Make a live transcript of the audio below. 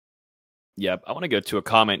Yep. I want to go to a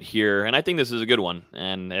comment here, and I think this is a good one,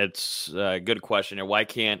 and it's a good question.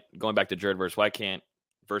 And going back to Jared Verse, why can't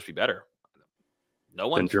Verse be better? No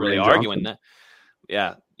Than one's really Jermaine arguing Johnson.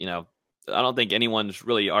 that. Yeah. I don't think anyone's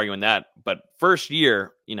really arguing that. But first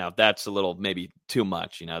year, that's a little maybe too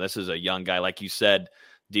much. This is a young guy, like you said,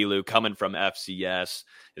 D-Lou coming from FCS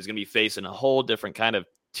is going to be facing a whole different kind of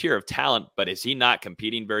tier of talent. But is he not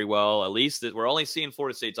competing very well? At least we're only seeing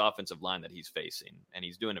Florida State's offensive line that he's facing, and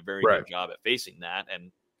he's doing a very Right. good job at facing that.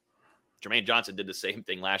 And Jermaine Johnson did the same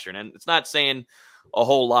thing last year, and it's not saying a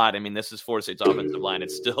whole lot. I mean, this is Florida State's offensive line.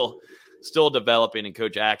 It's still developing, and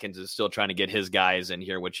Coach Atkins is still trying to get his guys in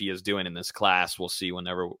here, which he is doing in this class. We'll see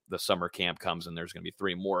whenever the summer camp comes, and there's going to be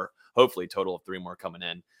 3 more, hopefully total of 3 more coming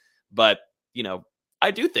in. But, I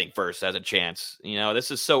do think Verse has a chance. This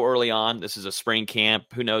is so early on. This is a spring camp.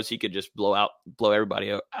 Who knows? He could just blow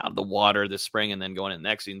everybody out of the water this spring and then go into the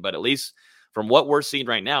next season. But at least from what we're seeing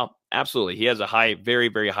right now, absolutely, he has a very,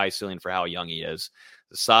 very high ceiling for how young he is.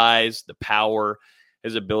 The size, the power,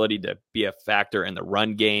 his ability to be a factor in the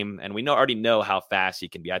run game. And we already know how fast he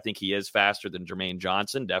can be. I think he is faster than Jermaine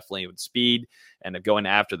Johnson, definitely with speed and going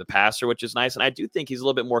after the passer, which is nice. And I do think he's a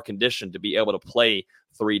little bit more conditioned to be able to play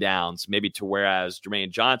 3 downs, maybe to whereas Jermaine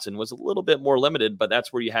Johnson was a little bit more limited, but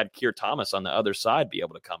that's where you had Keir Thomas on the other side be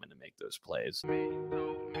able to come in and make those plays.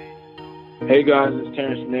 Hey guys, it's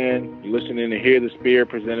Terrence Mann. You're listening to Hear the Spear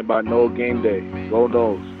presented by Noel Game Day. Go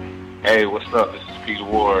Noles. Hey, what's up? This is Peter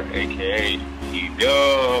Ward, a.k.a.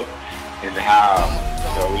 P-Dub in the house.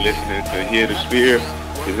 We're listening to Hear the Spear,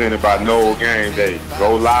 presented by Noel Game Day.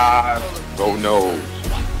 Go live, go Noles.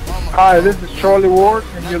 Hi, this is Charlie Ward,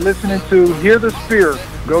 and you're listening to Hear the Spear,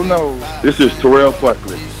 Go Noles. This is Terrell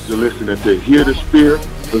Buckley. You're listening to Hear the Spear,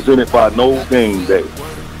 presented by Noel Game Day.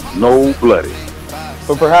 No Bloody.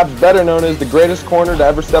 But perhaps better known as the greatest corner to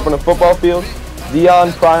ever step on a football field,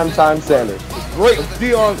 Deion Primetime Sanders. Great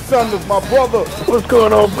Deion Sanders, my brother. What's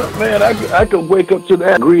going on, man? I could wake up to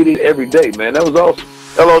that greeting every day, man. That was awesome.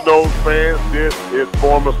 Hello, Noles fans. This is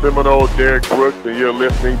former Seminole Derek Brooks, and you're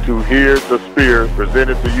listening to Hear the Spear,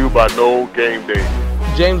 presented to you by Noel Game Day.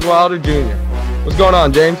 James Wilder Jr. What's going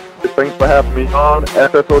on, James? Thanks for having me on.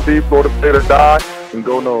 SSOD, Florida State or Die, and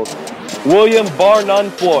go Noles. William Bar None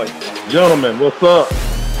Floyd. Gentlemen, what's up?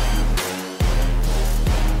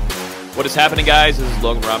 What is happening, guys? This is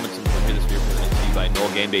Logan Robinson from Hear the Spear, presented to you by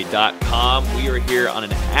NoelGameDay.com. We are here on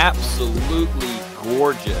an absolutely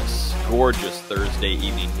gorgeous Thursday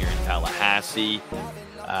evening here in Tallahassee.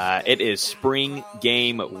 It is spring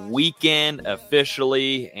game weekend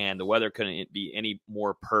officially, and the weather couldn't be any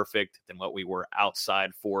more perfect than what we were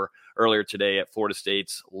outside for earlier today at Florida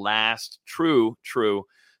State's last true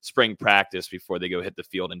spring practice before they go hit the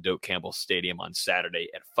field in Doak Campbell Stadium on Saturday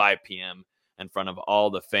at 5 p.m. in front of all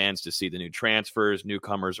the fans to see the new transfers,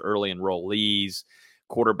 newcomers, early enrollees,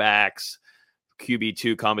 quarterbacks,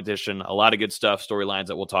 QB2 competition, a lot of good stuff, storylines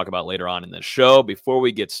that we'll talk about later on in the show. Before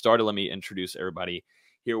we get started, let me introduce everybody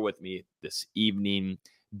here with me this evening.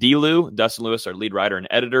 D-Lou, Dustin Lewis, our lead writer and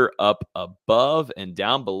editor. Up above and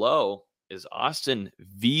down below is Austin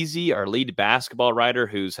Veazey, our lead basketball writer,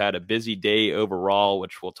 who's had a busy day overall,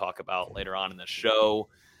 which we'll talk about later on in the show.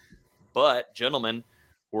 But, gentlemen,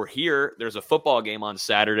 we're here. There's a football game on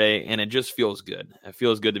Saturday, and it just feels good. It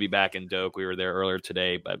feels good to be back in Doak. We were there earlier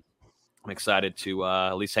today, but I'm excited to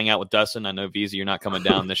at least hang out with Dustin. I know, Veazey, you're not coming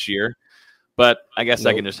down this year, but I guess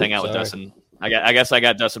I can just hang out with Dustin. I guess I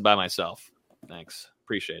got Dustin by myself. Thanks.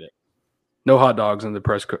 Appreciate it. No hot dogs in the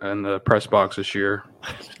press box this year.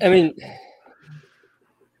 I mean,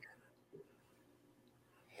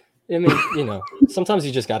 sometimes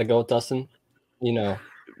you just got to go with Dustin.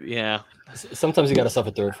 Yeah. Sometimes you got to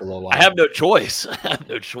suffer through it for a little while. I have no choice.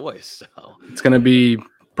 So It's going to be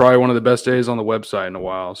probably one of the best days on the website in a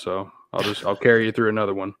while. So I'll carry you through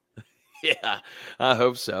another one. Yeah, I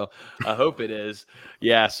hope so. I hope it is.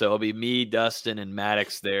 Yeah, so it'll be me, Dustin, and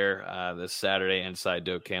Maddox there this Saturday inside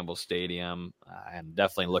Doak Campbell Stadium. I'm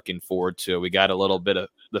definitely looking forward to it. We got a little bit of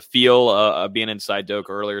the feel of being inside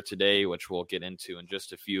Doak earlier today, which we'll get into in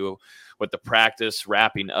just a few, with the practice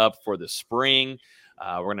wrapping up for the spring.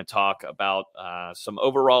 We're going to talk about some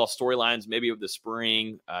overall storylines maybe of the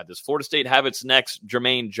spring. Does Florida State have its next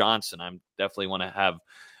Jermaine Johnson? I definitely want to have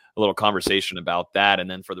a little conversation about that.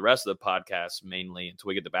 And then for the rest of the podcast, mainly until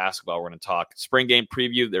we get to basketball, we're going to talk spring game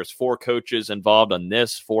preview. There's 4 coaches involved on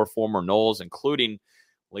this, 4 former Noles, including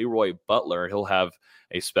Leroy Butler. He'll have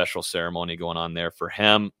a special ceremony going on there for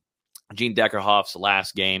him. Gene Deckerhoff's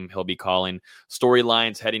last game, he'll be calling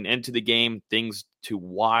storylines heading into the game, things to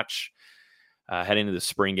watch heading into the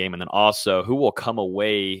spring game, and then also who will come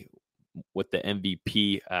away with the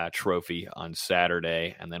MVP trophy on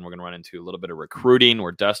Saturday. And then we're going to run into a little bit of recruiting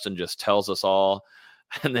where Dustin just tells us all.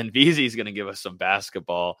 And then VZ is going to give us some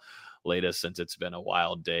basketball latest, since it's been a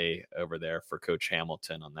wild day over there for Coach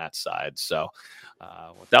Hamilton on that side. So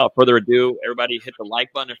without further ado, everybody hit the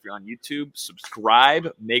like button if you're on YouTube.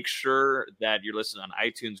 Subscribe. Make sure that you're listening on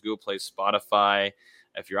iTunes, Google Play, Spotify.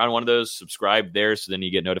 If you're on one of those, subscribe there so then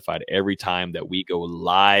you get notified every time that we go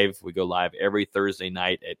live. We go live every Thursday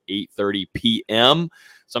night at 8:30 p.m.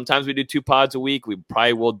 Sometimes we do 2 pods a week. We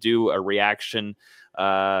probably will do a reaction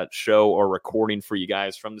show or recording for you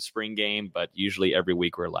guys from the spring game, but usually every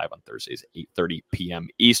week we're live on Thursdays at 8:30 p.m.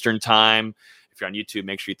 Eastern time. If you're on YouTube,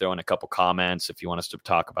 make sure you throw in a couple comments. If you want us to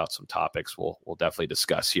talk about some topics, we'll definitely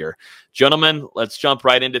discuss here. Gentlemen, let's jump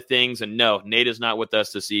right into things. And no, Nate is not with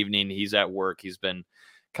us this evening. He's at work. He's been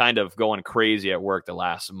kind of going crazy at work the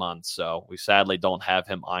last month, so we sadly don't have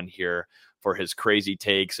him on here for his crazy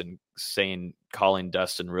takes and calling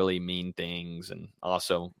Dustin really mean things, and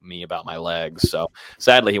also me about my legs. So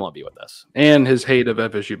sadly, he won't be with us. And his hate of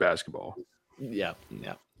FSU basketball. Yeah,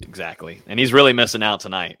 exactly. And he's really missing out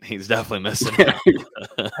tonight. He's definitely missing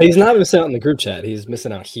out. He's not missing out in the group chat. He's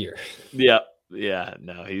missing out here. He's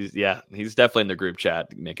definitely in the group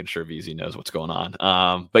chat, making sure VZ knows what's going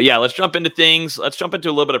on. But yeah, let's jump into things. Let's jump into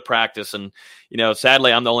a little bit of practice. And,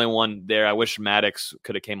 sadly, I'm the only one there. I wish Maddox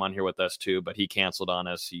could have came on here with us too, but he canceled on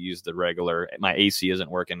us. He used the regular, my AC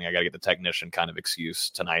isn't working. I got to get the technician kind of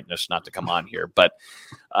excuse tonight just not to come on here. But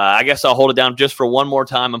I guess I'll hold it down just for one more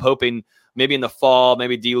time. I'm hoping maybe in the fall,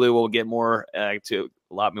 maybe D-Lou will get more to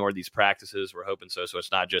a lot more of these practices. We're hoping so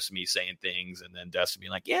it's not just me saying things and then Dustin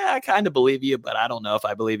being like, yeah, I kind of believe you, but I don't know if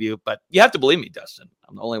I believe you. But you have to believe me, Dustin.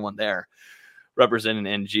 I'm the only one there representing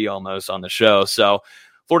NG almost on the show. So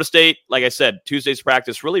Florida State, like I said, Tuesday's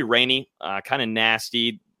practice, really rainy, kind of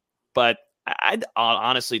nasty. But I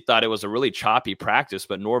honestly thought it was a really choppy practice.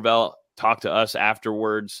 But Norvell talked to us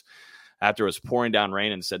afterwards, after it was pouring down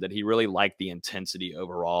rain, and said that he really liked the intensity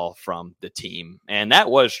overall from the team. And that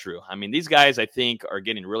was true. I mean, these guys, I think, are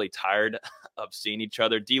getting really tired of seeing each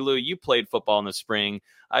other. D-Lou, you played football in the spring.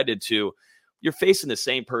 I did too. You're facing the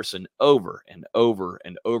same person over and over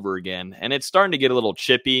and over again. And it's starting to get a little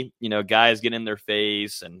chippy. Guys get in their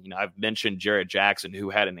face. And, I've mentioned Jarrett Jackson,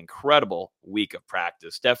 who had an incredible week of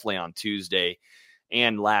practice, definitely on Tuesday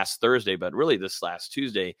and last Thursday, but really this last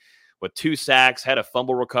Tuesday, with 2 sacks, had a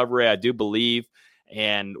fumble recovery, I do believe,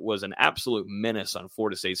 and was an absolute menace on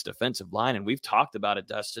Florida State's defensive line. And we've talked about it,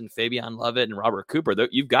 Dustin, Fabian Lovett, and Robert Cooper.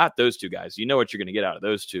 You've got those 2 guys. You know what you're going to get out of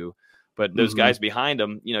those 2. But those guys behind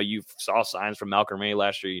them, you saw signs from Malcolm Ray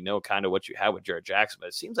last year. You know kind of what you have with Jarrett Jackson. But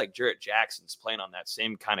it seems like Jarrett Jackson's playing on that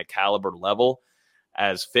same kind of caliber level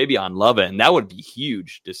as Fabian Lovett. And that would be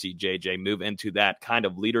huge to see JJ move into that kind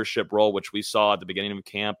of leadership role, which we saw at the beginning of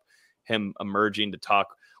camp, him emerging to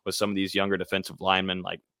talk with some of these younger defensive linemen,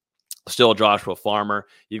 like still Joshua Farmer.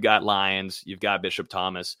 You've got Lyons, you've got Bishop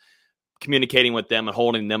Thomas, communicating with them and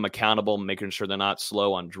holding them accountable, making sure they're not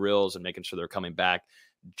slow on drills and making sure they're coming back.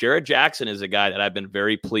 Jarrett Jackson is a guy that I've been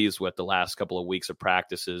very pleased with the last couple of weeks of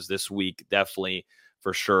practices. This week, definitely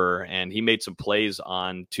for sure. And he made some plays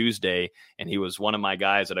on Tuesday, and he was one of my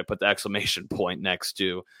guys that I put the exclamation point next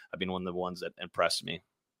to. I've been one of the ones that impressed me.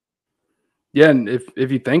 Yeah, and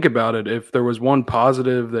if you think about it, if there was one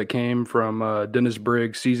positive that came from Dennis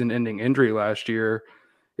Briggs' season-ending injury last year,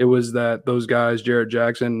 it was that those guys, Jarrett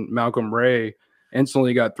Jackson, Malcolm Ray,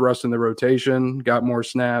 instantly got thrust in the rotation, got more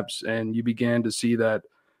snaps, and you began to see that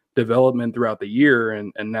development throughout the year.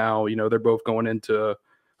 And now, they're both going into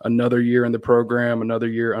another year in the program, another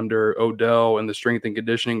year under Odell in the strength and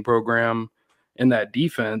conditioning program in that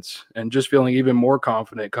defense, and just feeling even more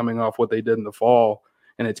confident coming off what they did in the fall.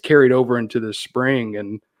 And it's carried over into the spring,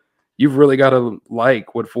 and you've really got to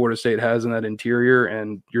like what Florida State has in that interior,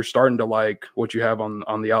 and you're starting to like what you have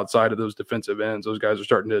on the outside of those defensive ends. Those guys are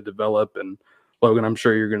starting to develop, and Logan, I'm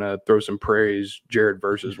sure you're going to throw some praise Jared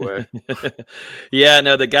Verse's way. Yeah,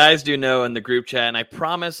 no, the guys do know in the group chat, and I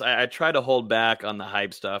promise I try to hold back on the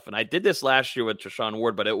hype stuff, and I did this last year with Treshaun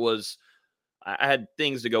Ward, but I had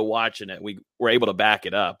things to go watch, and we were able to back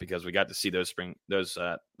it up because we got to see those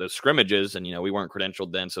scrimmages, and we weren't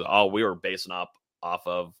credentialed then, so all we were basing off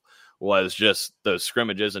of was just those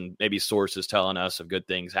scrimmages and maybe sources telling us of good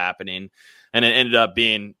things happening, and it ended up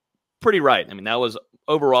being pretty right. I mean, that was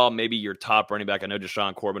overall maybe your top running back. I know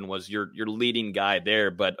Deshaun Corbin was your leading guy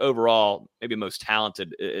there, but overall maybe most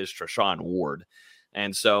talented is Treshaun Ward.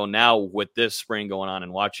 And so now with this spring going on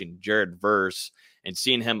and watching Jared Verse and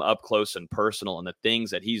seeing him up close and personal and the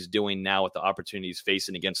things that he's doing now with the opportunities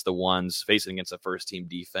facing against the first team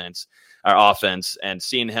defense or offense, and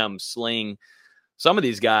seeing him sling some of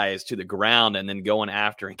these guys to the ground and then going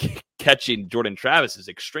after and catching Jordan Travis is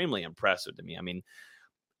extremely impressive to me. I mean,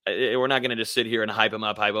 we're not going to just sit here and hype him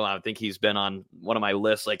up. I think he's been on one of my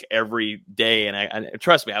lists like every day. And I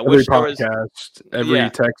trust me, I every wish podcast, there was every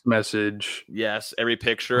text message. Yes. Every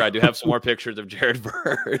picture. I do have some more pictures of Jared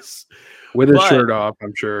Verse with his shirt off,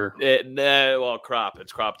 I'm sure.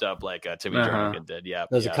 It's cropped up like Timmy Jernigan did. Yeah.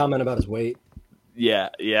 There's a comment about his weight. Yeah.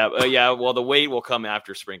 Well, the weight will come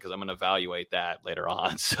after spring because I'm going to evaluate that later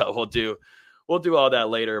on. So we'll do all that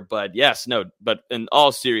later. But but in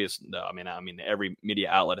all seriousness, no, I mean, every media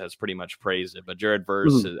outlet has pretty much praised it. But Jared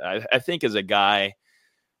Verse, I think, is a guy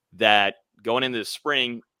that going into the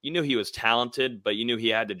spring, you knew he was talented, but you knew he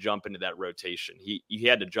had to jump into that rotation. He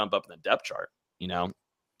had to jump up in the depth chart, And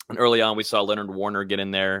early on, we saw Leonard Warner get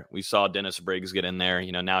in there. We saw Dennis Briggs get in there.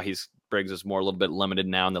 Now Briggs is a little bit limited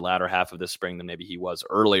now in the latter half of this spring than maybe he was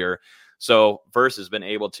earlier. So Verse has been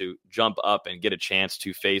able to jump up and get a chance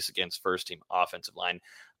to face against first-team offensive line.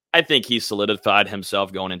 I think he solidified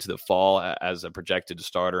himself going into the fall as a projected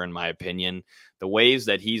starter, in my opinion. The ways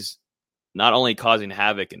that he's not only causing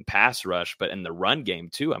havoc in pass rush, but in the run game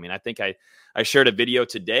too. I mean, I think I shared a video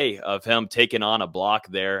today of him taking on a block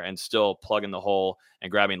there and still plugging the hole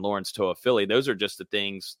and grabbing Lawrence Toafili. Those are just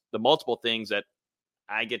the multiple things that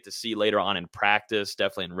I get to see later on in practice,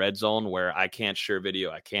 definitely in red zone, where I can't share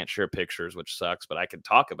video, I can't share pictures, which sucks, but I can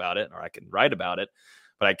talk about it or I can write about it,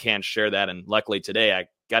 but I can't share that. And luckily today,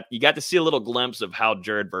 you got to see a little glimpse of how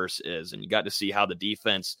Jared Verse is, and you got to see how the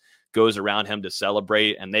defense goes around him to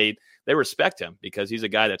celebrate, and they respect him because he's a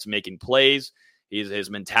guy that's making plays. His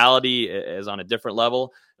mentality is on a different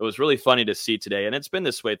level. It was really funny to see today, and it's been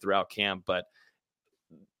this way throughout camp, but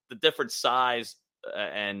the different size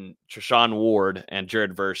and Treshaun Ward and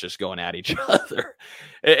Jared Verse just going at each other.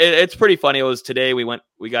 It's pretty funny. It was today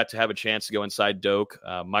we got to have a chance to go inside Doak.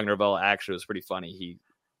 Mike Norvell actually was pretty funny.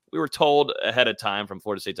 We were told ahead of time from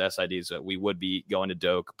Florida State's SIDs that we would be going to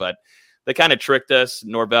Doak, but they kind of tricked us.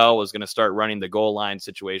 Norvell was going to start running the goal line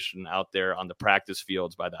situation out there on the practice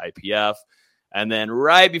fields by the IPF. And then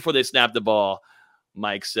right before they snapped the ball,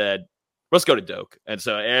 Mike said, let's go to Doak. And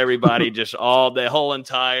so everybody the whole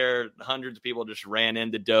entire hundreds of people just ran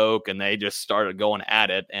into Doak, and they just started going at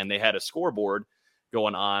it. And they had a scoreboard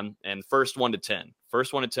going on, and first 1 to 10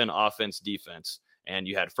 offense, defense. And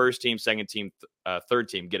you had first team, second team, third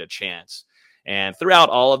team get a chance. And throughout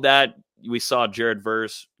all of that, we saw Jared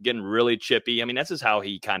Verse getting really chippy. I mean, that's just how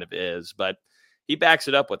he kind of is, but he backs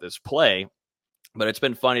it up with his play. But it's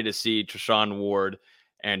been funny to see Treshaun Ward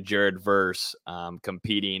and Jared Verse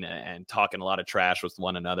competing and talking a lot of trash with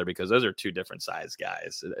one another because those are two different size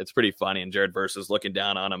guys. It's pretty funny. And Jared Verse is looking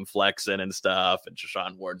down on him, flexing and stuff. And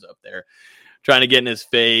Treshaun Ward's up there trying to get in his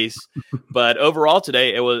face. But overall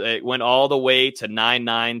today, it went all the way to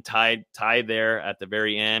 9-9, tied there at the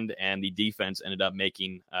very end. And the defense ended up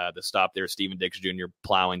making the stop there. Steven Dix Jr.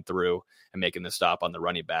 plowing through and making the stop on the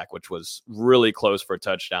running back, which was really close for a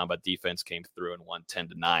touchdown, but defense came through and won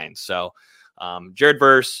 10-9. So Jared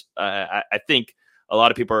Verse, I think a lot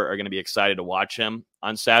of people are going to be excited to watch him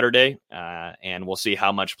on Saturday, and we'll see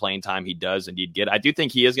how much playing time he does indeed get. I do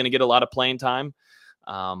think he is going to get a lot of playing time,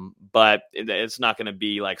 but it's not going to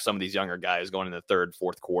be like some of these younger guys going in the third,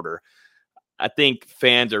 fourth quarter. I think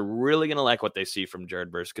fans are really going to like what they see from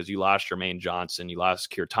Jared Verse because you lost Jermaine Johnson, you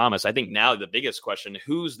lost Keir Thomas. I think now the biggest question,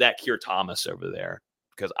 who's that Keir Thomas over there?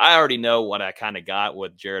 Because I already know what I kind of got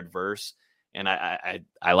with Jared Verse, and I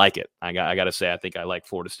like it. I got to say, I think I like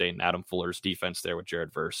Florida State and Adam Fuller's defense there with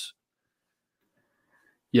Jared Verse.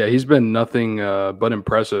 Yeah, he's been nothing but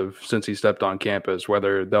impressive since he stepped on campus,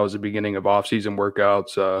 whether that was the beginning of off-season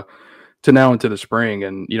workouts to now into the spring.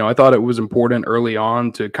 And, I thought it was important early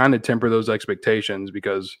on to kind of temper those expectations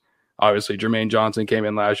because obviously Jermaine Johnson came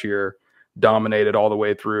in last year, dominated all the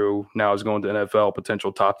way through. Now he's going to NFL,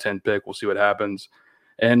 potential top 10 pick. We'll see what happens.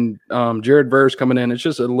 And Jared Verse coming in,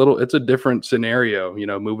 it's a different scenario,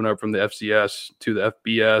 moving up from the FCS to the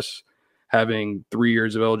FBS, having 3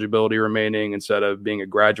 years of eligibility remaining instead of being a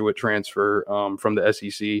graduate transfer from the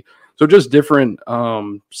SEC. So just different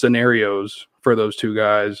scenarios for those two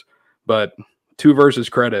guys. But to Verse's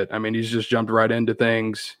credit, I mean, he's just jumped right into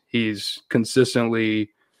things. He's consistently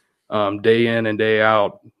day in and day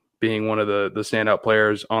out being one of the standout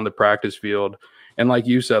players on the practice field. And like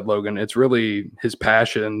you said, Logan, it's really his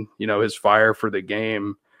passion, his fire for the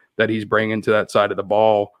game that he's bringing to that side of the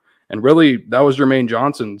ball. And really, that was Jermaine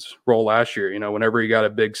Johnson's role last year. Whenever he got a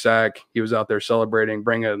big sack, he was out there celebrating,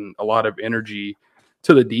 bringing a lot of energy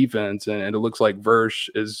to the defense. And it looks like Verse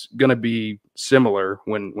is going to be similar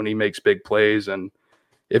when he makes big plays. And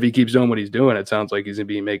if he keeps doing what he's doing, it sounds like he's going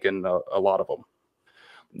to be making a lot of them.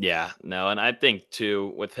 Yeah, no, and I think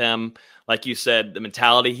too with him, like you said, the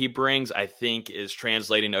mentality he brings, I think, is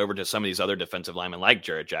translating over to some of these other defensive linemen like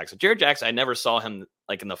Jared Jackson. Jared Jackson, I never saw him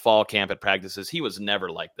like in the fall camp at practices. He was never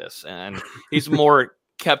like this, and he's more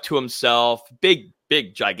kept to himself. Big,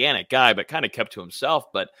 gigantic guy, but kind of kept to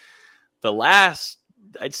himself. But the last,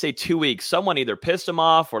 I'd say 2 weeks, someone either pissed him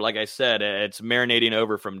off or, like I said, it's marinating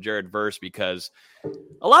over from Jared Verse because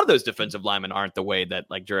a lot of those defensive linemen aren't the way that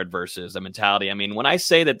like Jared Verse is, the mentality. I mean, when I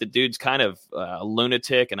say that the dude's kind of a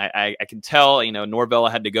lunatic, and I can tell, Norvell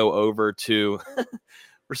had to go over to,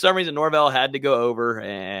 for some reason, Norvell had to go over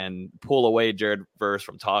and pull away Jared Verse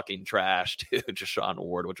from talking trash to Deshaun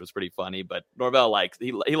Ward, which was pretty funny. But Norvell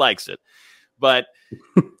he likes it. But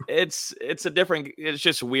it's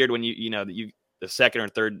just weird when the second or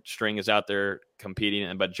third string is out there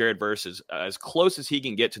competing, but Jared Verse is as close as he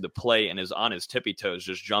can get to the play and is on his tippy toes,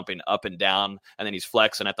 just jumping up and down, and then he's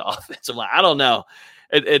flexing at the offensive line. I don't know.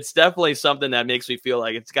 It's definitely something that makes me feel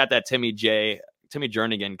like it's got that Timmy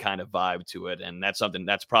Jernigan kind of vibe to it, and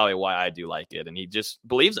that's probably why I do like it. And he just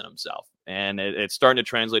believes in himself, and it's starting to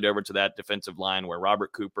translate over to that defensive line where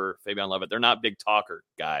Robert Cooper, Fabian Lovett, they're not big talker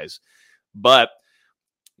guys, but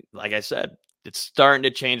like I said, it's starting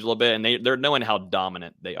to change a little bit, and they're knowing how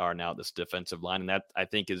dominant they are now, this defensive line. And that, I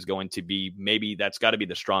think, is going to be, maybe that's got to be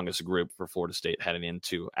the strongest group for Florida State heading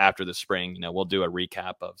into after the spring. We'll do a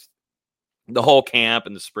recap of the whole camp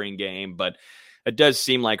and the spring game, but it does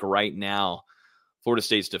seem like right now Florida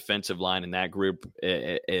State's defensive line in that group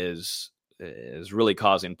is really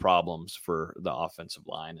causing problems for the offensive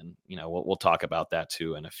line. And, we'll talk about that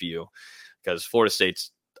too in a few, because Florida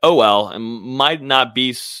State's and might not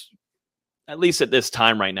be, at least at this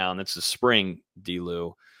time right now, and it's the spring,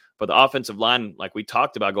 D-Lou. But the offensive line, like we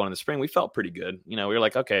talked about going in the spring, we felt pretty good. We were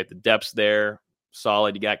like, okay, the depth's there,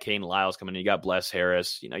 solid. You got Kane Lyles coming in, you got Bless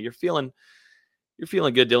Harris. You're feeling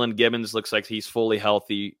good. Dylan Gibbons looks like he's fully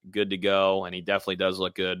healthy, good to go, and he definitely does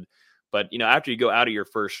look good. But, after you go out of your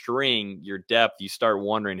first string, your depth, you start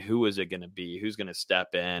wondering who is it going to be, who's going to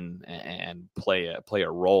step in and play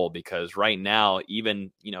a role. Because right now,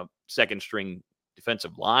 even, second string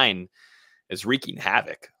defensive line is wreaking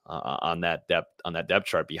havoc on that depth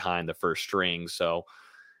chart behind the first string. So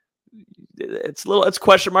it's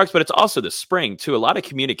question marks, but it's also the spring too. A lot of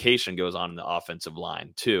communication goes on in the offensive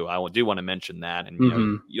line too. I do want to mention that.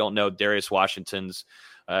 And, you don't know Darius Washington's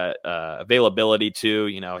availability too.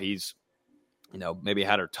 He's, maybe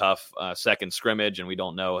had a tough second scrimmage, and we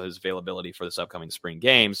don't know his availability for this upcoming spring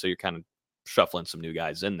game. So you're kind of shuffling some new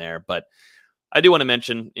guys in there. But I do want to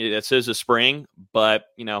mention this is a spring, but,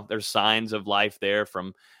 there's signs of life there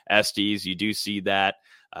from Estes. You do see that,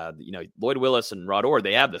 Lloyd Willis and Rod Orr,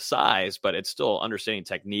 they have the size, but it's still understanding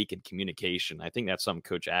technique and communication. I think that's something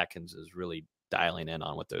Coach Atkins is really dialing in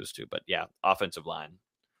on with those two. But, yeah, offensive line.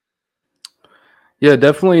 Yeah,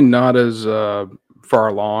 definitely not as far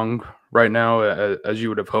along right now as you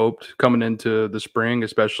would have hoped coming into the spring,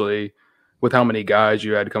 especially with how many guys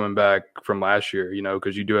you had coming back from last year,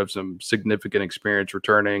 because you do have some significant experience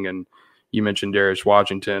returning. And you mentioned Darius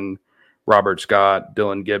Washington, Robert Scott,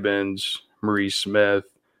 Dylan Gibbons, Maurice Smith,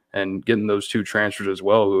 and getting those two transfers as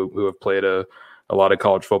well who have played a lot of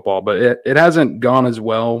college football. But it hasn't gone as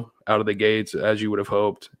well out of the gates as you would have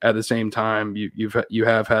hoped. At the same time, you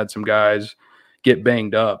have had some guys get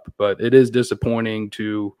banged up, but it is disappointing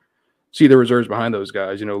to see the reserves behind those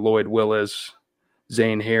guys. Lloyd Willis,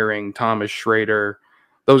 Zane Herring, Thomas Schrader,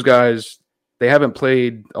 those guys, they haven't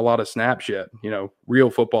played a lot of snaps yet, real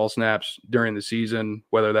football snaps during the season,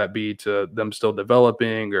 whether that be to them still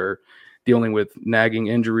developing or dealing with nagging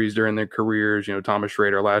injuries during their careers. Thomas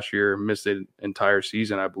Schrader last year missed the entire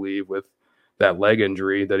season, I believe, with that leg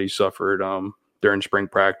injury that he suffered during spring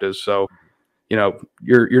practice. So,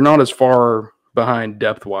 you're not as far behind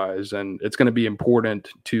depth-wise, and it's going to be important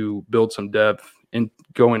to build some depth in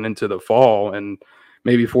going into the fall. And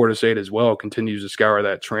maybe Florida State as well continues to scour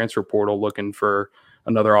that transfer portal looking for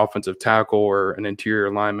another offensive tackle or an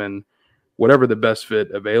interior lineman, whatever the best fit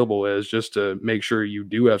available is, just to make sure you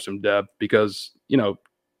do have some depth. Because,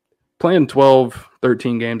 playing 12,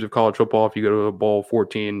 13 games of college football, if you go to a bowl,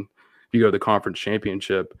 14, if you go to the conference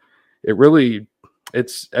championship,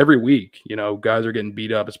 it's every week, guys are getting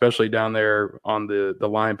beat up, especially down there on the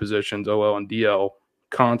line positions, OL and DL,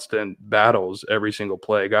 constant battles every single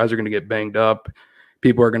play. Guys are going to get banged up.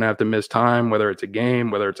 People are going to have to miss time, whether it's a game,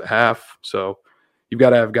 whether it's a half. So you've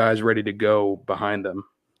got to have guys ready to go behind them.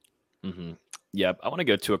 Mm-hmm. Yep. I want to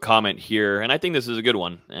go to a comment here, and I think this is a good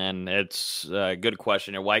one, and it's a good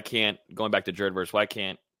question. Going back to Jared Verse, why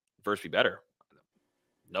can't Verse be better?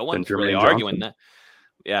 No one's really arguing that.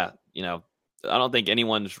 Yeah. I don't think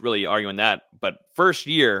anyone's really arguing that. But first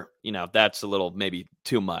year, that's a little maybe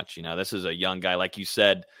too much. This is a young guy, like you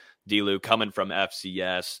said, D-Lou, coming from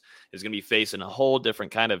FCS, is going to be facing a whole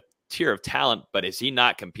different kind of tier of talent. But is he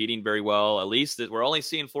not competing very well? At least we're only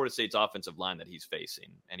seeing Florida State's offensive line that he's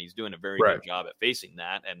facing, and he's doing a very good job at facing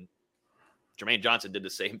that. And Jermaine Johnson did the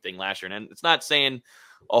same thing last year, and it's not saying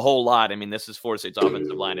a whole lot. I mean, this is Florida State's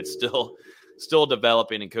offensive line. It's still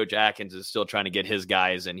developing, and Coach Atkins is still trying to get his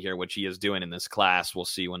guys in here, which he is doing in this class. We'll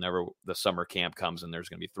see whenever the summer camp comes, and there's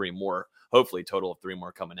going to be 3 more, hopefully total of 3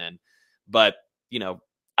 more coming in. But,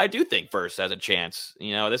 I do think Verse has a chance.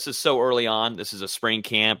 This is so early on. This is a spring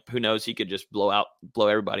camp. Who knows? He could just blow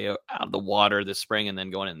everybody out of the water this spring and then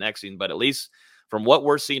go into the next season. But at least from what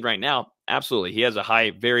we're seeing right now, absolutely. He has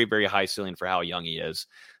a very, very high ceiling for how young he is.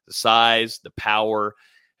 The size, the power,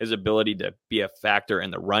 his ability to be a factor in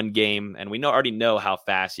the run game. And we already know how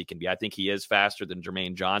fast he can be. I think he is faster than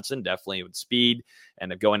Jermaine Johnson, definitely with speed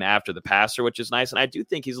and going after the passer, which is nice. And I do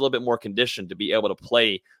think he's a little bit more conditioned to be able to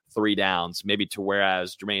play 3 downs, maybe to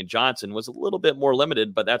whereas Jermaine Johnson was a little bit more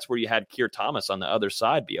limited, but that's where you had Keir Thomas on the other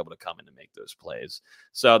side be able to come in and make those plays.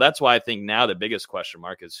 So that's why I think now the biggest question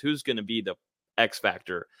mark is who's going to be the X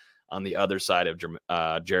factor on the other side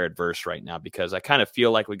of Jared Verse right now, because I kind of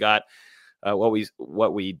feel like we got what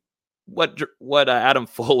Adam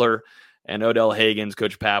Fuller and Odell Haggins,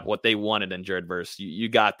 Coach Pap, what they wanted in Jared Verse. You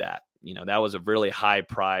got that. That was a really high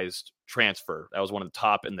prized transfer. That was one of the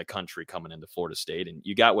top in the country coming into Florida State, and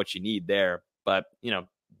you got what you need there. But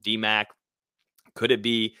DMAC, could it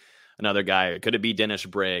be another guy? Could it be Dennis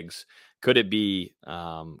Briggs? Could it be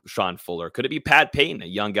Sean Fuller? Could it be Pat Payton, a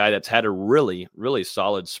young guy that's had a really, really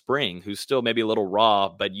solid spring, who's still maybe a little raw,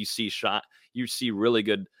 but you see really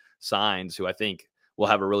good signs, who I think will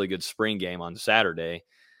have a really good spring game on Saturday.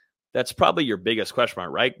 That's probably your biggest question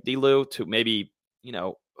mark, right, D-Lou? To maybe,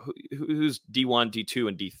 who's D1, D2,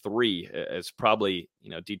 and D3 is probably,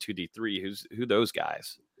 D2, D3. Who those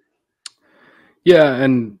guys? Yeah,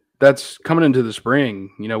 and that's coming into the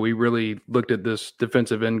spring. We really looked at this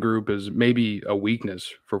defensive end group as maybe a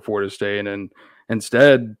weakness for Florida State, and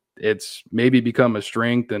instead it's maybe become a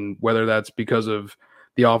strength. And whether that's because of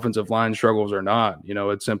the offensive line struggles or not,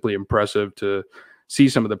 it's simply impressive to see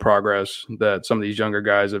some of the progress that some of these younger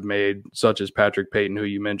guys have made, such as Patrick Payton, who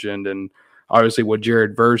you mentioned, and obviously what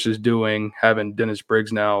Jared Verse is doing, having Dennis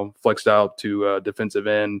Briggs now flexed out to defensive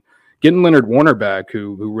end, getting Leonard Warner back,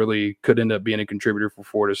 who really could end up being a contributor for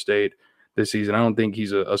Florida State this season. I don't think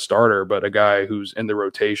he's a starter, but a guy who's in the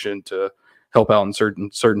rotation to help out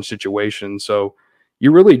in certain situations. So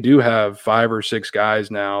you really do have 5 or 6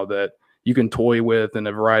 guys now that you can toy with in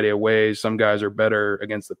a variety of ways. Some guys are better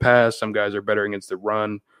against the pass. Some guys are better against the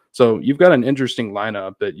run. So you've got an interesting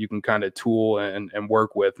lineup that you can kind of tool and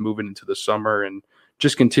work with moving into the summer, and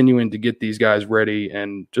just continuing to get these guys ready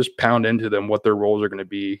and just pound into them what their roles are going to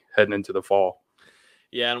be heading into the fall.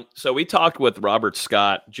 Yeah, so we talked with Robert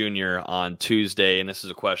Scott Jr. on Tuesday, and this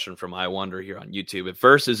is a question from I Wonder here on YouTube. If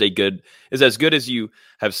Verse is as good as you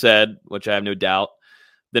have said, which I have no doubt,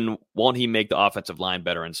 then won't he make the offensive line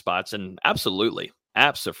better in spots? And absolutely.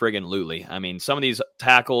 Abso-friggin-lutely. I mean, some of these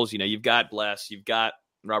tackles, you've got Bless, you've got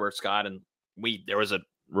Robert Scott, and there was a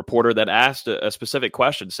reporter that asked a specific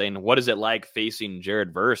question saying, what is it like facing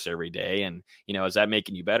Jared Verse every day? And, is that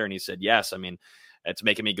making you better? And he said, yes. I mean, it's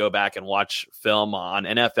making me go back and watch film on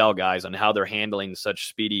NFL guys on how they're handling such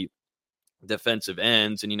speedy defensive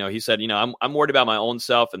ends. And, he said, I'm worried about my own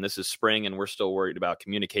self, and this is spring, and we're still worried about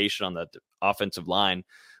communication on the offensive line.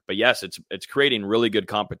 But yes, it's creating really good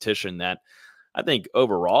competition that I think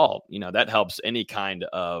overall, that helps any kind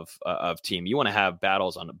of team. You want to have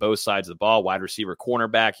battles on both sides of the ball, wide receiver,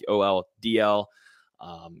 cornerback, OL, DL.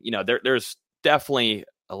 There's definitely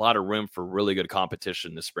a lot of room for really good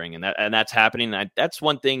competition this spring, and that's happening. And that's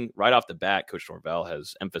one thing right off the bat, Coach Norvell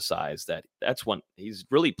has emphasized that's one he's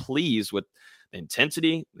really pleased with the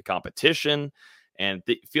intensity, the competition, and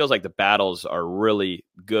it feels like the battles are really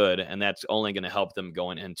good, and that's only going to help them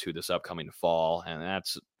going into this upcoming fall. And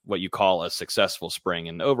that's what you call a successful spring.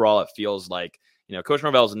 And overall, it feels like, Coach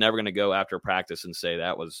Norvell is never going to go after practice and say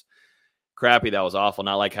that was crappy, that was awful.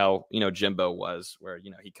 Not like how, Jimbo was, where,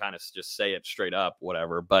 he kind of just say it straight up,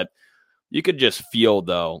 whatever. But you could just feel,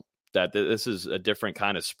 though, that this is a different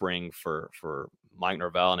kind of spring for Mike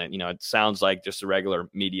Norvell. And it sounds like just the regular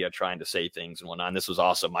media trying to say things and whatnot. And this was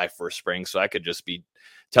also my first spring, so I could just be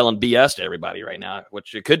telling BS to everybody right now,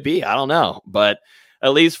 which it could be. I don't know. But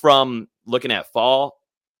at least from looking at fall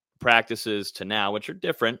practices to now, which are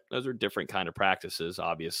different. Those are different kind of practices,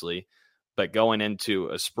 obviously. But going into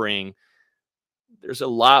a spring, there's a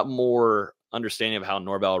lot more understanding of how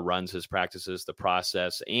Norvell runs his practices, the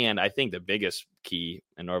process. And I think the biggest key,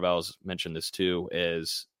 and Norvell's mentioned this too,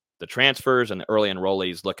 is the transfers and the early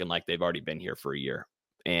enrollees looking like they've already been here for a year.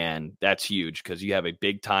 And that's huge because you have a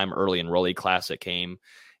big time early enrollee class that came,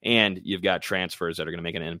 and you've got transfers that are going to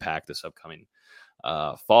make an impact this upcoming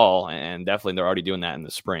fall. And definitely they're already doing that in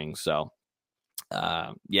the spring. So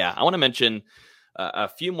I want to mention a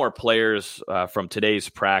few more players from today's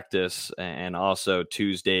practice and also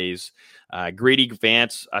Tuesday's. Greedy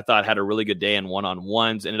Vance, I thought, had a really good day in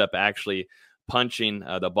one-on-ones, ended up actually punching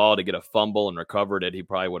the ball to get a fumble and recovered it. He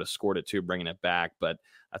probably would have scored it too, bringing it back. But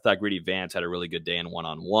I thought Greedy Vance had a really good day in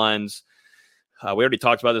one-on-ones. We already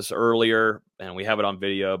talked about this earlier, and we have it on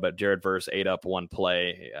video, but Jared Verse ate up one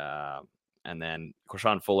play. And then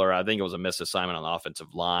Krishawn Fuller, I think it was a missed assignment on the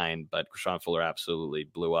offensive line, but Krishawn Fuller absolutely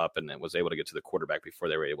blew up and was able to get to the quarterback before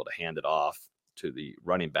they were able to hand it off to the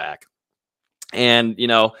running back. And,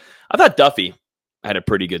 I thought Duffy had a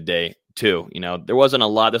pretty good day too. There wasn't a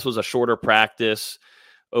lot. This was a shorter practice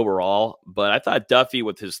overall, but I thought Duffy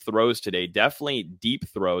with his throws today, definitely deep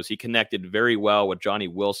throws. He connected very well with Johnny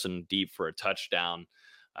Wilson deep for a touchdown.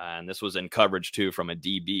 And this was in coverage too from a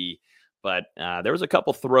DB. But there was a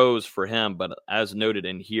couple throws for him. But as noted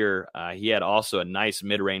in here, he had also a nice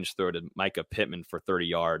mid-range throw to Micah Pittman for 30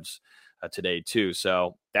 yards today too.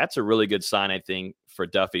 So that's a really good sign, I think, for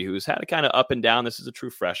Duffy, who's had a kind of up and down. This is a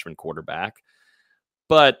true freshman quarterback.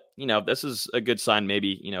 But, this is a good sign.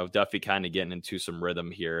 Maybe, Duffy kind of getting into some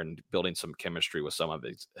rhythm here and building some chemistry with some of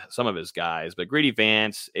his guys. But Greedy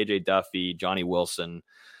Vance, AJ Duffy, Johnny Wilson,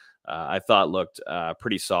 I thought looked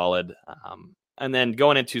pretty solid. And then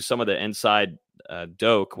going into some of the inside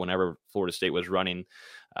doke, whenever Florida State was running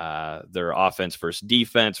their offense versus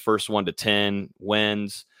defense, first 1 to 10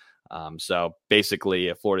 wins. So basically,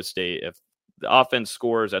 if the offense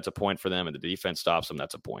scores, that's a point for them, and the defense stops them,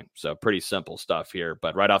 that's a point. So pretty simple stuff here.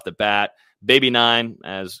 But right off the bat, Baby 9,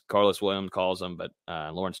 as Carlos Williams calls them, but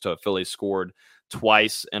Lawrence Toafili scored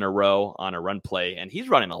twice in a row on a run play, and he's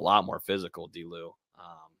running a lot more physical, D-Lou.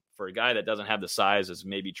 For a guy that doesn't have the size as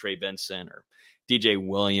maybe Trey Benson or DJ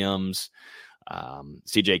Williams,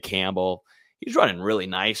 CJ Campbell, he's running really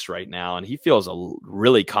nice right now, and he feels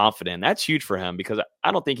really confident. That's huge for him because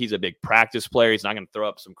I don't think he's a big practice player. He's not going to throw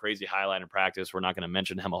up some crazy highlight in practice. We're not going to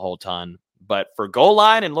mention him a whole ton. But for goal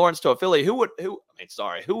line and Lawrence Toafili, who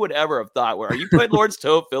would ever have thought, are you putting Lawrence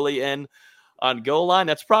Toafili in on goal line?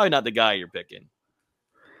 That's probably not the guy you're picking.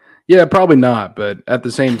 Yeah, probably not. But at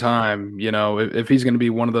the same time, if he's going to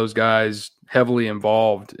be one of those guys heavily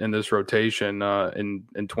involved in this rotation in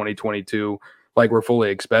 2022, like we're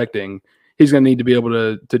fully expecting, he's going to need to be able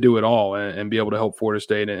to do it all and be able to help Florida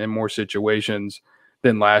State in more situations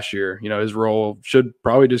than last year. His role should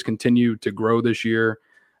probably just continue to grow this year.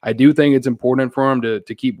 I do think it's important for him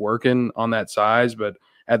to keep working on that size, but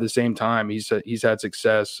at the same time, he's had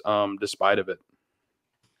success despite of it.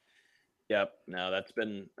 Yep. No, that's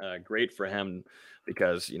been great for him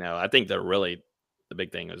because, I think the big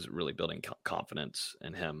thing is really building confidence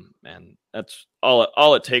in him. And that's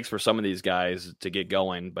all it takes for some of these guys to get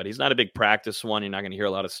going. But he's not a big practice one. You're not going to hear a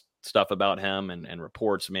lot of stuff about him and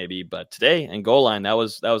reports maybe. But today in goal line, that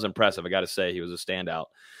was impressive. I got to say he was a standout.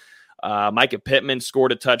 Micah Pittman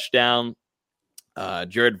scored a touchdown.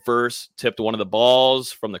 Jared Verse tipped one of the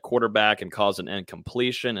balls from the quarterback and caused an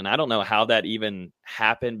incompletion. And I don't know how that even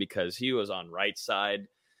happened because he was on right side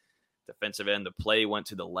defensive end. The play went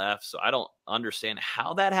to the left. So I don't understand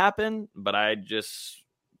how that happened, but I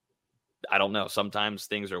don't know. Sometimes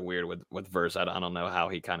things are weird with Verse. I don't know how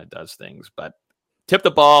he kind of does things, but tipped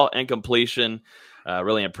the ball, incompletion.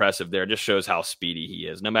 Really impressive there. Just shows how speedy he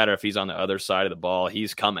is. No matter if he's on the other side of the ball,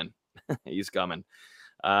 he's coming. He's coming.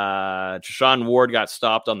 Treshaun Ward got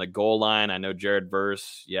stopped on the goal line. I know Jared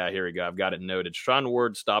Verse. Yeah, here we go. I've got it noted. Treshaun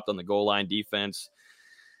Ward stopped on the goal line. Defense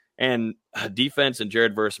and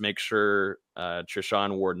Jared Verse make sure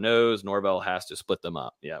Treshaun Ward knows Norvell has to split them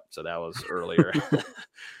up. Yeah, so that was earlier,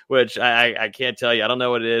 which I can't tell you. I don't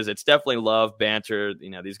know what it is. It's definitely love, banter.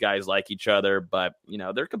 These guys like each other, but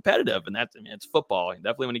they're competitive, and it's football.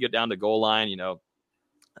 Definitely when you get down to goal line,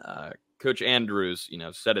 Coach Andrews,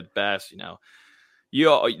 said it best.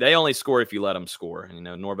 They only score if you let them score.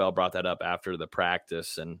 Norvell brought that up after the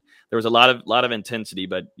practice, and there was a lot of intensity.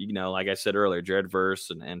 But like I said earlier, Jared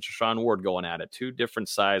Verse and Treshaun Ward going at it, two different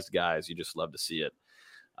sized guys. You just love to see it.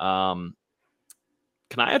 Kaniah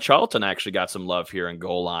Charlton actually got some love here in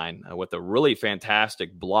goal line with a really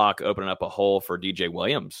fantastic block, opening up a hole for DJ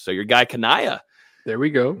Williams. So your guy Kaniah. There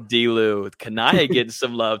we go. D-Lou. Kaniah getting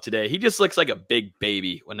some love today. He just looks like a big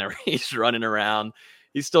baby whenever he's running around.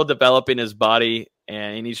 He's still developing his body,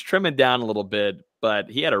 and he's trimming down a little bit, but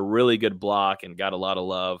he had a really good block and got a lot of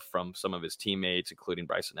love from some of his teammates, including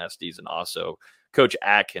Bryson Estes and also Coach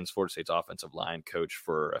Atkins, Florida State's offensive line coach,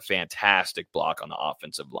 for a fantastic block on the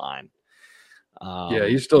offensive line. Yeah,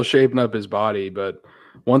 he's still shaping up his body, but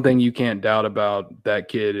one thing you can't doubt about that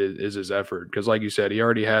kid is his effort. Because like you said, he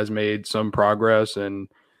already has made some progress and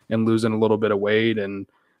losing a little bit of weight. And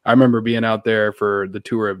I remember being out there for the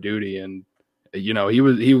tour of duty, and he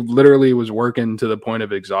literally was working to the point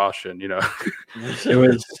of exhaustion. It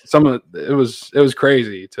was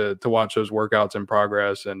crazy to watch those workouts in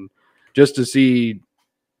progress, and just to see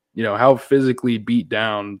how physically beat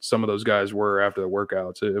down some of those guys were after the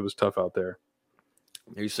workouts. It was tough out there.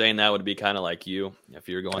 Are you saying that would be kind of like you if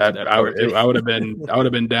you were going through that? I would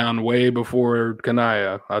have been down way before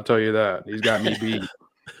Kanaya. I'll tell you that. He's got me beat.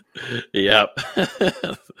 Yep.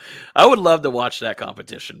 I would love to watch that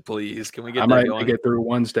competition, please. Can we get that going? I might make it through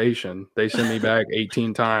one station. They send me back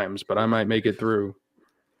 18 times, but I might make it through.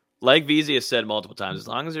 Like VZ has said multiple times, as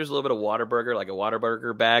long as there's a little bit of Whataburger, like a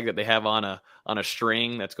Whataburger bag that they have on a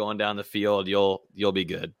string that's going down the field, you'll be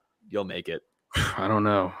good. You'll make it. I don't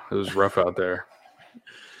know. It was rough out there.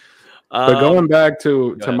 But going back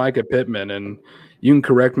to Micah Pittman, and you can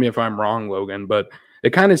correct me if I'm wrong, Logan, but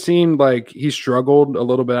it kind of seemed like he struggled a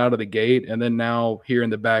little bit out of the gate, and then now here in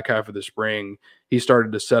the back half of the spring, he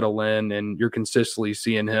started to settle in, and you're consistently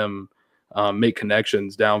seeing him make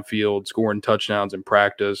connections downfield, scoring touchdowns in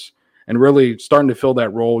practice, and really starting to fill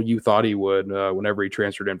that role you thought he would whenever he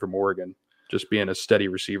transferred in from Oregon, just being a steady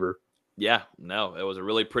receiver. Yeah, no, it was a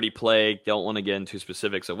really pretty play. Don't want to get into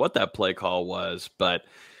specifics of what that play call was, but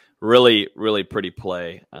really, really pretty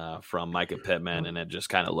play from Micah Pittman, and it just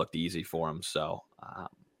kind of looked easy for him. So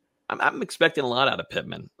I'm expecting a lot out of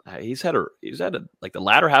Pittman. He's had like the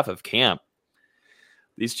latter half of camp.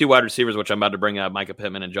 These two wide receivers, which I'm about to bring up, Micah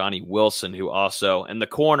Pittman and Johnny Wilson, who also in the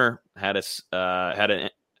corner had an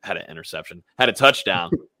interception, had a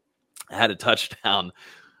touchdown,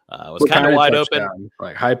 was kind of wide open,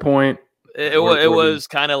 like high point. It was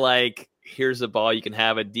kind of like, here's a ball you can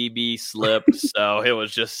have, a DB slip. So it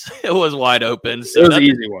was wide open. So it was an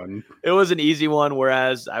easy one. It was an easy one.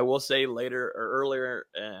 Whereas I will say earlier,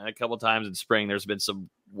 a couple times in spring, there's been some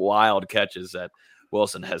wild catches that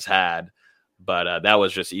Wilson has had, but that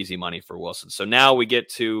was just easy money for Wilson. So now we get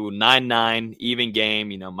to 9-9, even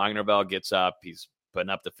game. Mike Norvell gets up. He's putting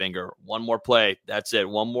up the finger. One more play. That's it.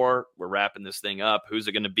 One more. We're wrapping this thing up. Who's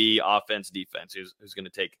it going to be? Offense, defense. Who's going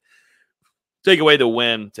to take away the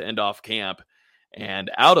win to end off camp?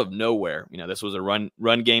 And out of nowhere, this was a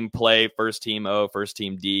run game play, first team O, first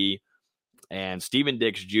team D, and Steven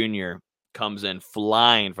Dix Jr. comes in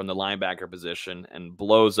flying from the linebacker position and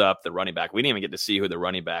blows up the running back. We didn't even get to see who the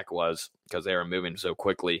running back was because they were moving so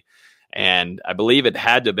quickly. And I believe it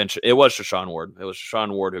had to have been, it was Treshaun Ward. It was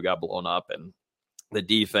Treshaun Ward who got blown up, and the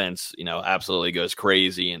defense, absolutely goes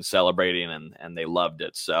crazy and celebrating, and they loved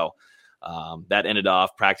it. So that ended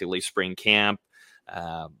off practically spring camp.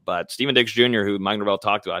 But Steven Dix Jr., who Mike Norvell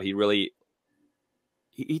talked about,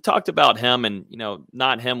 he talked about him and,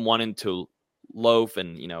 not him wanting to loaf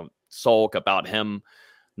and, sulk about him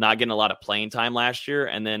not getting a lot of playing time last year,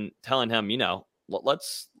 and then telling him,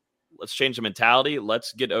 let's change the mentality.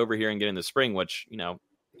 Let's get over here and get in the spring, which,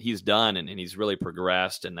 he's done, and he's really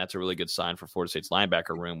progressed. And that's a really good sign for Florida State's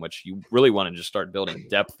linebacker room, which you really want to just start building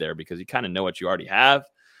depth there, because you kind of know what you already have.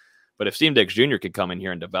 But if Steven Dix Jr. could come in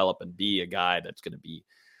here and develop and be a guy that's going to be,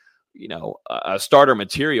 a starter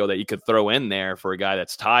material that you could throw in there for a guy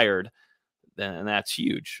that's tired, then that's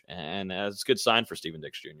huge. And that's a good sign for Steven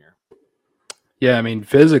Dix Jr. Yeah, I mean,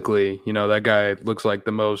 physically, that guy looks like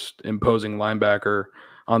the most imposing linebacker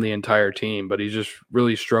on the entire team, but he's just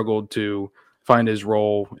really struggled to find his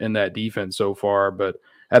role in that defense so far. But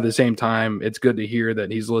at the same time, it's good to hear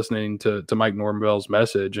that he's listening to Mike Norvell's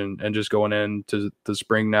message and just going into the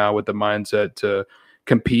spring now with the mindset to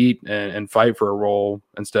compete and fight for a role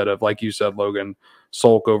instead of, like you said, Logan,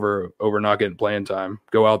 sulk over not getting playing time.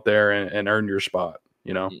 Go out there and earn your spot.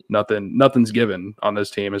 Nothing's given on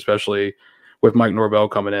this team, especially with Mike Norvell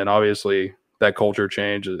coming in. Obviously, that culture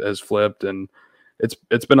change has flipped, and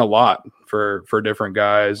it's been a lot for different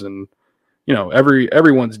guys. And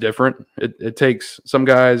everyone's different. It takes, some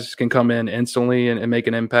guys can come in instantly and make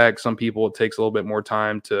an impact. Some people, it takes a little bit more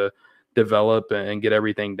time to develop and get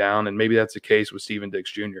everything down. And maybe that's the case with Steven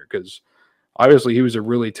Dix Jr., because obviously he was a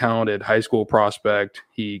really talented high school prospect.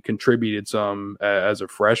 He contributed some as a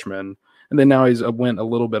freshman, and then now he's went a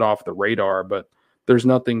little bit off the radar, but there's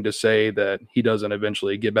nothing to say that he doesn't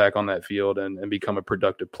eventually get back on that field and become a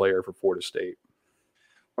productive player for Florida State.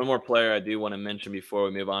 One more player I do want to mention before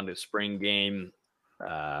we move on to spring game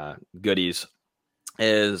goodies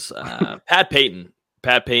is Pat Payton.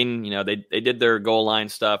 Pat Payton, they did their goal line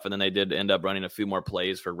stuff, and then they did end up running a few more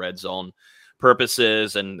plays for red zone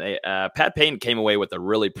purposes. And Pat Payton came away with a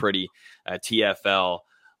really pretty TFL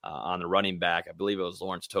on the running back. I believe it was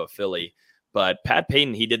Lawrence Toafili. But Pat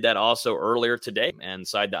Payton, he did that also earlier today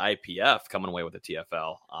inside the IPF, coming away with a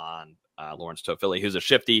TFL on Lawrence Toafili, who's a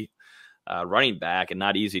shifty running back and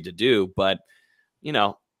not easy to do. But,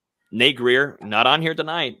 Nate Greer, not on here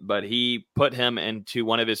tonight, but he put him into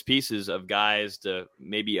one of his pieces of guys to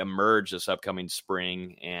maybe emerge this upcoming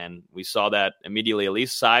spring. And we saw that immediately, at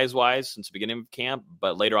least size-wise, since the beginning of camp.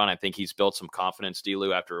 But later on, I think he's built some confidence,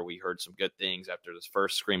 D-Lou, after we heard some good things after this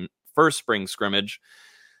first spring scrimmage.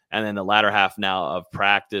 And then the latter half now of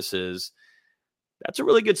practices. That's a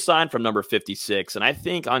really good sign from number 56. And I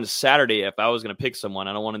think on Saturday, if I was going to pick someone,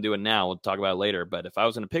 I don't want to do it now, we'll talk about it later, but if I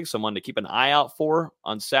was going to pick someone to keep an eye out for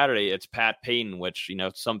on Saturday, it's Pat Payton, which,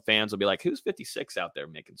 some fans will be like, who's 56 out there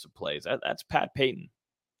making some plays? That's Pat Payton.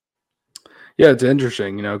 Yeah, it's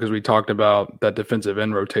interesting, because we talked about that defensive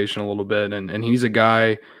end rotation a little bit, and he's a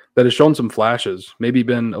guy that has shown some flashes, maybe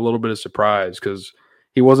been a little bit of surprise, because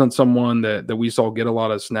he wasn't someone that we saw get a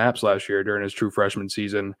lot of snaps last year during his true freshman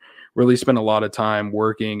season. Really spent a lot of time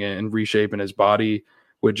working and reshaping his body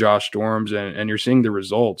with Josh Storms, and you're seeing the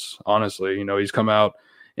results. Honestly, he's come out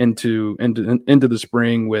into the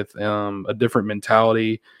spring with a different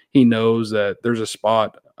mentality. He knows that there's a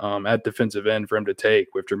spot at defensive end for him to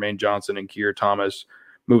take with Jermaine Johnson and Keir Thomas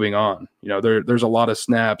moving on. There's a lot of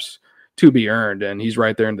snaps to be earned, and he's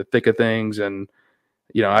right there in the thick of things. And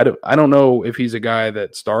I don't know if he's a guy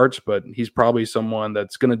that starts, but he's probably someone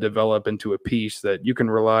that's going to develop into a piece that you can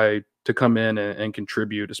rely to come in and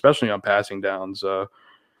contribute, especially on passing downs.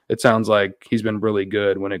 It sounds like he's been really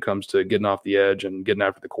good when it comes to getting off the edge and getting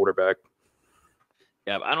after the quarterback.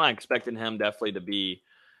 Yeah, I'm not expecting him definitely to be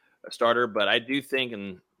a starter, but I do think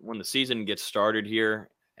when the season gets started here,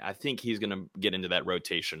 I think he's going to get into that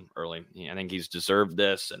rotation early. I think he's deserved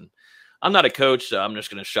this, and I'm not a coach, so I'm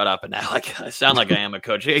just going to shut up and act like I sound like I am a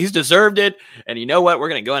coach. He's deserved it, and you know what? We're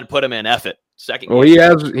going to go ahead and put him in F it. Second. Well, he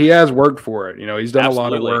has worked for it. He's done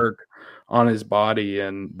Absolutely. A lot of work on his body,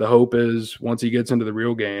 and the hope is once he gets into the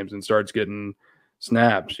real games and starts getting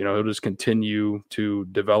snaps, he'll just continue to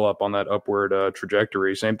develop on that upward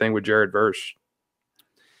trajectory. Same thing with Jared Verse.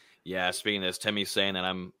 Yeah, speaking of this, Timmy's saying that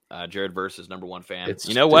I'm Jared Verse's number one fan.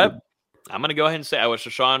 You know what? I'm going to go ahead and say I was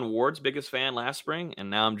Shashawn Ward's biggest fan last spring,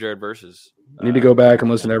 and now I'm Jared Verse's. You need to go back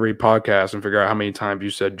and listen to every podcast and figure out how many times you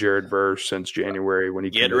said Jared Verse since January when he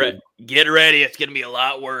Get ready. It's going to be a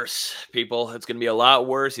lot worse, people. It's going to be a lot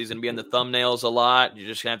worse. He's going to be in the thumbnails a lot. You're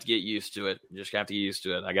just going to have to get used to it.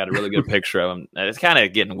 I got a really good picture of him. It's kind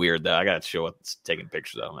of getting weird, though. I got to show what's taking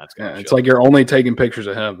pictures of him. It's like you're only taking pictures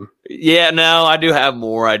of him. Yeah, no, I do have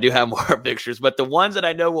more. Pictures, but the ones that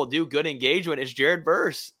I know will do good engagement is Jared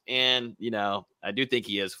Verse. And, I do think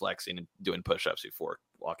he is flexing and doing push-ups before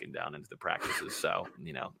walking down into the practices. So,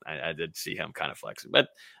 I did see him kind of flexing, but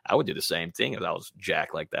I would do the same thing if I was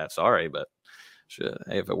jacked like that. Sorry, but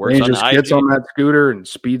hey, if it works, he just gets on that scooter and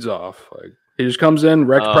speeds off. Like he just comes in,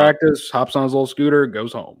 wrecks practice, hops on his little scooter,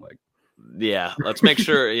 goes home. Like, yeah, let's make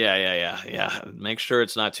sure. Yeah. Make sure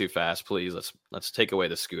it's not too fast, please. Let's take away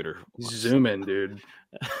the scooter. Zoom in, dude.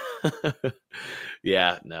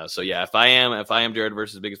 Yeah, no. So yeah, if I am Jared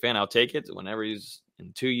Verse's biggest fan, I'll take it whenever he's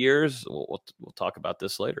in 2 years. We'll talk about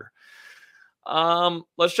this later.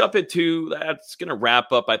 Let's jump into that's going to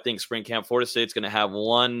wrap up. I think spring camp. Florida State's going to have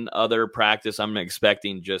one other practice. I'm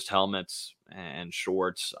expecting just helmets and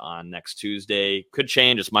shorts on next Tuesday. Could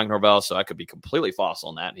change. It's Mike Norvell, so I could be completely false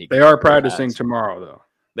on that. They are practicing tomorrow, though.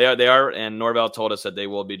 They are, and Norvell told us that they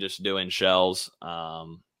will be just doing shells.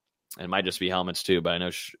 It might just be helmets too, but I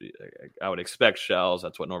know I would expect shells.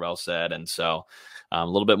 That's what Norvell said. And so a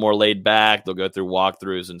little bit more laid back. They'll go through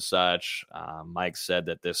walkthroughs and such. Mike said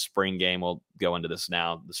that this spring game will go into this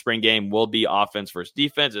now. The spring game will be offense versus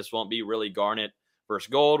defense. This won't be really Garnet versus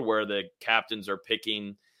Gold, where the captains are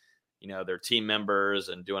picking, their team members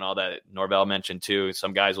and doing all that. Norvell mentioned too,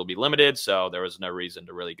 some guys will be limited. So there was no reason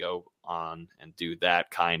to really go on and do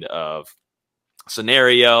that kind of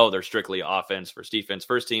scenario. They're strictly offense versus defense,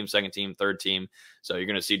 first team, second team, third team. So you're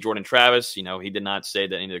going to see Jordan Travis. He did not say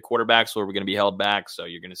that any of the quarterbacks were going to be held back. So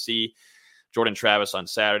you're going to see Jordan Travis on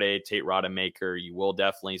Saturday, Tate Rodemaker. You will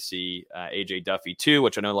definitely see AJ Duffy too,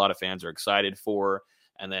 which I know a lot of fans are excited for.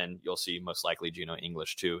 And then you'll see most likely Gino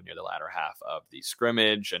English too near the latter half of the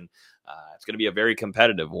scrimmage. And it's going to be a very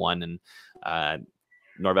competitive one. And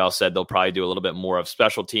Norvell said they'll probably do a little bit more of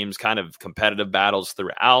special teams kind of competitive battles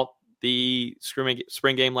throughout the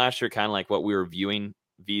spring game last year, kind of like what we were viewing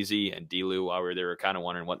VZ and D-Lou while we were there, kind of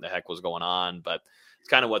wondering what the heck was going on. But It's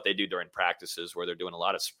kind of what they do during practices where they're doing a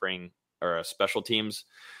lot of spring or special teams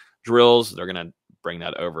drills. They're going to bring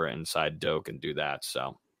that over inside Doak and do that.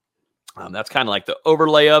 So that's kind of like the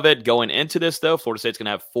overlay of it. Going into this, though, Florida State's going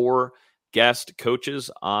to have 4 guest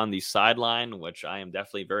coaches on the sideline, which I am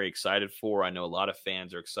definitely very excited for. I know a lot of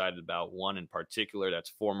fans are excited about one in particular. That's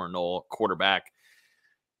former Nole quarterback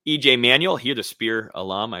EJ Manuel, here the Spear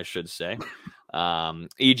alum, I should say.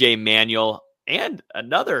 EJ Manuel and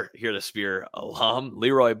another here the Spear alum,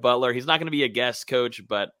 Leroy Butler. He's not going to be a guest coach,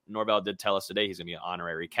 but Norvell did tell us today he's going to be an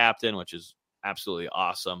honorary captain, which is absolutely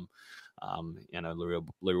awesome.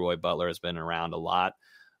 Leroy Butler has been around a lot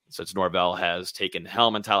since Norvell has taken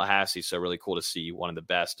helm in Tallahassee. So really cool to see one of the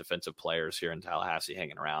best defensive players here in Tallahassee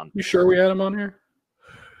hanging around. You sure we had him on here?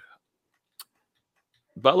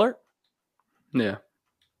 Butler? Yeah.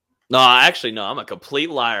 No, actually, no. I'm a complete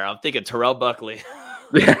liar. I'm thinking Terrell Buckley.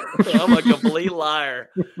 I'm a complete liar.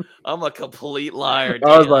 Damn.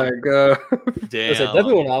 I was like, damn.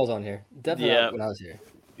 Definitely when I was on here. Definitely when I was here.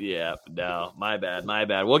 Yeah, no, my bad.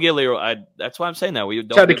 We'll get Leroy. That's why I'm saying that. We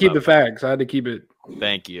don't had to keep the facts. I had to keep it.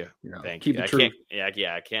 Thank you. Thank you.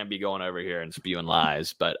 I can't be going over here and spewing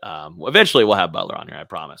lies. But eventually we'll have Butler on here. I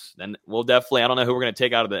promise. Then we'll definitely. I don't know who we're going to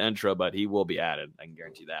take out of the intro, but he will be added. I can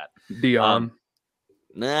guarantee that. Dion.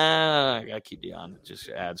 Nah, I gotta keep Dion. It just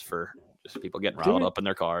adds for just people getting riled up in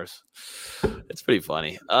their cars. It's pretty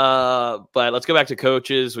funny. But let's go back to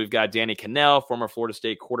coaches. We've got Danny Cannell, former Florida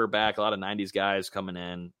State quarterback. A lot of 90s guys coming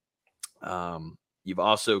in. You've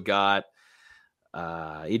also got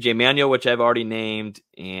EJ Manuel, which I've already named,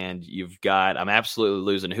 and you've got. I'm absolutely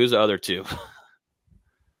losing. Who's the other two?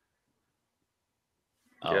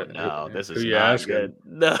 No, this is not good.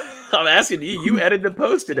 No, I'm asking you. You edited the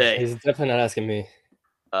post today. He's definitely not asking me.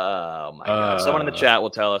 Oh my God! Someone in the chat will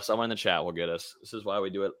tell us. Someone in the chat will get us. This is why we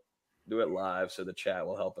do it live, so the chat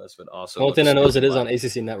will help us. But also, one thing I know is it is on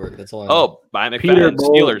ACC Network. That's all I know. Oh, Brian McFadden,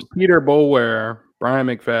 Steelers. Peter Boulware, Brian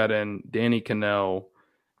McFadden, Danny Cannell,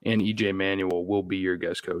 and EJ Manuel will be your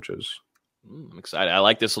guest coaches. I'm excited. I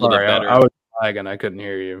like this a little bit better. I was lagging. I couldn't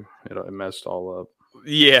hear you. It messed all up.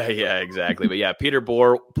 Yeah, exactly. But yeah, Peter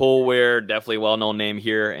Boulware, definitely well-known name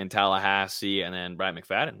here in Tallahassee, and then Brian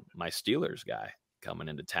McFadden, my Steelers guy, coming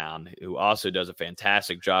into town, who also does a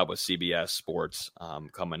fantastic job with CBS Sports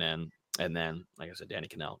coming in. And then, like I said, Danny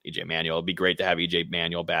Cannell, EJ Manuel. It'd be great to have EJ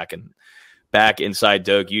Manuel back inside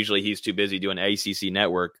Doak. Usually he's too busy doing ACC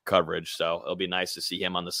network coverage, so it'll be nice to see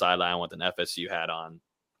him on the sideline with an FSU hat on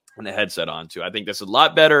and a headset on too. I think this is a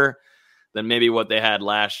lot better than maybe what they had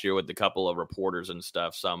last year with a couple of reporters and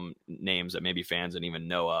stuff, some names that maybe fans didn't even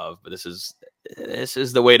know of. But this is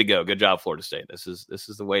the way to go. Good job, Florida State. This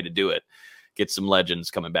is the way to do it. Get some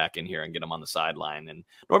legends coming back in here and get them on the sideline. And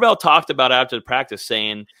Norvell talked about after the practice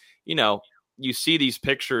saying, you see these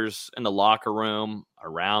pictures in the locker room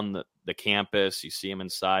around the campus. You see them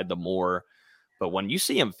inside the more. But when you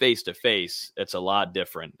see them face to face, it's a lot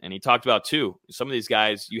different. And he talked about, too, some of these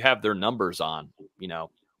guys, you have their numbers on.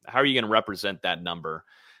 How are you going to represent that number?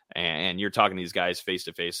 And you're talking to these guys face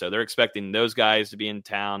to face. So they're expecting those guys to be in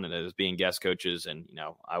town and as being guest coaches. And,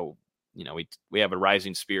 we have a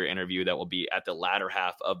Rising Spear interview that will be at the latter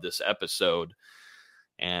half of this episode.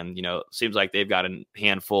 And, it seems like they've got a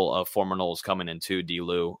handful of former Noles coming in too,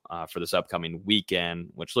 D-Lou, for this upcoming weekend,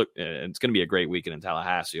 which it's going to be a great weekend in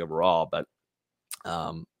Tallahassee overall. But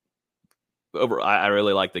I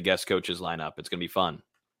really like the guest coaches lineup. It's going to be fun.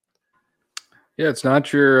 Yeah, it's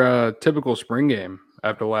not your typical spring game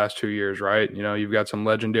after the last 2 years, right? You've got some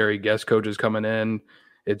legendary guest coaches coming in.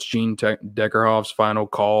 It's Gene Deckerhoff's final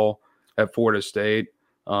call at Florida State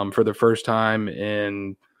for the first time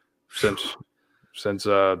since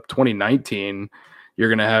 2019. You're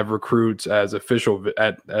going to have recruits as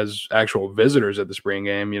actual visitors at the spring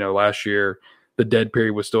game. Last year the dead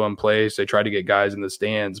period was still in place. They tried to get guys in the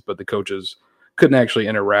stands, but the coaches couldn't actually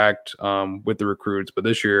interact with the recruits. But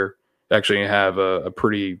this year, actually have a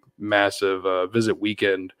pretty massive visit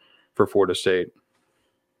weekend for Florida State.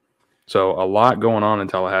 So a lot going on in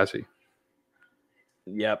Tallahassee.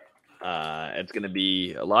 Yep. It's going to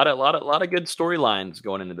be a lot of good storylines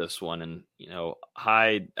going into this one. And,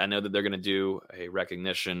 I know that they're going to do a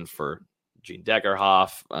recognition for Gene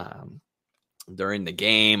Deckerhoff during the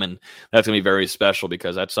game. And that's going to be very special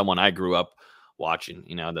because that's someone I grew up watching.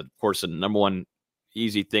 Of course, the number one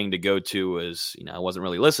easy thing to go to is, I wasn't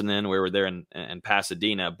really listening. We were there in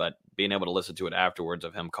Pasadena, but being able to listen to it afterwards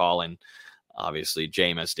of him calling, obviously,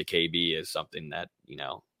 Jameis to KB is something that,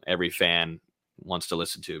 every fan wants to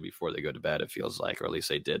listen to before they go to bed, it feels like, or at least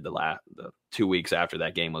they did the 2 weeks after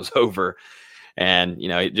that game was over. And,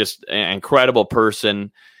 just an incredible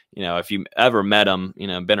person. if you ever met him,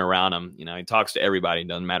 been around him, he talks to everybody. It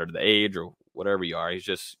doesn't matter the age or whatever you are. He's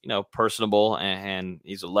just, personable, and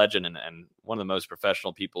he's a legend and one of the most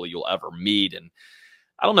professional people you'll ever meet. And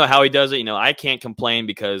I don't know how he does it. I can't complain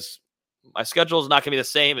because my schedule is not going to be the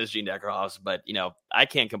same as Gene Deckerhoff's, but, I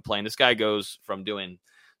can't complain. This guy goes from doing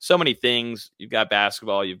so many things. You've got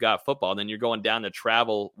basketball, you've got football, then you're going down to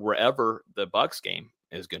travel wherever the Bucks game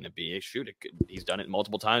is going to be. He's done it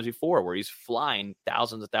multiple times before where he's flying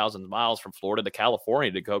thousands of miles from Florida to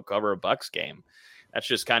California to go cover a Bucks game. That's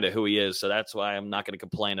just kind of who he is. So that's why I'm not going to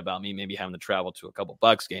complain about me maybe having to travel to a couple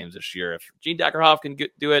Bucks games this year. If Gene Deckerhoff can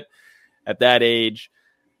do it at that age,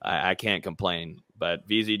 I can't complain. But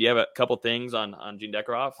VZ, do you have a couple things on Gene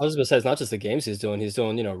Deckerhoff? I was going to say, it's not just the games he's doing. He's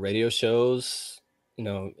doing, radio shows,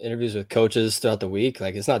 interviews with coaches throughout the week.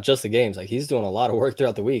 Like, it's not just the games. Like, he's doing a lot of work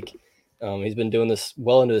throughout the week. He's been doing this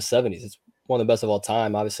well into his 70s. It's one of the best of all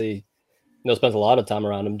time. Obviously, spends a lot of time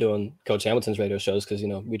around him doing Coach Hamilton's radio shows because,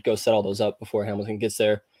 we'd go set all those up before Hamilton gets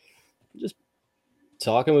there. Just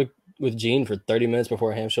talking with Gene for 30 minutes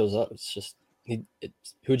before Ham shows up. It's just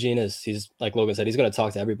it's who Gene is. He's, like Logan said, he's going to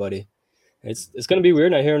talk to everybody. It's going to be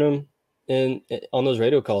weird not hearing him on those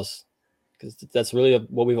radio calls because that's really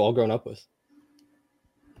what we've all grown up with.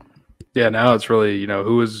 Yeah, now it's really,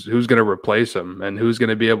 who's going to replace him and who's going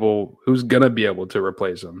to be able to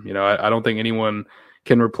replace him. I don't think anyone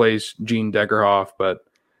can replace Gene Deckerhoff, but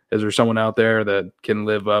is there someone out there that can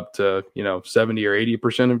live up to, 70 or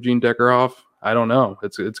 80% of Gene Deckerhoff? I don't know.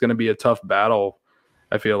 It's going to be a tough battle,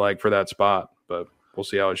 I feel like, for that spot, but we'll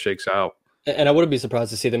see how it shakes out. And I wouldn't be surprised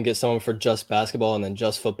to see them get someone for just basketball and then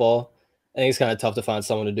just football. I think it's kind of tough to find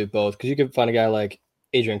someone to do both because you could find a guy like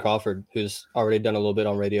Adrian Crawford, who's already done a little bit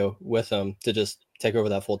on radio with him, to just take over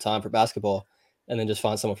that full time for basketball and then just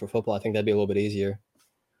find someone for football. I think that'd be a little bit easier.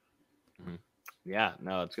 Yeah,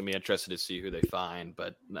 no, it's going to be interesting to see who they find.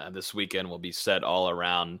 But this weekend will be set all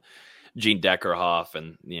around Gene Deckerhoff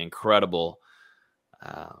and the incredible,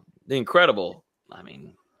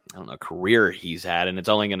 career he's had. And it's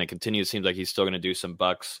only going to continue. It seems like he's still going to do some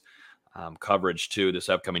Bucks coverage too this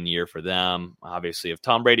upcoming year for them. Obviously, if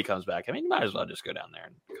Tom Brady comes back, you might as well just go down there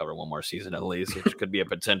and cover one more season at least, which could be a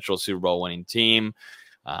potential Super Bowl winning team.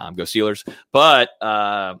 Go Steelers. But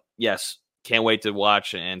yes, can't wait to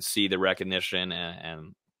watch and see the recognition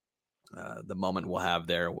and the moment we'll have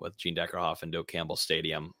there with Gene Deckerhoff in Doak Campbell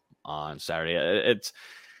Stadium on Saturday. It's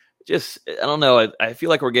just, I don't know. I feel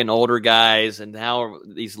like we're getting older guys, and now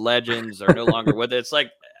these legends are no longer with it. It's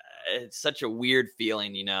like, it's such a weird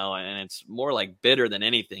feeling, and it's more like bitter than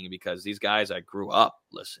anything because these guys I grew up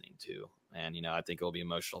listening to. And, I think it'll be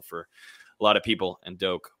emotional for a lot of people in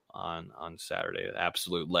Doak on Saturday. An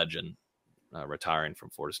absolute legend retiring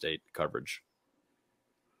from Florida State coverage.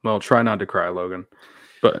 Well, try not to cry, Logan.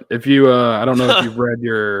 But if you, I don't know if you've read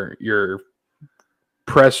your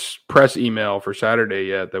press email for Saturday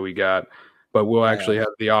yet that we got, but we'll actually have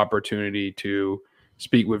the opportunity to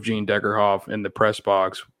speak with Gene Deckerhoff in the press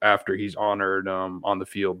box after he's honored on the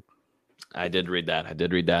field. I did read that,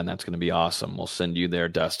 and that's going to be awesome. We'll send you there,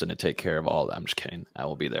 Dustin, to take care of all that. I'm just kidding. I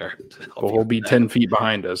will be there. He'll be 10 feet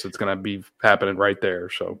behind us. It's going to be happening right there.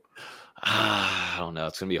 So I don't know.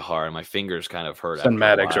 It's going to be hard. My fingers kind of hurt. Send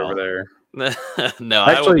Maddox over there. No,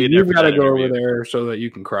 actually, you've got to go over there so that you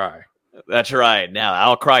can cry. That's right. Now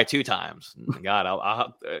I'll cry 2 times. God,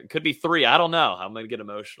 I'll it could be 3. I don't know. I'm going to get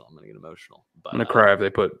emotional. But, I'm going to cry if they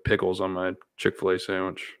put pickles on my Chick-fil-A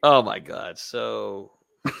sandwich. Oh my God. So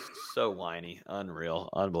whiny. Unreal.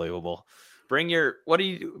 Unbelievable. Bring your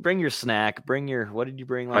snack. What did you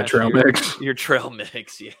bring last My trail year? mix. Your trail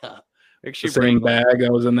mix. Yeah. Make sure the same bag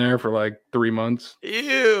that was in there for like 3 months.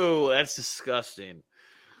 Ew. That's disgusting.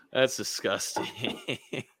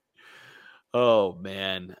 Oh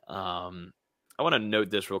man. I want to note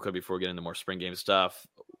this real quick before we get into more spring game stuff.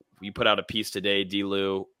 We put out a piece today,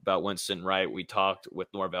 D-Lou, about Winston Wright. We talked with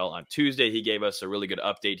Norvell on Tuesday. He gave us a really good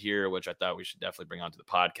update here, which I thought we should definitely bring onto the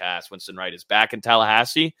podcast. Winston Wright is back in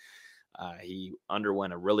Tallahassee. He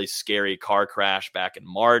underwent a really scary car crash back in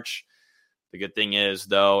March. The good thing is,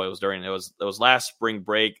 though, it was last spring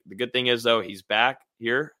break. The good thing is, though, he's back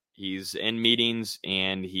here. He's in meetings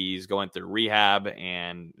and he's going through rehab,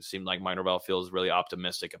 and it seemed like Mike Norvell feels really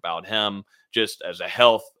optimistic about him just as a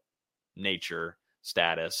health nature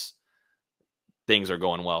status. Things are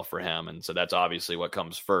going well for him. And so that's obviously what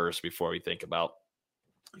comes first before we think about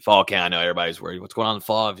fall camp. I know everybody's worried what's going on in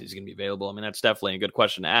fall, if he's going to be available. That's definitely a good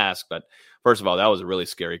question to ask. But first of all, that was a really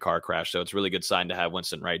scary car crash. So it's a really good sign to have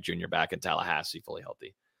Winston Wright Jr. back in Tallahassee fully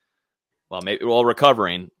healthy. Well, maybe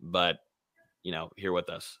recovering, but here with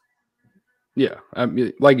us. Yeah.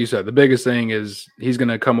 Like you said, the biggest thing is he's going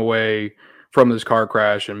to come away from this car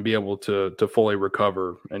crash and be able to fully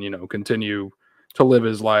recover and, continue to live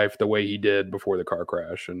his life the way he did before the car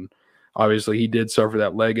crash. And obviously he did suffer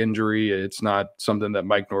that leg injury. It's not something that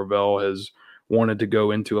Mike Norvell has wanted to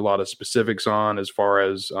go into a lot of specifics on as far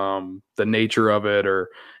as the nature of it or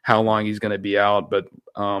how long he's going to be out. But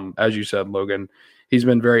as you said, Logan, he's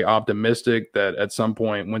been very optimistic that at some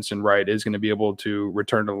point Winston Wright is going to be able to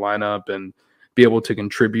return to the lineup and be able to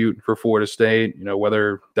contribute for Florida State,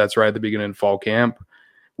 whether that's right at the beginning of fall camp.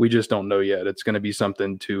 We just don't know yet. It's going to be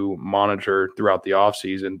something to monitor throughout the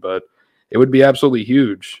offseason, but it would be absolutely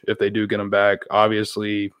huge if they do get him back.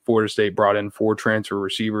 Obviously, Florida State brought in 4 transfer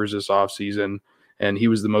receivers this offseason, and he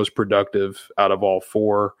was the most productive out of all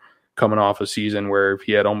 4, coming off a season where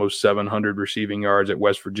he had almost 700 receiving yards at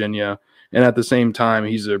West Virginia. And at the same time,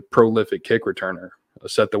 he's a prolific kick returner,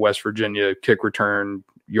 set the West Virginia kick return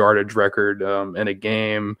yardage record in a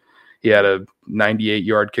game. He had a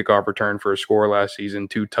 98-yard kickoff return for a score last season,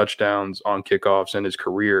 2 touchdowns on kickoffs in his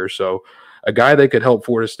career. So a guy that could help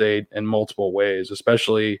Florida State in multiple ways,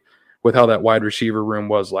 especially with how that wide receiver room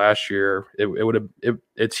was last year.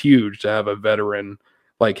 It's huge to have a veteran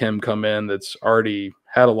like him come in that's already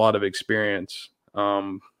had a lot of experience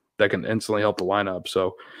that can instantly help the lineup.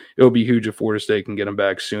 So it will be huge if Florida State can get him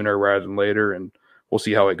back sooner rather than later, and we'll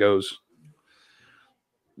see how it goes.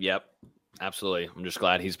 Yep, absolutely. I'm just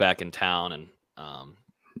glad he's back in town, and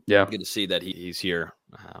good to see that he's here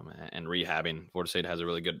and rehabbing. Florida State has a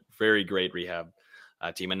really good, very great rehab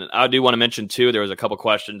team. And I do want to mention, too, there was a couple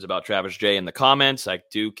questions about Travis Jay in the comments. I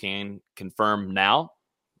can confirm now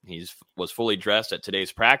was fully dressed at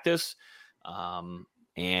today's practice.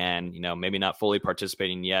 And, maybe not fully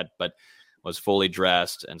participating yet, but was fully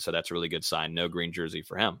dressed. And so that's a really good sign. No green jersey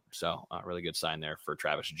for him. So a really good sign there for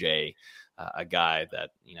Travis Jay, a guy that,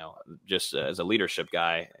 just as a leadership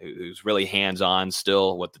guy who's really hands-on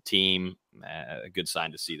still with the team. A good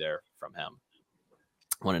sign to see there from him.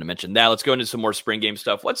 Wanted to mention that. Let's go into some more spring game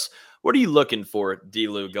stuff. What are you looking for,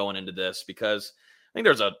 D-Lou, going into this? Because I think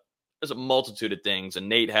there's a multitude of things, and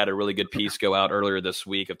Nate had a really good piece go out earlier this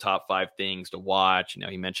week of top 5 things to watch.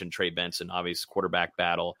 He mentioned Trey Benson, obvious quarterback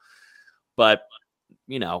battle, but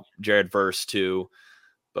Jared Verse too.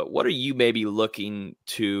 But what are you maybe looking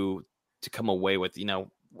to come away with?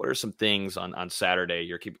 What are some things on Saturday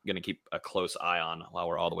you're going to keep a close eye on while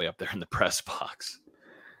we're all the way up there in the press box?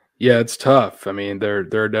 Yeah, it's tough. I mean, there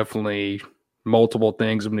are definitely multiple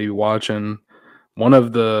things I'm going to be watching. One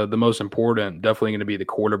of the most important, definitely going to be the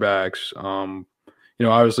quarterbacks.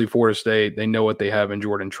 Obviously Florida State, they know what they have in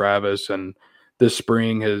Jordan Travis, and this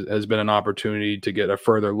spring has been an opportunity to get a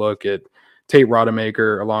further look at Tate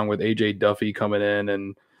Rodemaker along with AJ Duffy coming in.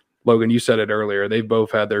 And Logan, you said it earlier, they've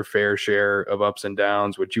both had their fair share of ups and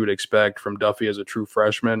downs, which you would expect from Duffy as a true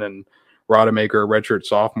freshman, and Rodemaker, a redshirt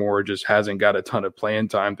sophomore, just hasn't got a ton of playing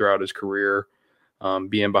time throughout his career,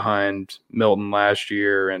 being behind Milton last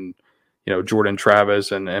year and Jordan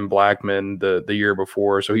Travis and Blackman the year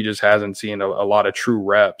before. So he just hasn't seen a lot of true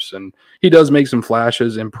reps. And he does make some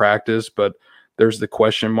flashes in practice, but there's the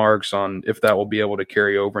question marks on if that will be able to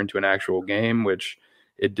carry over into an actual game, which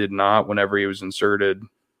it did not whenever he was inserted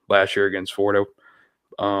last year against Florida.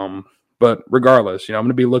 But regardless, I'm going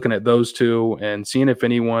to be looking at those two and seeing if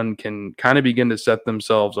anyone can kind of begin to set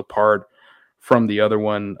themselves apart from the other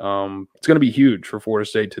one. It's going to be huge for Florida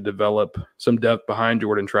State to develop some depth behind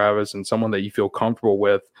Jordan Travis and someone that you feel comfortable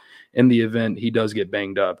with in the event he does get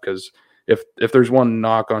banged up. Because if there's one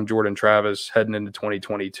knock on Jordan Travis heading into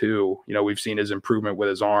 2022, we've seen his improvement with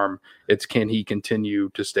his arm. It's can he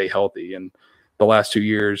continue to stay healthy? And the last 2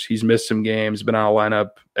 years, he's missed some games, been out of lineup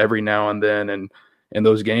every now and then. And in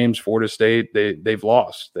those games, Florida State, they've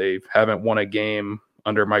lost. They haven't won a game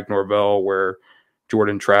under Mike Norvell where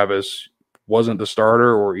Jordan Travis wasn't the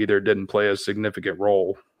starter or either didn't play a significant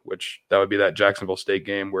role, which that would be that Jacksonville State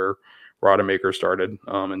game where Rodemaker started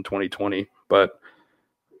in 2020. But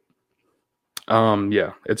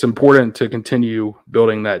it's important to continue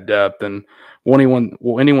building that depth. And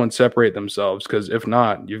will anyone separate themselves? Because if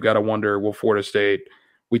not, you've got to wonder, will Florida State,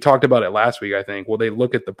 we talked about it last week, I think, will they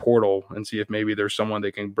look at the portal and see if maybe there's someone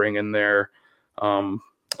they can bring in there, a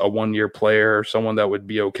one-year player, someone that would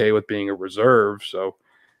be okay with being a reserve. So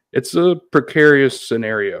it's a precarious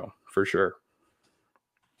scenario for sure.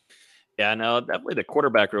 Yeah, no, definitely the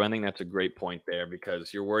quarterback room. I think that's a great point there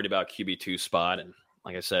because you're worried about QB2 spot. And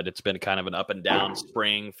like I said, it's been kind of an up and down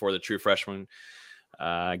spring for the true freshman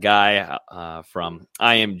guy from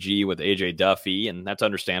IMG with AJ Duffy. And that's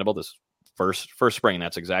understandable. This first spring,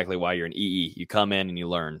 that's exactly why you're an EE. You come in and you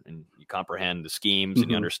learn and you comprehend the schemes and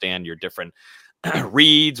you understand your different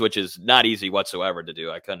reads, which is not easy whatsoever to do.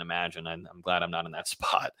 I couldn't imagine. I'm glad I'm not in that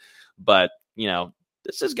spot. But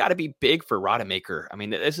this has got to be big for Rodemaker. I mean,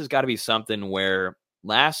 this has got to be something where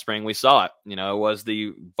last spring we saw it. It was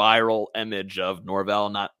the viral image of Norvell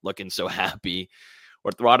not looking so happy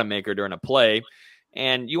with Rodemaker during a play.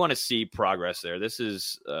 And you want to see progress there. This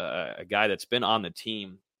is a guy that's been on the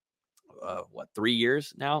team, 3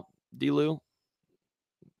 years now, D-Lou?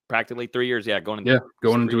 Practically 3 years. Yeah, going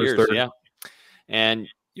into his third. Yeah. And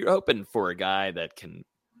you're hoping for a guy that can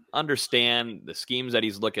understand the schemes that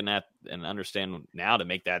he's looking at and understand now to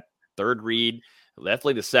make that third read,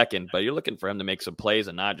 definitely the second, but you're looking for him to make some plays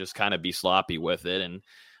and not just kind of be sloppy with it. And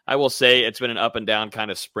I will say it's been an up and down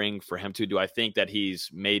kind of spring for him too. Do I think that he's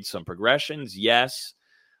made some progressions? Yes.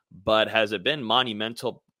 But has it been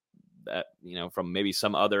monumental that, from maybe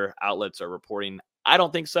some other outlets are reporting? I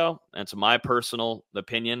don't think so. That's my personal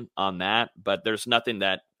opinion on that. But there's nothing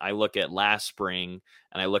that I look at last spring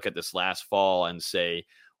and I look at this last fall and say,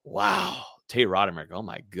 wow, Tate Rodemaker, oh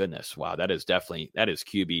my goodness. Wow, that is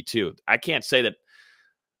QB2. I can't say that,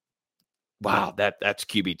 wow, that's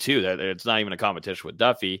QB2. That it's not even a competition with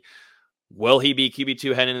Duffy. Will he be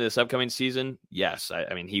QB2 heading into this upcoming season? Yes.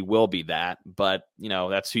 I mean, he will be that, but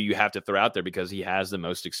that's who you have to throw out there because he has the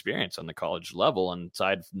most experience on the college level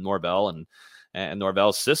inside Norvell and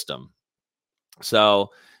Norvell's system. So,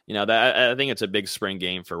 that I think it's a big spring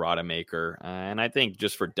game for Rodemaker. And I think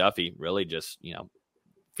just for Duffy, really just,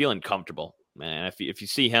 feeling comfortable. Man, if you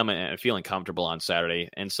see him and feeling comfortable on Saturday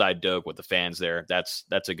inside Doak with the fans there, that's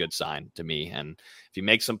a good sign to me. And if you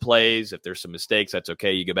make some plays, if there's some mistakes, that's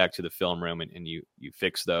okay. You go back to the film room and you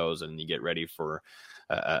fix those and you get ready for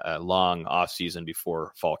a long off season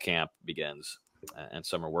before fall camp begins and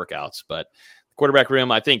summer workouts. But the quarterback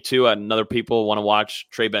room, I think too, another people want to watch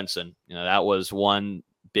Trey Benson. That was one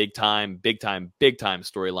big time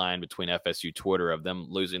storyline between FSU Twitter of them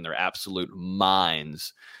losing their absolute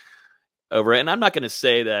minds over it. And I'm not going to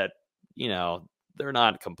say that, they're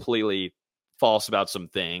not completely false about some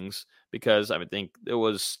things because I would think it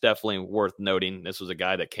was definitely worth noting. This was a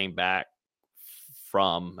guy that came back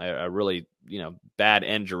from a really, bad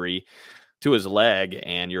injury to his leg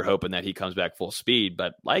and you're hoping that he comes back full speed.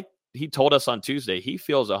 But like he told us on Tuesday, he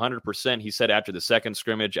feels 100%. He said after the second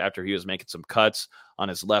scrimmage, after he was making some cuts on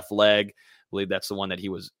his left leg, I believe that's the one that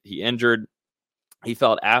he injured. He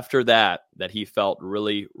felt after that he felt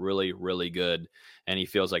really, really, really good. And he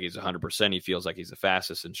feels like he's 100%. He feels like he's the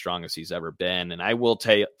fastest and strongest he's ever been. And I will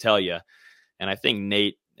tell you, and I think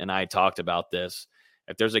Nate and I talked about this,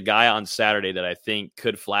 if there's a guy on Saturday that I think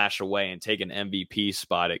could flash away and take an MVP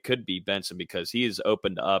spot, it could be Benson because he's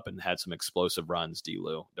opened up and had some explosive runs,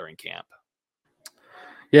 D-Lou, during camp.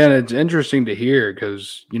 Yeah, and it's interesting to hear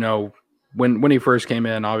because, when he first came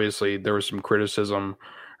in, obviously there was some criticism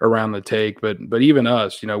around the take, but even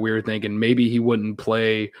us, we were thinking maybe he wouldn't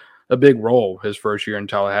play a big role his first year in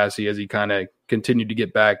Tallahassee as he kind of continued to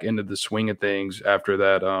get back into the swing of things after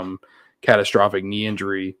that catastrophic knee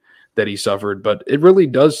injury that he suffered. But it really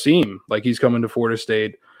does seem like he's coming to Florida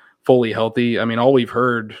State fully healthy. I mean, all we've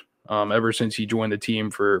heard ever since he joined the team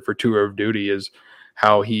for tour of duty is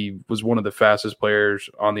how he was one of the fastest players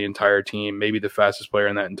on the entire team, maybe the fastest player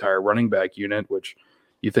in that entire running back unit, which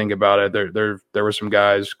you think about it, there were some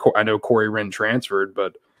guys, I know Corey Wren transferred,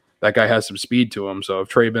 but that guy has some speed to him. So if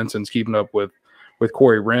Trey Benson's keeping up with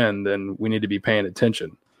Corey Wren, then we need to be paying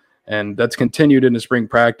attention. And that's continued into spring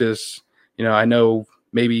practice. I know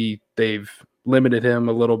maybe they've limited him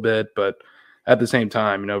a little bit, but at the same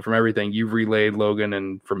time, from everything you've relayed, Logan,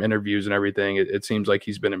 and from interviews and everything, it seems like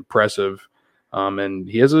he's been impressive. And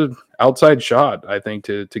he has an outside shot, I think,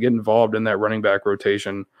 to get involved in that running back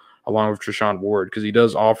rotation along with Treshaun Ward, because he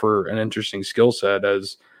does offer an interesting skill set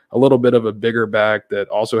as a little bit of a bigger back that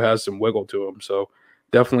also has some wiggle to him. So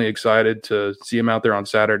definitely excited to see him out there on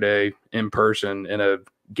Saturday in person in a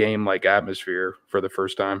game-like atmosphere for the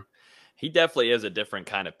first time. He definitely is a different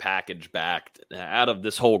kind of package back out of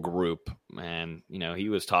this whole group. And, he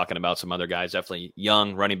was talking about some other guys, definitely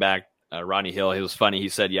young running back, Ronnie Hill. It was funny. He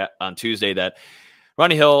said on Tuesday that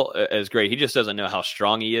Ronnie Hill is great. He just doesn't know how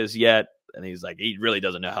strong he is yet. And he's like, he really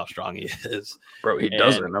doesn't know how strong he is. Bro, he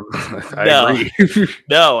doesn't. I agree.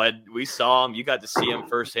 No, and we saw him. You got to see him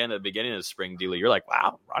firsthand at the beginning of the spring deal. You're like,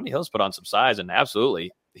 wow, Ronnie Hill's put on some size, and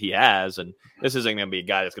absolutely he has. And this isn't going to be a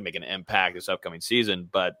guy that's going to make an impact this upcoming season.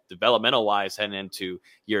 But developmental-wise, heading into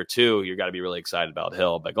year two, you've got to be really excited about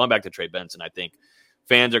Hill. But going back to Trey Benson, I think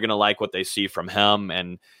fans are going to like what they see from him.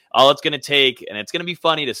 And all it's going to take, and it's going to be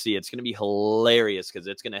funny to see, it's going to be hilarious because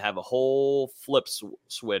it's going to have a whole flip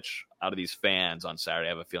switch out of these fans on Saturday, I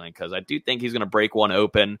have a feeling, because I do think he's going to break one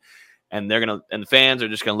open, and the fans are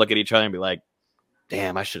just going to look at each other and be like,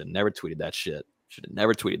 damn, I should have never tweeted that shit.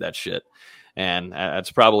 And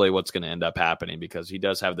that's probably what's going to end up happening because he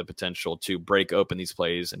does have the potential to break open these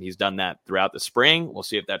plays, and he's done that throughout the spring. We'll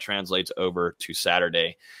see if that translates over to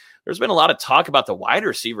Saturday. There's been a lot of talk about the wide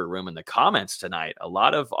receiver room in the comments tonight. A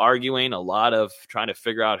lot of arguing, a lot of trying to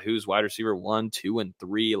figure out who's wide receiver 1, 2, and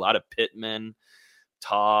 3. A lot of Pittman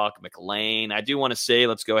talk, McLean. I do want to say,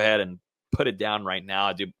 let's go ahead and put it down right now.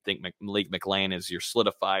 I do think Malik McLean is your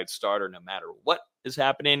solidified starter no matter what is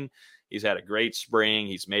happening. He's had a great spring.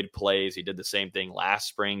 He's made plays. He did the same thing last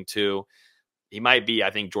spring too. He might be,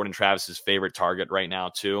 I think, Jordan Travis's favorite target right now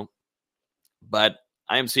too. But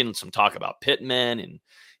I am seeing some talk about Pittman, and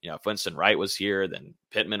if Winston Wright was here, then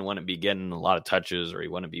Pittman wouldn't be getting a lot of touches, or he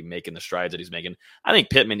wouldn't be making the strides that he's making. I think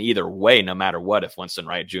Pittman either way, no matter what, if Winston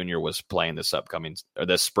Wright Jr. was playing this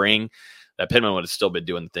spring, that Pittman would have still been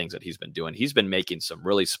doing the things that he's been doing. He's been making some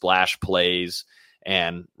really splash plays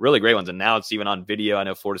and really great ones. And now it's even on video. I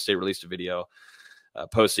know Florida State released a video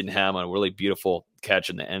posting him on a really beautiful catch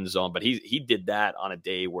in the end zone. But he did that on a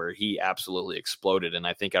day where he absolutely exploded. And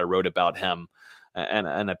I think I wrote about him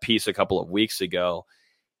in a piece a couple of weeks ago.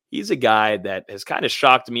 He's a guy that has kind of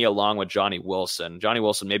shocked me along with Johnny Wilson. Johnny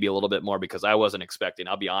Wilson maybe a little bit more because I wasn't expecting,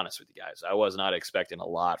 I'll be honest with you guys, I was not expecting a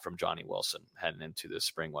lot from Johnny Wilson heading into this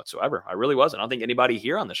spring whatsoever. I really wasn't. I don't think anybody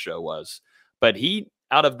here on the show was. But he,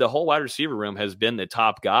 out of the whole wide receiver room, has been the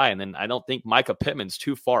top guy. And then I don't think Micah Pittman's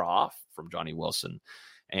too far off from Johnny Wilson.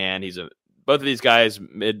 And both of these guys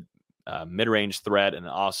mid-range threat, and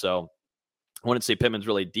also I wouldn't say Pittman's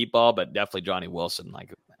really deep ball, but definitely Johnny Wilson.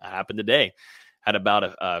 Like happened today. Had about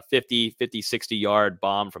a 50, 60-yard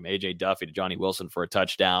bomb from A.J. Duffy to Johnny Wilson for a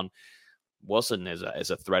touchdown. Wilson is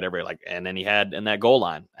a threat and then he had in that goal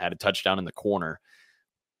line, had a touchdown in the corner.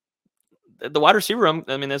 The wide receiver room,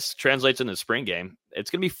 I mean, this translates in the spring game. It's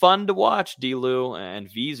going to be fun to watch D-Lou and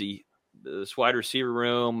VZ, this wide receiver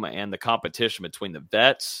room and the competition between the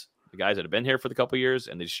vets, the guys that have been here for the couple of years,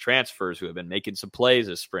 and these transfers who have been making some plays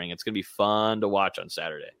this spring. It's going to be fun to watch on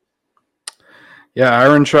Saturday. Yeah,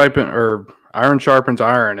 iron sharpens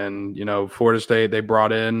iron. And, Florida State, they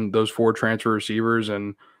brought in those 4 transfer receivers,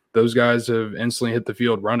 and those guys have instantly hit the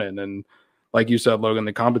field running. And like you said, Logan,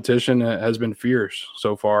 the competition has been fierce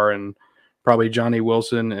so far. And probably Johnny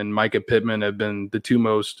Wilson and Micah Pittman have been the 2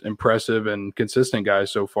 most impressive and consistent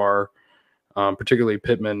guys so far, particularly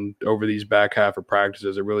Pittman over these back half of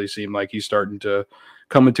practices. It really seemed like he's starting to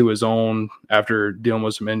come into his own after dealing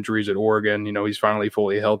with some injuries at Oregon. He's finally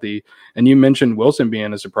fully healthy. And you mentioned Wilson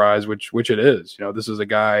being a surprise, which it is. This is a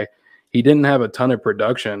guy, he didn't have a ton of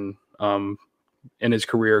production in his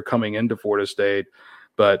career coming into Florida State,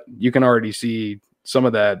 but you can already see some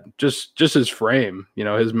of that, just his frame,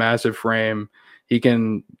 his massive frame. He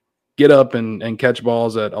can get up and catch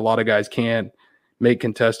balls that a lot of guys can't, make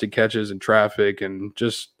contested catches in traffic, and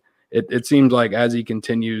just it seems like as he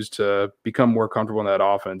continues to become more comfortable in that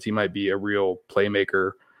offense, he might be a real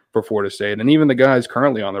playmaker for Florida State. And even the guys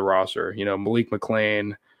currently on the roster, Malik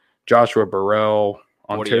McLean, Joshua Burrell,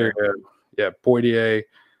 Ontario, Poitier,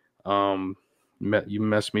 you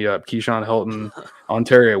messed me up, Keyshawn Helton,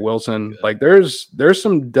 Ontario Wilson. Like there's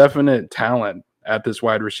some definite talent at this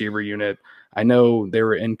wide receiver unit. I know they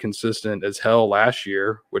were inconsistent as hell last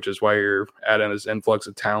year, which is why you're adding this influx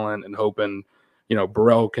of talent and hoping,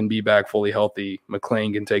 Burrell can be back fully healthy.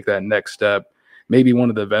 McLean can take that next step. Maybe one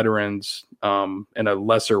of the veterans in a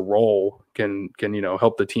lesser role can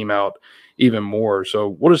help the team out even more. So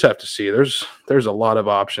we'll just have to see. There's a lot of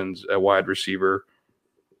options at wide receiver.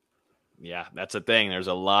 Yeah, that's the thing. There's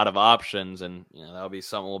a lot of options, and that'll be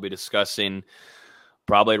something we'll be discussing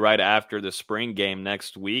probably right after the spring game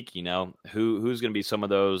next week. Who's going to be some of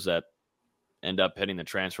those that end up hitting the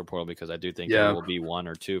transfer portal, because I do think there will be 1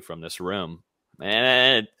 or 2 from this room.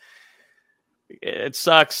 And it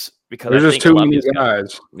sucks because there's just too many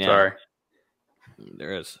guys. Yeah, sorry.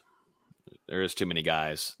 There is too many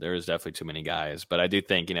guys. There is definitely too many guys. But I do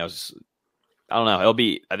think, I don't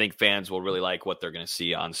know. I think fans will really like what they're going to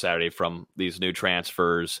see on Saturday from these new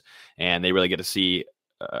transfers. And they really get to see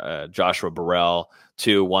Joshua Burrell,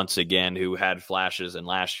 too, once again, who had flashes in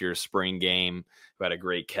last year's spring game, who had a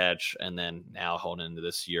great catch. And then now holding into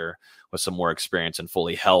this year with some more experience and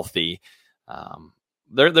fully healthy.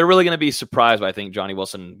 They're really going to be surprised by, I think, Johnny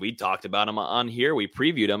Wilson. We talked about him on here. We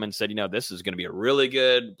previewed him and said, this is going to be a really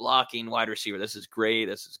good blocking wide receiver. This is great.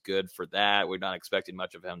 This is good for that. We're not expecting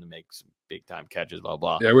much of him to make some big-time catches, blah,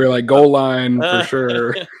 blah. Yeah, we were like goal line for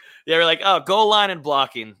sure. Yeah, we're like, goal line and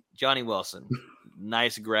blocking, Johnny Wilson.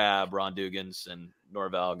 Nice grab, Ron Dugans and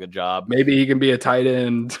Norvell. Good job. Maybe he can be a tight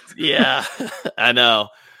end. Yeah, I know.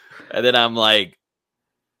 And then I'm like,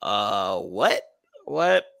 what?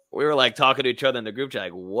 We were like talking to each other in the group chat,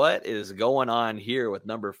 like, what is going on here with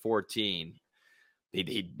number 14?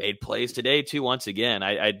 he made plays today too. Once again,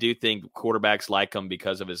 I do think quarterbacks like him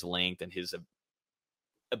because of his length and his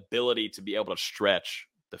ability to be able to stretch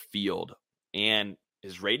the field, and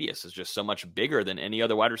his radius is just so much bigger than any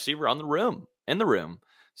other wide receiver in the room.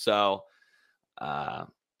 So, not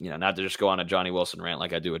to just go on a Johnny Wilson rant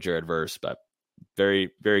like I do with Jared Verse, but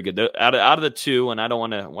very, very good. Out of the two, and I'm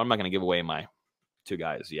not going to give away my two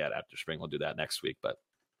guys yet after spring. We'll do that next week. But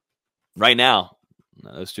right now,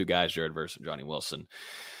 those two guys, Jared Verse and Johnny Wilson,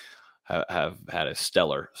 have had a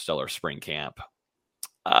stellar spring camp.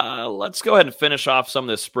 Let's go ahead and finish off some of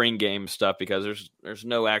this spring game stuff because there's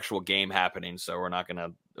no actual game happening, so we're not going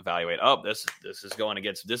to evaluate. Oh, this is going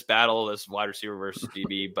against this battle, this wide receiver versus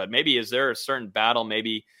DB. But maybe is there a certain battle?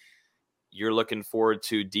 Maybe you're looking forward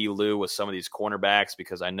to D. Lou with some of these cornerbacks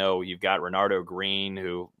because I know you've got Renardo Green,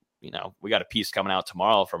 who we got a piece coming out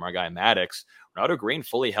tomorrow from our guy Maddox. Renardo Green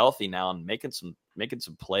fully healthy now and making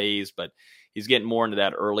some plays, but he's getting more into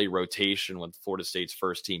that early rotation with Florida State's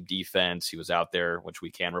first team defense. He was out there, which we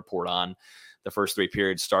can report on, the first 3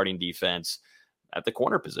 periods starting defense at the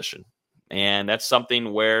corner position. And that's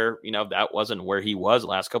something where, that wasn't where he was the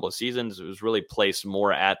last couple of seasons. It was really placed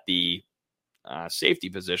more at the safety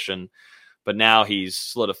position, but now he's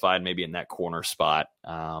solidified maybe in that corner spot.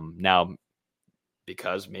 Now,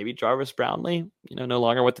 because maybe Jarvis Brownlee, no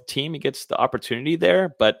longer with the team, he gets the opportunity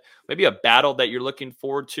there, but maybe a battle that you're looking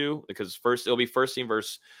forward to because it'll be first team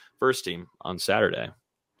versus first team on Saturday.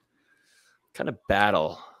 Kind of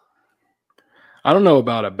battle. I don't know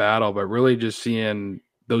about a battle, but really just seeing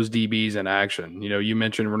those DBs in action. You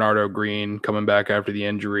mentioned Renardo Green coming back after the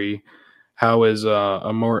injury. How is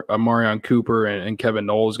Amarion Cooper and Kevin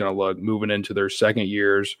Knowles going to look moving into their second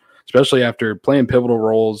years, especially after playing pivotal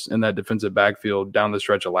roles in that defensive backfield down the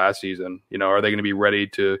stretch of last season? Are they going to be ready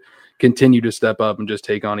to continue to step up and just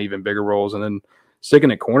take on even bigger roles? And then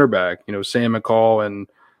sticking at cornerback, Sam McCall and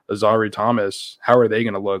Azari Thomas, how are they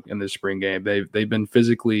going to look in this spring game? They've been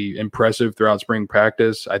physically impressive throughout spring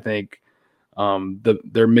practice. I think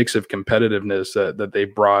their mix of competitiveness that they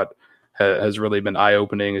brought has really been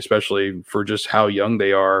eye-opening, especially for just how young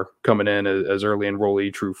they are coming in as early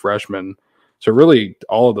enrollee true freshmen. So really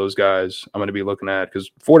all of those guys I'm going to be looking at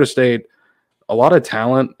because Florida State, a lot of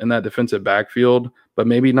talent in that defensive backfield, but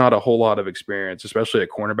maybe not a whole lot of experience, especially at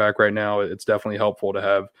cornerback right now. It's definitely helpful to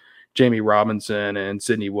have Jamie Robinson and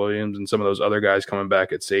Sidney Williams and some of those other guys coming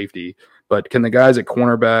back at safety. But can the guys at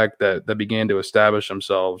cornerback that began to establish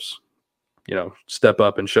themselves, step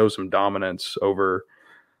up and show some dominance over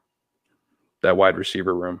that wide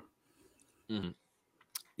receiver room? Mm-hmm.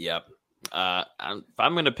 Yep. If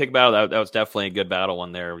I'm going to pick battle, that was definitely a good battle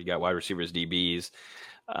one there. We got wide receivers, DBs.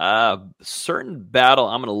 Certain battle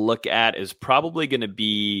I'm going to look at is probably going to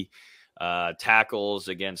be tackles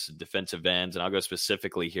against defensive ends. And I'll go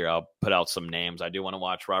specifically here. I'll put out some names. I do want to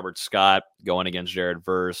watch Robert Scott going against Jared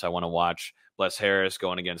Verse. I want to watch Bless Harris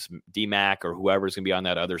going against DMAC or whoever's going to be on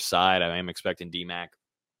that other side. I am expecting DMAC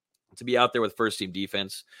to be out there with first team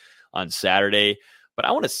defense on Saturday, but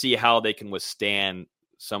I want to see how they can withstand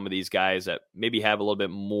some of these guys that maybe have a little bit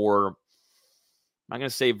more. I'm not going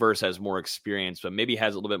to say Verse has more experience, but maybe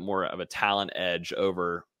has a little bit more of a talent edge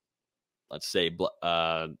over, let's say,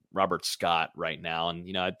 Robert Scott right now.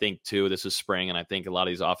 And, I think too, this is spring, and I think a lot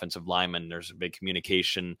of these offensive linemen, there's a big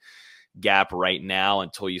communication gap right now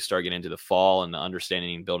until you start getting into the fall and the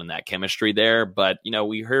understanding and building that chemistry there. But,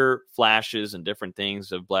 we hear flashes and different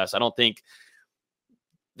things of Bless. I don't think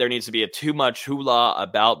there needs to be too much hula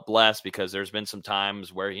about Bless because there's been some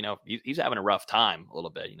times where, he's having a rough time a little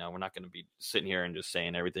bit. We're not going to be sitting here and just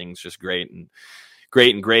saying everything's just great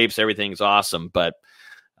and grapes. Everything's awesome. But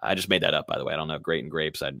I just made that up, by the way. I don't know. Great and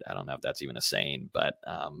grapes. I don't know if that's even a saying, but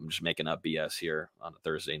I'm just making up BS here on a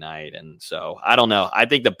Thursday night. And so I don't know. I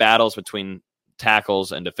think the battles between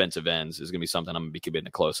tackles and defensive ends is going to be something I'm going to be keeping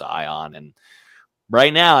a close eye on. And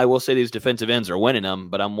right now, I will say these defensive ends are winning them,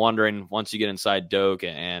 but I'm wondering once you get inside Doak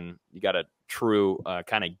and you got a true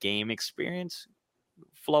kind of game experience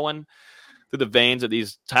flowing through the veins of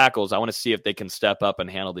these tackles, I want to see if they can step up and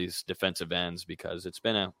handle these defensive ends because it's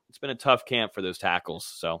been a tough camp for those tackles.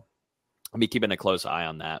 So I'll be keeping a close eye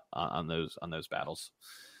on that on those battles.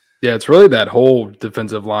 Yeah, it's really that whole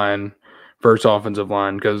defensive line versus offensive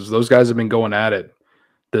line because those guys have been going at it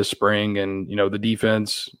this spring, and the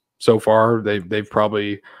defense. So far, they've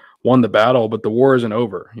probably won the battle, but the war isn't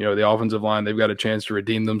over. The offensive line, they've got a chance to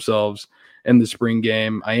redeem themselves in the spring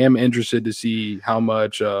game. I am interested to see how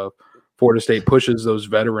much Florida State pushes those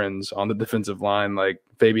veterans on the defensive line, like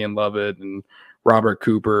Fabian Lovett and Robert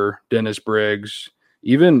Cooper, Dennis Briggs,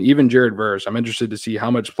 even Jared Verse. I'm interested to see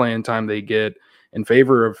how much playing time they get in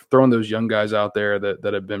favor of throwing those young guys out there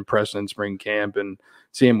that have been pressed in spring camp and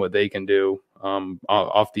seeing what they can do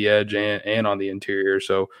off the edge and on the interior.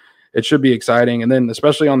 So it should be exciting. And then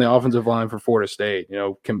especially on the offensive line for Florida State,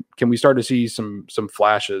 can we start to see some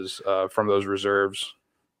flashes from those reserves?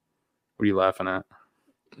 What are you laughing at?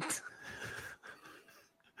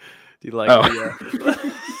 Do you like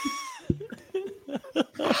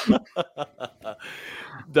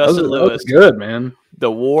Dustin Lewis? Good, man.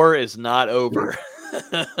 The war is not over.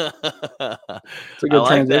 It's a good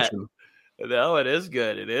transition. No, it is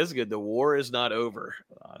good. It is good. The war is not over.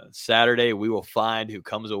 Saturday, we will find who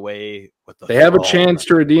comes away with the. They have a chance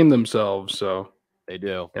to redeem themselves. So they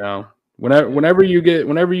do. Whenever you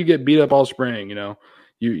get beat up all spring,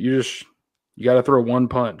 you got to throw one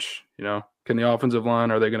punch. Can the offensive line,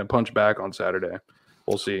 are they going to punch back on Saturday?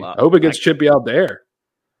 We'll see. Well, I hope it gets chippy out there.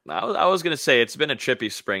 I was going to say it's been a chippy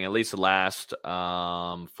spring, at least the last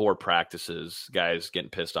 4 practices, guys getting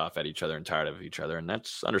pissed off at each other and tired of each other. And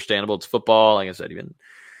that's understandable. It's football. Like I said, you've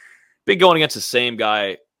been going against the same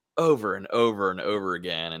guy over and over and over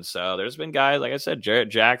again. And so there's been guys, like I said, Jarrett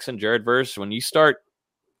Jackson, Jared Verse, when you start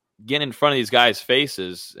getting in front of these guys'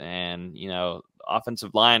 faces and,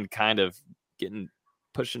 offensive line kind of getting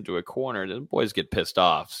pushed into a corner, the boys get pissed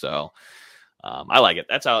off. So I like it.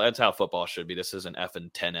 That's how football should be. This isn't effing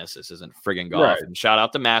tennis. This isn't friggin' golf. Right. And shout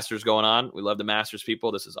out the Masters going on. We love the Masters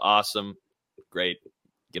people. This is awesome. Great.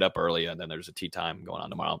 Get up early, and then there's a tea time going on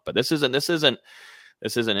tomorrow. But this isn't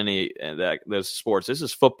any those sports. This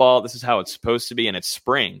is football. This is how it's supposed to be, and it's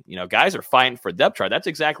spring. Guys are fighting for depth chart. That's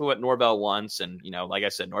exactly what Norvell wants. And like I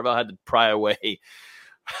said, Norvell had to pry away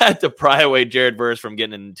Jared Verse from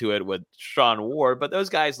getting into it with Sean Ward. But those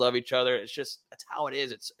guys love each other. That's how it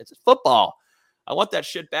is. It's football. I want that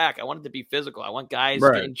shit back. I want it to be physical. I want guys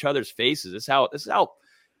getting each other's faces. This is how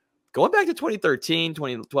going back to 2013,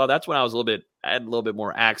 2012, that's when I had a little bit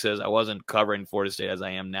more access. I wasn't covering Florida State as I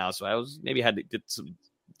am now. So I had to get some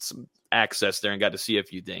access there and got to see a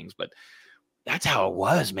few things, but that's how it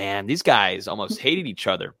was, man. These guys almost hated each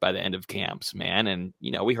other by the end of camps, man. And,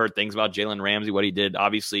 we heard things about Jalen Ramsey, what he did,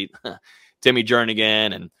 obviously Timmy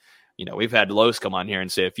Jernigan, and, we've had Los come on here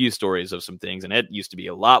and say a few stories of some things, and it used to be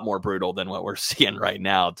a lot more brutal than what we're seeing right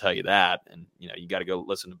now. I'll tell you that. And, you got to go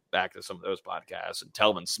listen back to some of those podcasts, and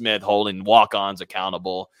Telvin Smith holding walk-ons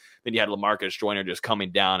accountable. Then you had LaMarcus Joyner just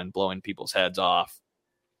coming down and blowing people's heads off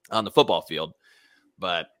on the football field.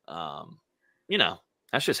 But,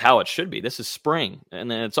 that's just how it should be. This is spring, and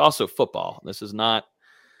then it's also football. This is not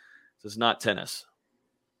tennis.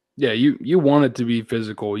 Yeah, you want it to be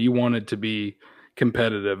physical. You want it to be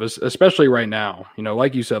competitive, especially right now.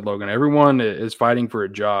 Like you said, Logan, everyone is fighting for a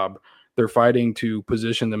job. They're fighting to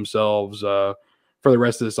position themselves for the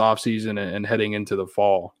rest of this offseason and heading into the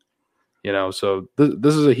fall. So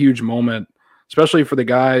this is a huge moment, especially for the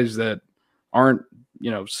guys that aren't,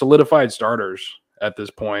 solidified starters at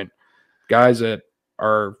this point, guys that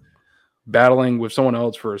are battling with someone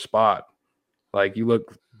else for a spot. Like we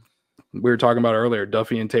were talking about earlier,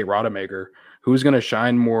 Duffy and Tate Rodemaker, who's going to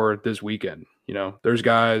shine more this weekend? There's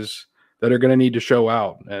guys that are going to need to show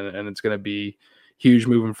out, and it's going to be huge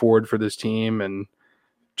moving forward for this team. And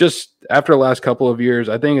just after the last couple of years,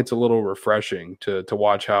 I think it's a little refreshing to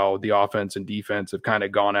watch how the offense and defense have kind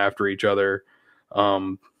of gone after each other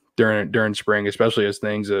during spring, especially as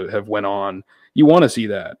things have went on. You want to see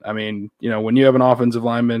that. I mean, when you have an offensive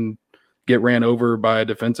lineman get ran over by a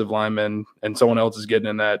defensive lineman and someone else is getting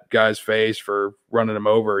in that guy's face for running him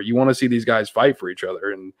over, you want to see these guys fight for each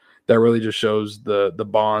other. And that really just shows the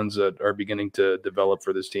bonds that are beginning to develop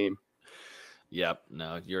for this team. Yep.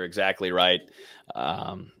 No, you're exactly right.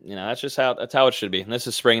 That's how it should be. And this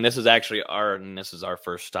is spring. This is actually our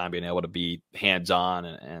first time being able to be hands-on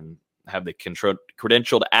and have the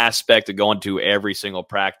credentialed aspect of going to every single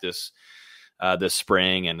practice this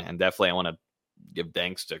spring. And definitely I want to give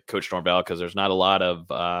thanks to Coach Norvell, because there's not a lot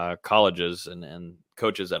of colleges and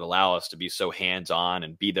coaches that allow us to be so hands-on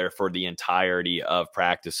and be there for the entirety of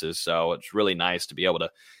practices. So it's really nice to be able to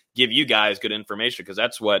give you guys good information, because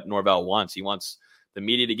that's what Norvell wants. He wants the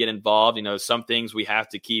media to get involved. Some things we have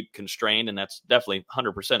to keep constrained, and that's definitely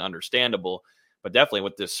 100% understandable. But definitely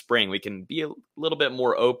with this spring, we can be a little bit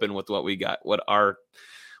more open with what we got, what our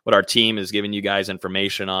team is giving you guys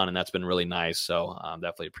information on, and that's been really nice. So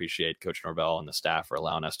definitely appreciate Coach Norvell and the staff for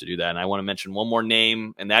allowing us to do that. And I want to mention one more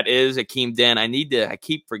name, and that is Akeem Dent. I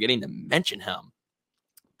keep forgetting to mention him,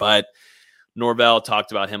 but Norvell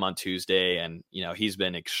talked about him on Tuesday, and he's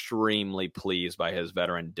been extremely pleased by his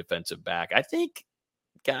veteran defensive back. I think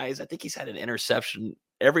he's had an interception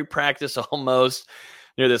every practice almost.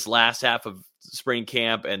 near this last half of spring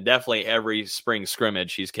camp, and definitely every spring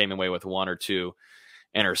scrimmage, he's came away with 1 or 2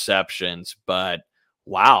 interceptions. But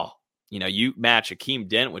wow, you match Akeem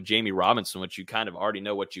Dent with Jamie Robinson, which you kind of already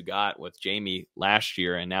know what you got with Jamie last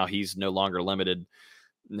year, and now he's no longer limited.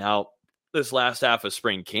 Now, this last half of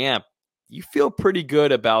spring camp, you feel pretty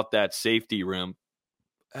good about that safety room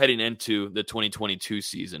heading into the 2022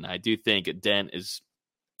 season. I do think Dent is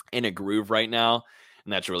in a groove right now,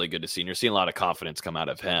 and that's really good to see. And you're seeing a lot of confidence come out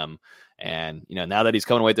of him. And, now that he's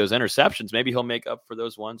coming away with those interceptions, maybe he'll make up for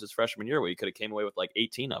those ones his freshman year where he could have came away with like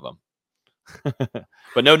 18 of them.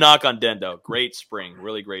 But no knock on Dendo. Great spring,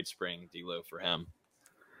 really great spring, D-Lo, for him.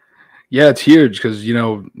 Yeah, it's huge because,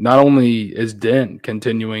 not only is Dent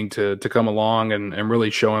continuing to come along and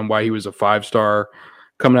really showing why he was a 5-star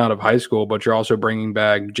coming out of high school, but you're also bringing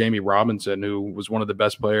back Jamie Robinson, who was one of the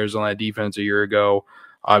best players on that defense a year ago.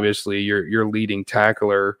 Obviously, your leading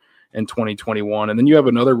tackler in 2021. And then you have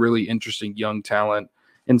another really interesting young talent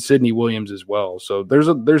in Sidney Williams as well. So there's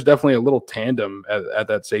definitely a little tandem at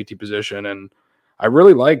that safety position. And I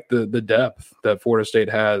really like the depth that Florida State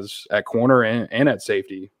has at corner and at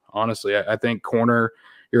safety. Honestly, I think corner,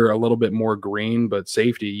 you're a little bit more green, but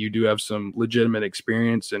safety, you do have some legitimate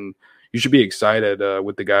experience, and you should be excited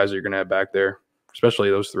with the guys that you're going to have back there, especially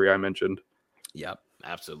those 3 I mentioned. Yep,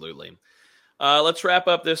 absolutely. Let's wrap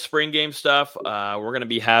up this spring game stuff. We're going to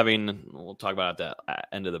be we'll talk about it at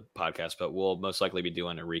the end of the podcast, but we'll most likely be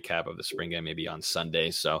doing a recap of the spring game maybe on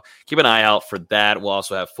Sunday. So keep an eye out for that. We'll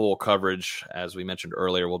also have full coverage. As we mentioned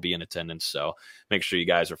earlier, we'll be in attendance. So make sure you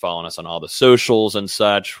guys are following us on all the socials and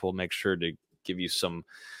such. We'll make sure to give you some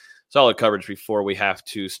solid coverage before we have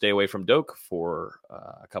to stay away from Doak for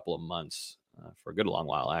a couple of months. For a good long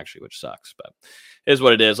while, actually, which sucks, but it is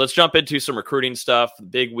what it is. Let's jump into some recruiting stuff.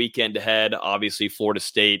 Big weekend ahead. Obviously, Florida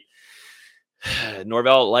State.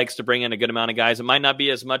 Norvell likes to bring in a good amount of guys. It might not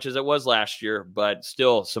be as much as it was last year, but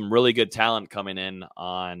still some really good talent coming in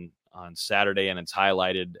on Saturday, and it's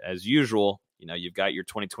highlighted as usual. You've got your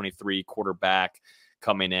 2023 quarterback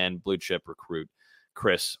coming in, blue chip recruit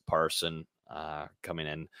Chris Parson coming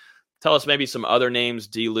in. Tell us maybe some other names,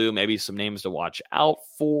 D-Lou, maybe some names to watch out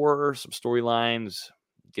for, some storylines.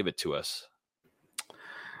 Give it to us.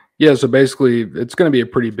 Yeah, so basically it's going to be a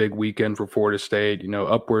pretty big weekend for Florida State.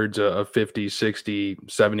 Upwards of 50, 60,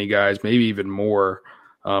 70 guys, maybe even more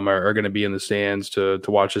are going to be in the stands to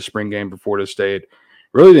watch the spring game for Florida State.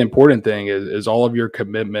 Really the important thing is all of your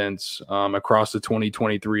commitments across the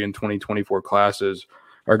 2023 and 2024 classes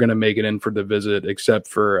are going to make it in for the visit, except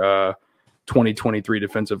for 2023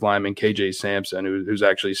 defensive lineman KJ Sampson, who's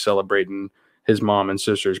actually celebrating his mom and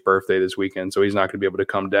sister's birthday this weekend, so he's not going to be able to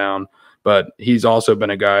come down. But he's also been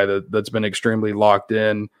a guy that's been extremely locked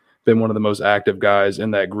in, been one of the most active guys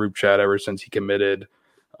in that group chat ever since he committed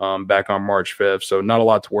back on March 5th. So not a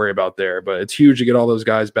lot to worry about there, but it's huge to get all those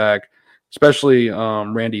guys back, especially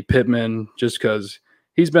Randy Pittman, just because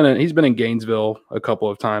he's been in Gainesville a couple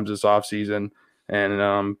of times this offseason. And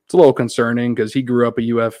it's a little concerning because he grew up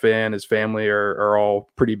a UF fan. His family are all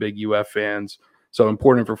pretty big UF fans. So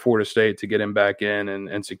important for Florida State to get him back in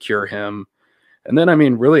and secure him. And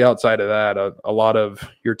then, really outside of that, a lot of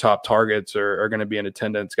your top targets are going to be in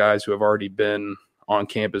attendance, guys who have already been on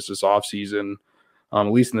campus this offseason, at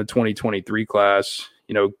least in the 2023 class.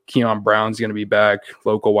 Keon Brown's going to be back,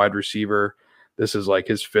 local wide receiver. This is like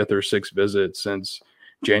his 5th or 6th visit since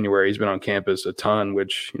January. He's been on campus a ton,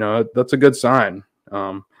 which, that's a good sign.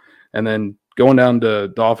 And then going down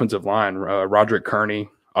to the offensive line, Roderick Kearney,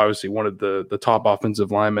 obviously one of the top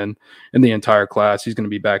offensive linemen in the entire class. He's going to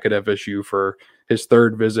be back at FSU for his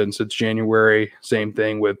 3rd visit since January. Same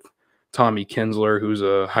thing with Tommy Kinsler, who's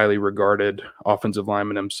a highly regarded offensive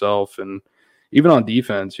lineman himself. And even on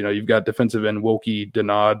defense, you've got defensive end Wilkie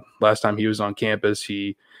Denard. Last time he was on campus,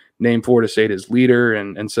 he named Florida State his leader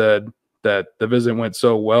and said that the visit went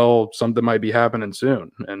so well, something might be happening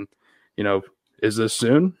soon. And, is this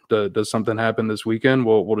soon? Does something happen this weekend?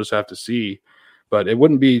 We'll just have to see. But it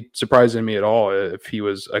wouldn't be surprising me at all if he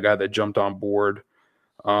was a guy that jumped on board.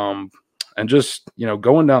 And just,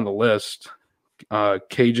 going down the list,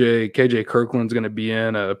 KJ Kirkland's going to be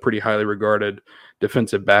in, a pretty highly regarded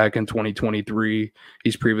defensive back in 2023.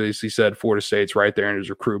 He's previously said Florida State's right there in his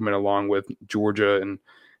recruitment along with Georgia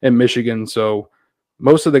and Michigan. So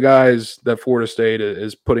most of the guys that Florida State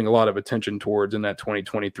is putting a lot of attention towards in that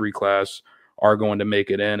 2023 class are going to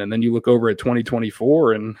make it in. And then you look over at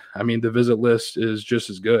 2024, and the visit list is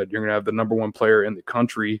just as good. You're going to have the number 1 player in the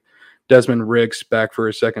country, Desmond Ricks, back for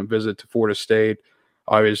his 2nd visit to Florida State.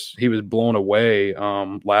 He was blown away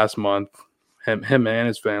last month, him and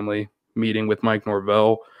his family meeting with Mike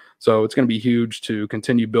Norvell. So it's going to be huge to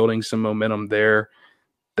continue building some momentum there.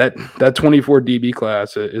 that 24 DB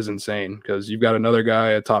class is insane because you've got another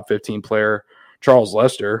guy, a top 15 player, Charles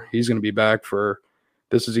Lester. He's going to be back for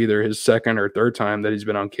this is either his second or third time that he's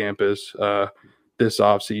been on campus this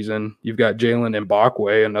offseason. You've got Jalen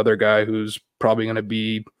Mbakwe, another guy who's probably going to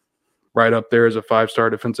be right up there as a 5-star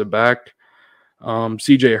defensive back.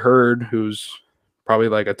 CJ Hurd, who's probably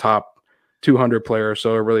like a top 200 player,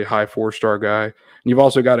 so a really high 4-star guy. And you've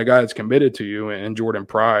also got a guy that's committed to you and Jordan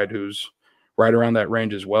Pride, who's right around that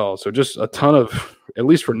range as well. So just a ton of, at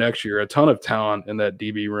least for next year, a ton of talent in that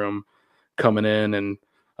DB room coming in. And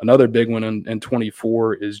another big one in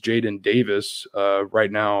 24 is Jaden Davis.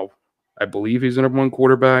 Right now, I believe he's the number 1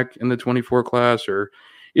 quarterback in the 24 class, or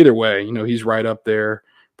either way, he's right up there,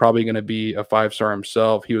 probably going to be a 5-star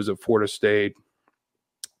himself. He was at Florida State.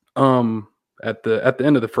 At the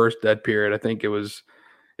end of the first dead period, I think it was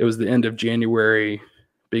the end of January,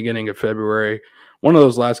 beginning of February, one of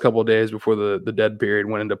those last couple of days before the dead period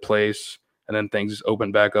went into place, and then things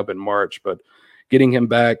opened back up in March. But getting him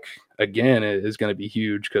back again is going to be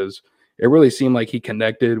huge because it really seemed like he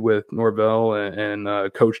connected with Norvell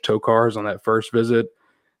and Coach Tokars on that first visit.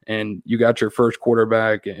 And you got your first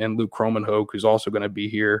quarterback and Luke Kromenhoek, who's also going to be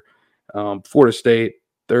here. Florida State,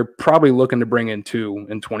 they're probably looking to bring in 2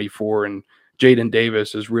 in 24, and Jaden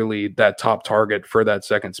Davis is really that top target for that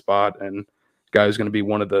second spot, and guy who's going to be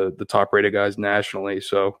one of the top-rated guys nationally.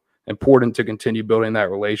 So important to continue building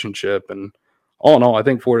that relationship. And all in all, I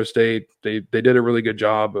think Florida State, they did a really good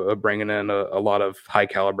job of bringing in a lot of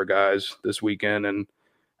high-caliber guys this weekend, and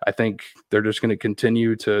I think they're just going to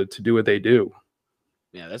continue to do what they do.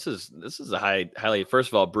 Yeah, this is a highly. First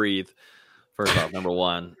of all, breathe. First off, number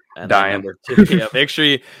 1, and dying. Number 2, yeah, make sure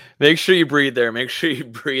you breathe there. Make sure you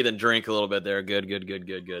breathe and drink a little bit there. Good.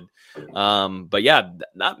 But yeah,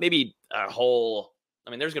 not maybe a whole. I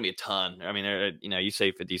mean, there's gonna be a ton. I mean, you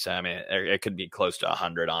say 50. I mean, it could be close to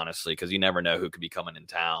 100, honestly, because you never know who could be coming in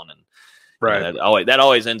town, and right, that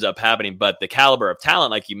always ends up happening. But the caliber of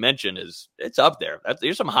talent, like you mentioned, it's up there.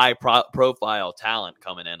 There's some high profile talent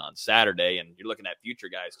coming in on Saturday, and you're looking at future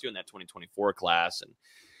guys too in that 2024 class, and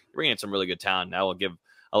bringing in some really good talent. That will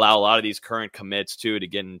allow a lot of these current commits too to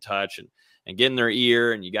get in touch and get in their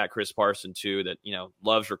ear. And you got Chris Parson too, that,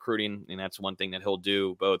 loves recruiting. And that's one thing that he'll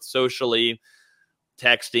do both socially,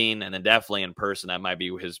 texting, and then definitely in person. That might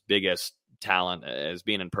be his biggest talent, is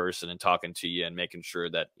being in person and talking to you and making sure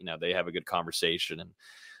that, they have a good conversation and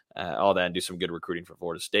all that, and do some good recruiting for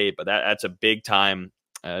Florida State. But that's a big time.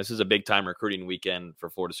 This is a big time recruiting weekend for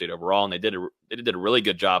Florida State overall, and they did a really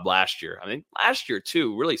good job last year. I mean, last year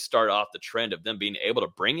too really started off the trend of them being able to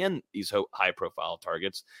bring in these high profile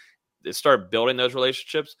targets. They started building those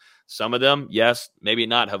relationships. Some of them, yes, maybe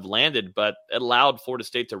not have landed, but it allowed Florida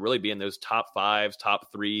State to really be in those top 5s,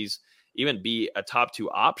 top 3s, even be a top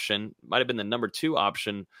 2 option. Might have been the number 2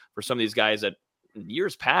 option for some of these guys that in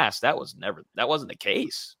years past that wasn't the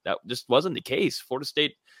case. That just wasn't the case. Florida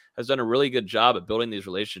State has done a really good job at building these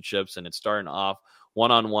relationships, and it's starting off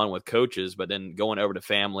one-on-one with coaches, but then going over to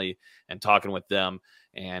family and talking with them.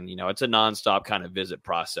 And, it's a nonstop kind of visit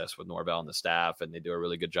process with Norvell and the staff, and they do a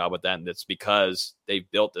really good job with that. And it's because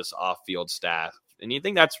they've built this off-field staff. And you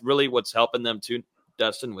think that's really what's helping them too,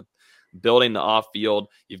 Dustin, with building the off-field.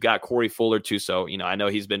 You've got Corey Fuller too. So, I know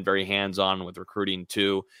he's been very hands-on with recruiting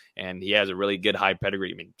too, and he has a really good high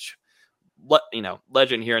pedigree. I mean,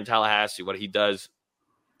 legend here in Tallahassee, what he does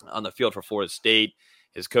on the field for Florida State,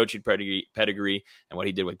 his coaching pedigree, and what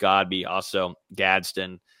he did with Godby, also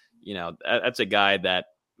Gadsden. That's a guy that,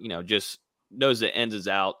 just knows the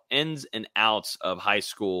ins and outs of high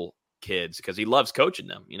school kids, because he loves coaching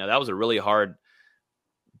them. That was a really hard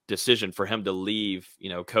decision for him to leave,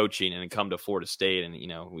 coaching and come to Florida State. And,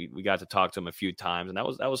 we got to talk to him a few times, and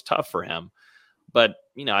that was tough for him. But,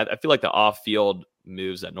 I feel like the off-field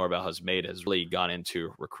moves that Norvell has made has really gone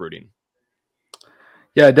into recruiting.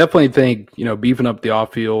 Yeah, I definitely think, beefing up the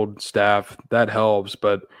off-field staff, that helps.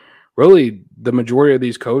 But really, the majority of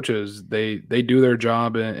these coaches, they do their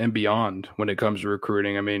job and beyond when it comes to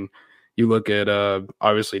recruiting. I mean, you look at,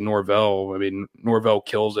 obviously, Norvell. I mean, Norvell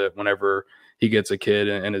kills it whenever he gets a kid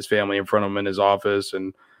and his family in front of him in his office.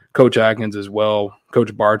 And Coach Atkins as well.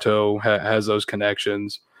 Coach Bartow has those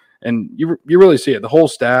connections. And you really see it. The whole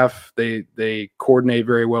staff, they coordinate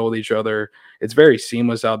very well with each other. It's very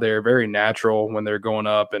seamless out there, very natural when they're going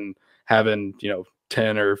up and having,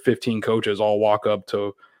 10 or 15 coaches all walk up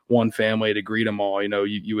to one family to greet them all.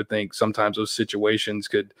 You would think sometimes those situations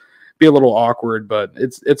could be a little awkward, but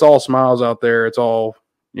it's all smiles out there. It's all,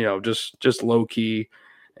 just low key.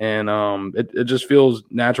 And it just feels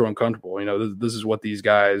natural and comfortable. This is what these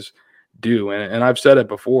guys do. And I've said it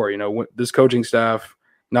before, this coaching staff,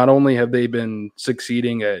 not only have they been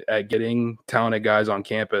succeeding at getting talented guys on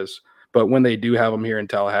campus, but when they do have them here in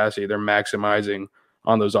Tallahassee, they're maximizing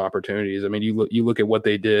on those opportunities. I mean, you look at what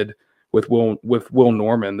they did with Will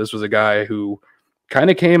Norman. This was a guy who kind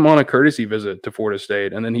of came on a courtesy visit to Florida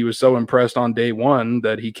State, and then he was so impressed on day one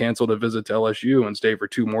that he canceled a visit to LSU and stayed for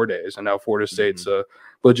 2 more days. And now Florida State's a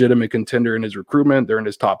legitimate contender in his recruitment. They're in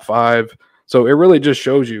his top 5. So it really just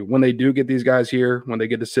shows you when they do get these guys here, when they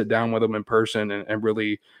get to sit down with them in person and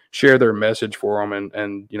really share their message for them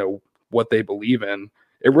and you know what they believe in,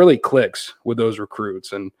 it really clicks with those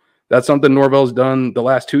recruits. And that's something Norvell's done the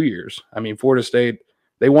last 2 years. I mean, Florida State,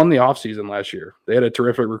 they won the offseason last year. They had a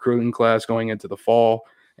terrific recruiting class going into the fall,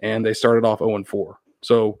 and they started off 0-4.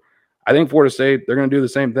 So I think Florida State, they're going to do the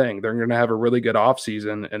same thing. They're going to have a really good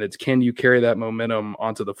offseason, and it's can you carry that momentum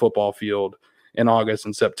onto the football field in August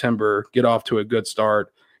and September, get off to a good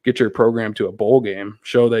start, get your program to a bowl game,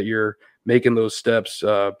 show that you're making those steps,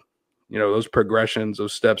 those progressions,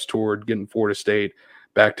 those steps toward getting Florida State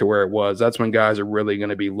back to where it was. That's when guys are really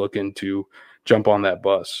going to be looking to jump on that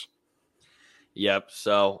bus. Yep.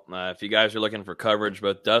 So if you guys are looking for coverage,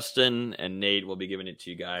 both Dustin and Nate will be giving it to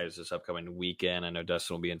you guys this upcoming weekend. I know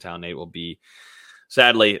Dustin will be in town. Nate will be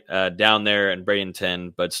sadly down there in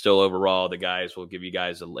Bradenton, but still overall, the guys will give you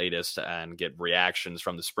guys the latest and get reactions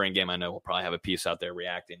from the spring game. I know we'll probably have a piece out there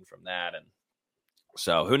reacting from that. And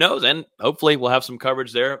so who knows? And hopefully we'll have some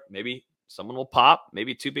coverage there. Maybe someone will pop.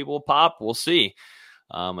 Maybe 2 people will pop. We'll see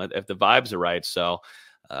if the vibes are right. So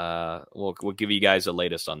we'll give you guys the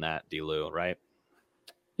latest on that, D-Lou, right?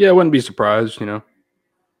 Yeah, I wouldn't be surprised,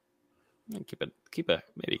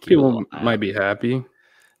 People might be happy.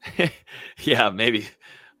 Yeah, maybe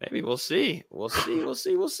we'll see. We'll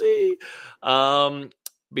see.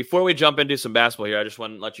 Before we jump into some basketball here, I just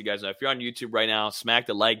want to let you guys know, if you're on YouTube right now, smack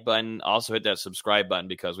the like button. Also hit that subscribe button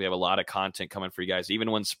because we have a lot of content coming for you guys. Even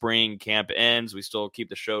when spring camp ends, we still keep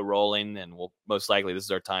the show rolling, and we'll most likely, this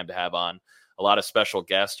is our time to have on a lot of special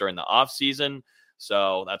guests during the off season.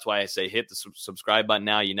 So that's why I say hit the subscribe button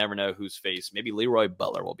now. You never know whose face. Maybe Leroy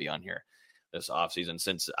Butler will be on here this offseason,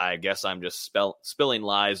 since I guess I'm just spilling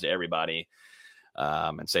lies to everybody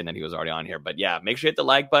and saying that he was already on here. But yeah, make sure you hit the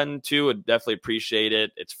like button too. I'd definitely appreciate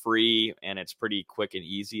it. It's free and it's pretty quick and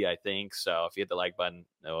easy, I think. So if you hit the like button,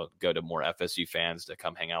 it'll go to more FSU fans to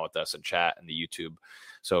come hang out with us and chat in the YouTube.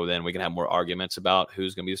 So then we can have more arguments about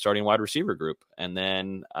who's going to be the starting wide receiver group. And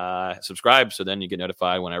then subscribe so then you get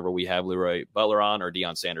notified whenever we have Leroy Butler on or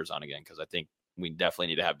Deion Sanders on again, because I think we definitely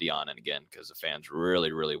need to have Deion in again because the fans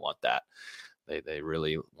really, really want that. They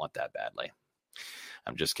really want that badly.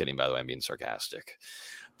 I'm just kidding, by the way. I'm being sarcastic.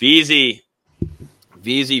 VZ.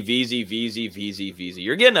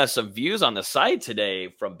 You're getting us some views on the site today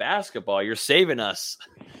from basketball. You're saving us.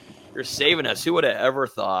 Who would have ever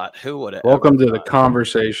thought? Welcome to the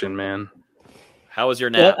conversation, man. How was your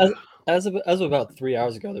nap? Well, as of about 3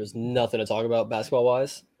 hours ago, there's nothing to talk about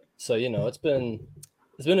basketball-wise. So, it's been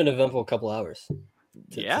an eventful couple hours,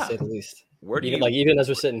 to say the least. Even as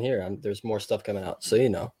we're sitting here, there's more stuff coming out. So,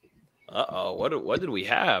 Uh-oh. What did we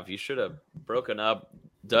have? You should have broken up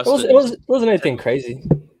Dustin. It wasn't anything crazy.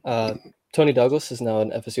 Tony Douglas is now an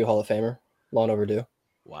FSU Hall of Famer. Long overdue.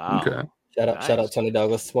 Wow. Okay. Shout out Tony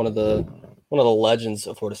Douglas, one of the legends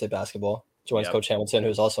of Florida State basketball. Joins Coach Hamilton,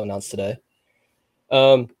 who's also announced today.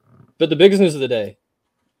 But the biggest news of the day,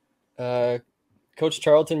 Coach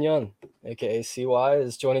Charlton Young, aka CY,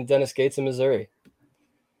 is joining Dennis Gates in Missouri.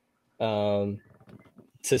 To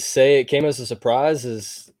say it came as a surprise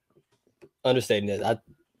is understating it. I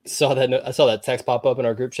saw that text pop up in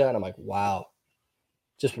our group chat, and I'm like, wow,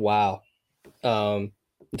 just wow. You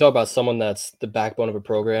talk about someone that's the backbone of a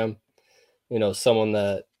program, someone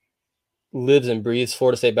that lives and breathes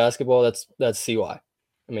Florida State basketball. That's CY. I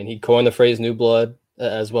mean, he coined the phrase "new blood"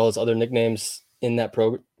 as well as other nicknames in that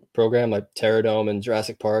program like Terradome and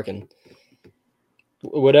Jurassic Park and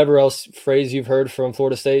whatever else phrase you've heard from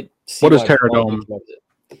Florida State. CY. What is Terradome?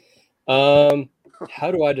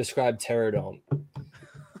 How do I describe Terradome?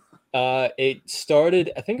 It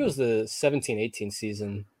started, I think it was the 17-18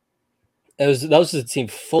 season. That was just a team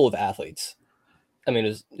full of athletes. I mean,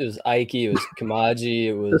 it was Ike, it was Kamaji,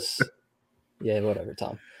 it was whatever,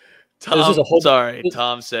 Tom.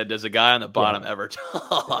 Tom said, does a guy on the bottom ever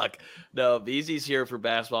talk? No, BZ's here for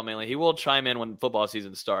basketball mainly. He will chime in when football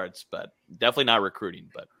season starts, but definitely not recruiting.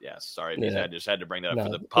 But yes, sorry, I just had to bring that up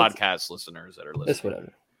for the podcast listeners that are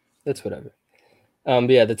listening. It's whatever. But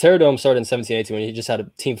yeah, the Terradome started in 17-18 when he just had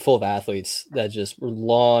a team full of athletes that just were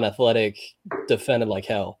long, athletic, defended like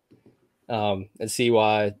hell. And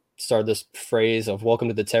CY started this phrase of "Welcome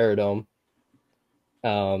to the Terradome."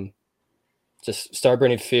 Just start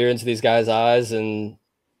bringing fear into these guys' eyes, and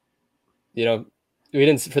you know, we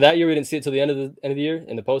didn't see it till the end of the year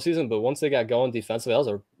in the postseason. But once they got going defensively, that was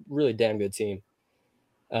a really damn good team.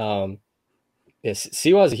 Yes,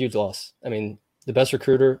 CY is a huge loss. I mean, the best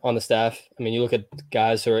recruiter on the staff. I mean, you look at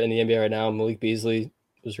guys who are in the NBA right now. Malik Beasley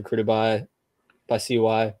was recruited by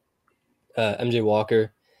CY, MJ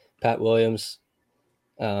Walker, Pat Williams,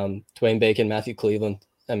 Dwayne Bacon, Matthew Cleveland.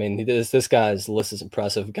 I mean, this guy's list is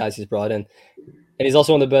impressive. Guys he's brought in, and he's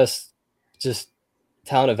also one of the best just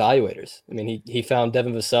talent evaluators. I mean, he found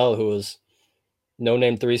Devin Vassell, who was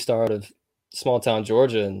no-name 3-star out of small town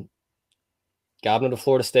Georgia, and got him to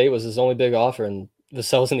Florida State. Was his only big offer, and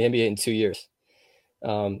Vassell's in the NBA in 2 years.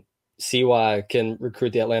 CY can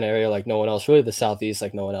recruit the Atlanta area like no one else, really the Southeast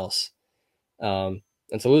like no one else. And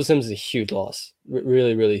to lose him is a huge loss,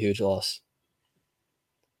 really, really huge loss.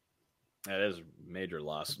 That is a major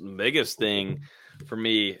loss. The biggest thing for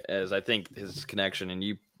me is I think his connection, and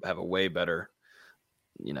you have a way better,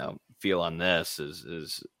 feel on this,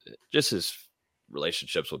 is just his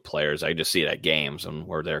relationships with players. I just see it at games and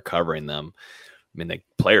where they're covering them. I mean, the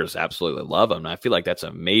players absolutely love him. And I feel like that's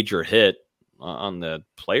a major hit on the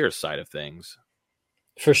players' side of things.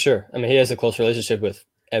 For sure. I mean, he has a close relationship with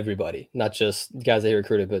everybody, not just guys that he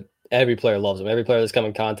recruited, but every player loves him. Every player that's come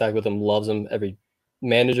in contact with him loves him. Every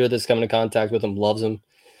manager that's come in contact with him loves him.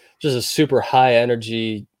 Just a super high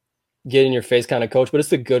energy, get in your face kind of coach, but it's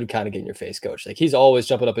the good kind of get in your face coach. Like, he's always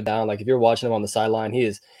jumping up and down. Like, if you're watching him on the sideline, he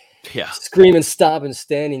is screaming, stopping,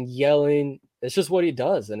 standing, yelling. It's just what he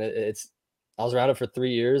does. And I was around him for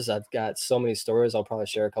 3 years. I've got so many stories. I'll probably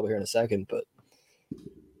share a couple here in a second, but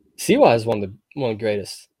CY is one of the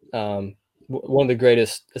greatest, one of the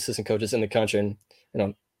greatest assistant coaches in the country.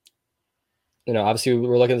 And, obviously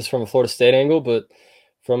we're looking at this from a Florida State angle, but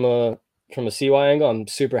from a CY angle, I'm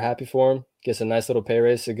super happy for him. Gets a nice little pay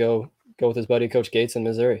raise to go with his buddy, Coach Gates in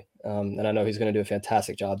Missouri. And I know he's going to do a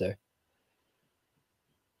fantastic job there.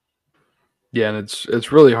 Yeah. And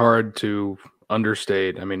it's really hard to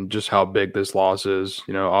understate, I mean, just how big this loss is.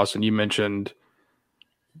 Austin, you mentioned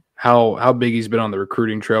how big he's been on the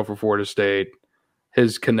recruiting trail for Florida State,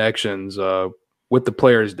 his connections with the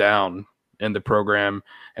players down in the program,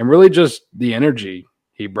 and really just the energy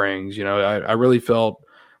he brings. I really felt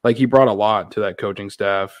like he brought a lot to that coaching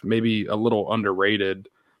staff, maybe a little underrated,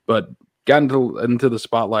 but got into the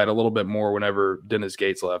spotlight a little bit more whenever Dennis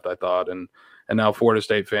Gates left, I thought. And now Florida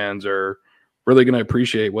State fans are really going to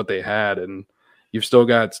appreciate what they had. And you've still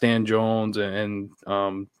got Stan Jones and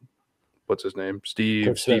what's his name?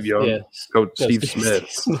 Steve Young. Yeah. Coach Steve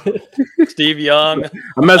Smith. Steve Young.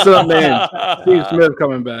 I'm messing up names. Steve Smith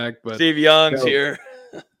coming back, but Steve Young's here.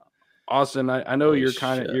 Austin, I know you've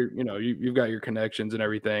got your connections and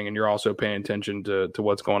everything, and you're also paying attention to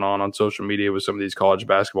what's going on social media with some of these college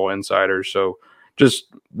basketball insiders. So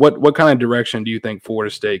just what kind of direction do you think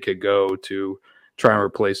Florida State could go to try and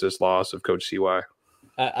replace this loss of Coach CY?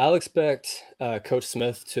 I'll expect Coach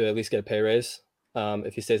Smith to at least get a pay raise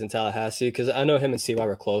if he stays in Tallahassee, because I know him and CY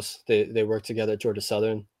were close. They worked together at Georgia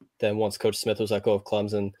Southern. Then once Coach Smith was let go of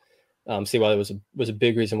Clemson, CY was a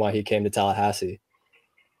big reason why he came to Tallahassee.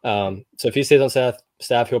 So if he stays on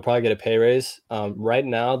staff, he'll probably get a pay raise. Right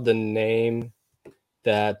now, the name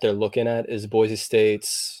that they're looking at is Boise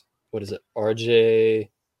State's, RJ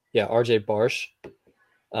Barsh,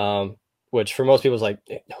 which for most people is like,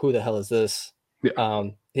 who the hell is this? Yeah.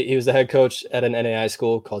 He was the head coach at an NAI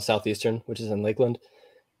school called Southeastern, which is in Lakeland.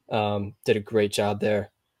 Did a great job there.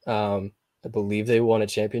 I believe they won a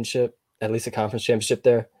championship, at least a conference championship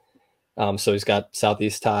there. So he's got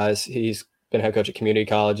Southeast ties. He's been head coach at community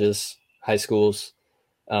colleges, high schools.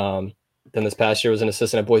 Then this past year was an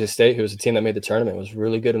assistant at Boise State, who was a team that made the tournament, was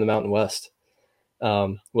really good in the Mountain West.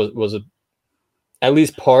 Was at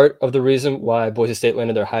least part of the reason why Boise State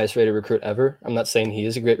landed their highest rated recruit ever. I'm not saying he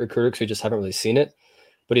is a great recruiter because we just haven't really seen it,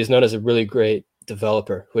 but he's known as a really great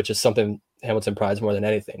developer, which is something Hamilton prides more than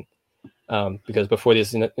anything. Because before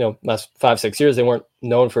these, last 5-6 years, they weren't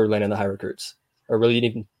known for landing the high recruits or really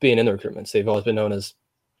even being in the recruitments. They've always been known as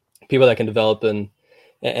people that can develop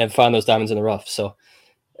and find those diamonds in the rough. So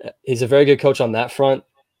he's a very good coach on that front.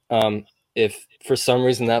 If for some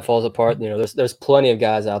reason that falls apart, there's plenty of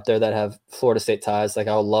guys out there that have Florida State ties. Like,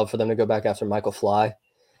 I would love for them to go back after Michael Fly,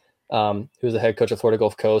 who was the head coach of Florida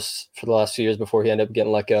Gulf Coast for the last few years before he ended up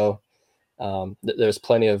getting let go. There's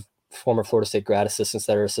plenty of former Florida State grad assistants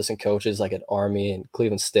that are assistant coaches, like at Army and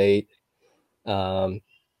Cleveland State,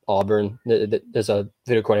 Auburn. There's a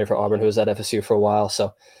video coordinator for Auburn who was at FSU for a while.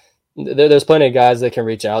 So there's plenty of guys they can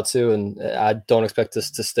reach out to, and I don't expect this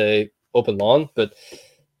to stay open long, but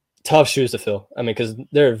tough shoes to fill. I mean, because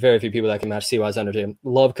there are very few people that can match CY's energy.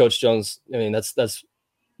 Love Coach Jones. I mean, that's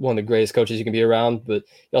one of the greatest coaches you can be around. But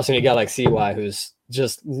you also need a guy like CY who's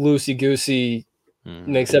just loosey goosey,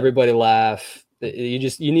 makes everybody laugh.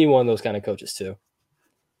 You need one of those kind of coaches too.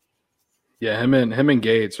 Yeah, him and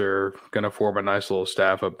Gates are going to form a nice little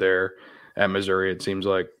staff up there at Missouri. It seems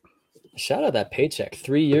like. Shout out that paycheck,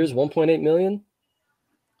 3 years, $1.8 million.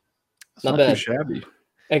 Not bad. Too shabby.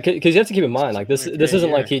 And because you have to keep in mind, like this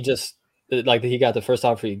isn't like he just like he got the first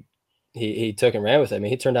offer he took and ran with it. I mean,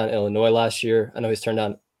 he turned down Illinois last year. I know he's turned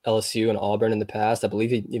down LSU and Auburn in the past. I believe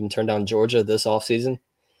he even turned down Georgia this offseason.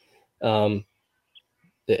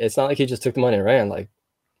 It's not like he just took the money and ran. Like,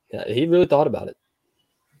 yeah, he really thought about it.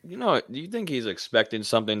 You know, do you think he's expecting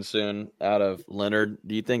something soon out of Leonard?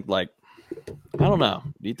 Do you think, like, I don't know.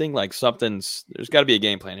 Do you think, like, there's got to be a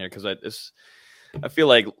game plan here? Because I feel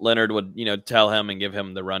like Leonard would, tell him and give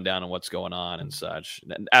him the rundown on what's going on and such.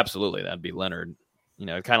 And absolutely, that'd be Leonard.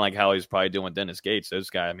 Kind of like how he's probably doing with Dennis Gates. Those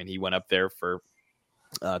guys, I mean, he went up there for,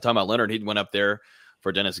 talking about Leonard, he went up there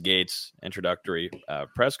for Dennis Gates' introductory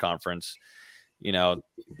press conference.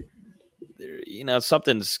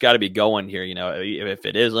 Something's got to be going here. If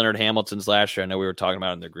it is Leonard Hamilton's last year, I know we were talking about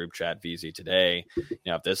it in the group chat, VZ, today.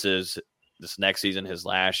 If this is this next season his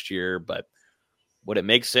last year, but would it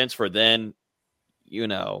make sense for then,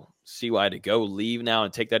 CY to go leave now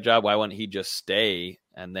and take that job? Why wouldn't he just stay?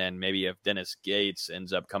 And then maybe if Dennis Gates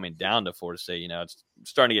ends up coming down to Florida State, it's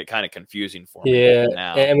starting to get kind of confusing for me. Yeah,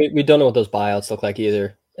 now. And we don't know what those buyouts look like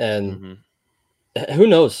either. And who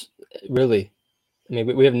knows, really? I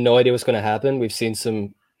mean, we have no idea what's going to happen. We've seen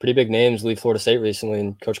some pretty big names leave Florida State recently,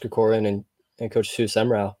 and Coach Krikorin and Coach Sue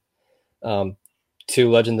Semrau, two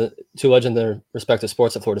legends in their respective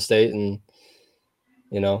sports at Florida State. And,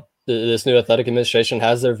 this new athletic administration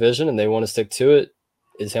has their vision and they want to stick to it.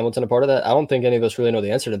 Is Hamilton a part of that? I don't think any of us really know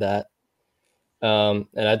the answer to that. And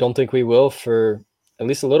I don't think we will for at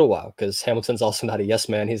least a little while, because Hamilton's also not a yes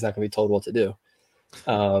man. He's not going to be told what to do.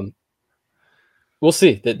 We'll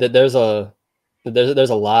see. There's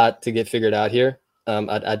a lot to get figured out here.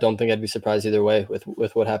 I don't think I'd be surprised either way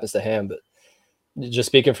with what happens to Ham. But just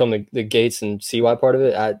speaking from the Gates and CY part of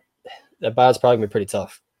it, that buyout's probably going to be pretty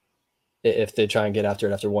tough if they try and get after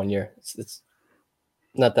it after 1 year. It's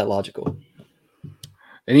not that logical.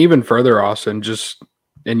 And even further, Austin, just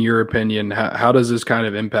in your opinion, how does this kind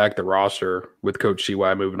of impact the roster with Coach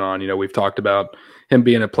CY moving on? We've talked about him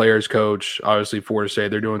being a player's coach. Obviously, Florida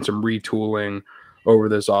State, they're doing some retooling over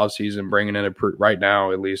this offseason, bringing in right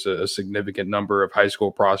now at least a significant number of high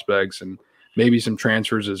school prospects and maybe some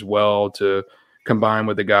transfers as well to combine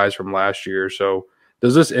with the guys from last year. So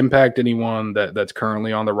does this impact anyone that's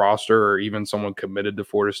currently on the roster or even someone committed to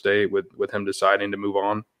Florida State with him deciding to move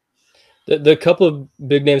on? The couple of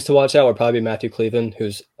big names to watch out would probably be Matthew Cleveland,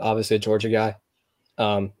 who's obviously a Georgia guy,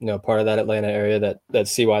 part of that Atlanta area that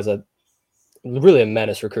CY's really a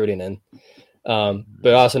menace recruiting in.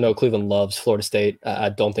 But I also know Cleveland loves Florida State. I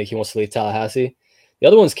don't think he wants to leave Tallahassee. The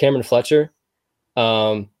other one's Cameron Fletcher.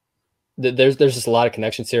 There's just a lot of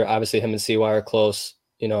connections here. Obviously, him and CY are close.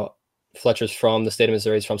 Fletcher's from the state of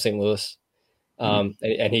Missouri. He's from St. Louis. And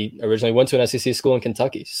he originally went to an SEC school in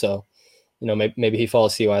Kentucky. So, maybe he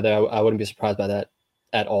follows CY there. I wouldn't be surprised by that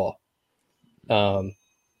at all.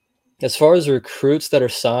 As far as recruits that are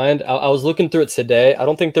signed, I was looking through it today. I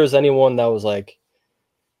don't think there's anyone that was like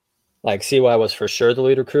CY was for sure the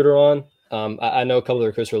lead recruiter on. I know a couple of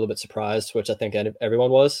recruits were a little bit surprised, which I think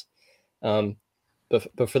everyone was.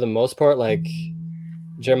 But for the most part, like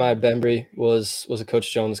Jeremiah Bembry was a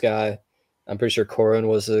Coach Jones guy. I'm pretty sure Corin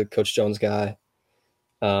was a Coach Jones guy.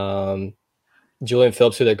 Julian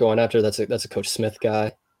Phillips, who they're going after, that's a Coach Smith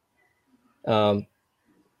guy. So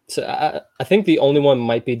I think the only one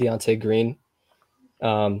might be Deontay Green,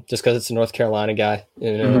 just because it's a North Carolina guy.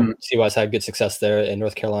 CY's had good success there in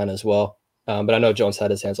North Carolina as well. But I know Jones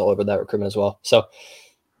had his hands all over that recruitment as well. So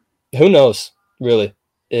who knows, really?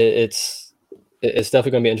 It's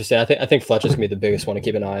definitely going to be interesting. I think Fletcher's going to be the biggest one to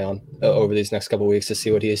keep an eye on over these next couple of weeks to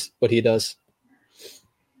see what he does.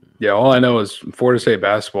 Yeah, all I know is Florida State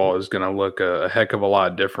basketball is going to look a heck of a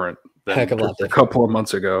lot different than a couple of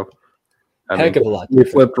months ago. Heck of a lot. We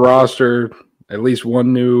flipped roster, at least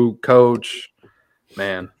one new coach.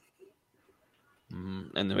 Man.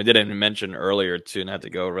 And we didn't mention earlier, too, not to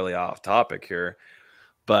go really off topic here,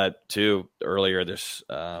 but too, earlier this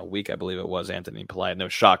week, I believe it was, Anthony Polite, no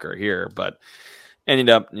shocker here, but ended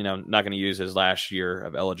up, not going to use his last year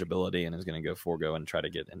of eligibility and is going to forego and try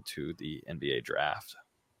to get into the NBA draft.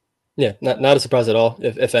 Yeah, not a surprise at all.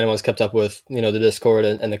 If anyone's kept up with, the Discord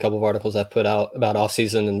and the couple of articles I've put out about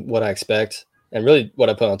offseason and what I expect, and really what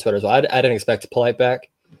I put on Twitter as well. I didn't expect Polite back.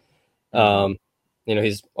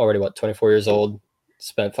 He's already, 24 years old,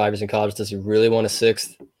 spent 5 years in college. Does he really want a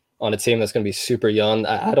sixth? on a team that's going to be super young,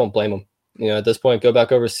 I don't blame him. You know, at this point, go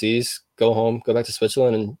back overseas, go home, go back to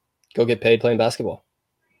Switzerland, and go get paid playing basketball.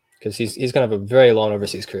 Because he's going to have a very long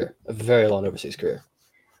overseas career.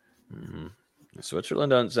 Mm-hmm.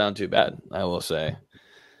 Switzerland doesn't sound too bad, I will say.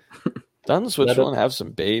 Doesn't Switzerland have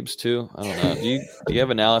some babes too? I don't know. Do you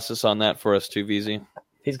have analysis on that for us too, VZ?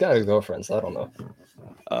 He's got a girlfriend, so I don't know.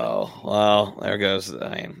 Oh, well, there goes.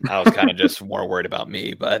 I mean, I was kind of just more worried about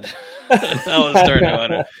me, but I was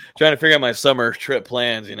trying to figure out my summer trip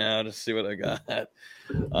plans, you know, to see what I got.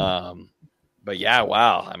 But yeah,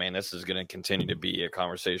 wow. I mean, this is going to continue to be a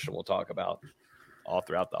conversation we'll talk about all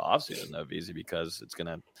throughout the offseason, though, VZ, because it's going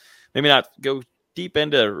to maybe not go deep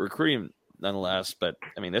into recruiting nonetheless, but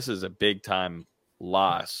I mean, this is a big time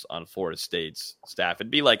loss on Florida State's staff. It'd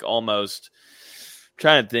be like almost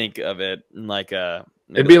trying to think of it like a.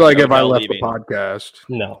 It'd be like if I left the podcast.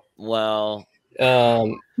 No. Well,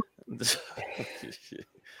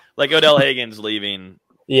 like Odell Hagen's leaving.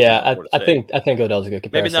 Yeah, I think Odell's a good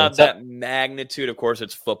comparison. Maybe not that magnitude. Of course,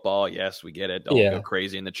 it's football. Yes, we get it. Don't go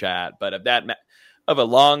crazy in the chat. But of a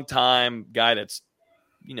long time guy that's,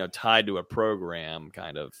 you know, tied to a program,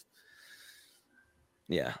 kind of.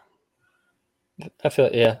 Yeah. I feel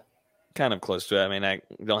kind of close to it. I mean, I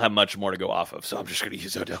don't have much more to go off of, so I'm just going to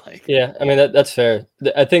use Odell Hagen. Yeah, I mean that's fair.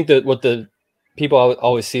 I think that what the people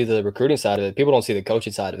always see the recruiting side of it. People don't see the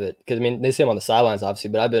coaching side of it because I mean they see him on the sidelines, obviously.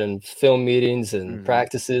 But I've been in film meetings and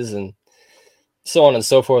practices and so on and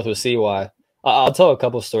so forth with CY. I'll tell a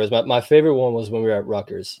couple of stories. My favorite one was when we were at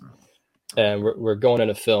Rutgers, and we're going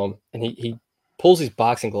into film, and he pulls these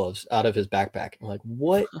boxing gloves out of his backpack. I'm like,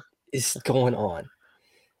 what is going on?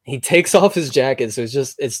 He takes off his jacket, so it's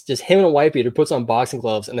just him and a white beater, puts on boxing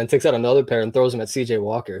gloves, and then takes out another pair and throws them at CJ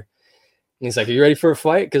Walker. And he's like, "Are you ready for a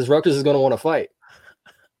fight? Because Rutgers is going to want to fight."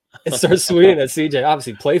 And starts swinging at CJ,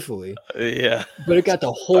 obviously playfully. Yeah. But it got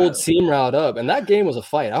the whole team riled up, and that game was a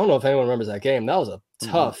fight. I don't know if anyone remembers that game. That was a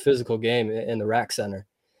tough physical game in the RAC Center.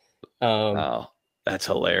 Wow, that's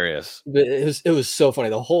hilarious. But it was so funny.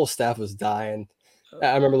 The whole staff was dying.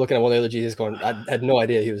 I remember looking at one of the other GCs going, I had no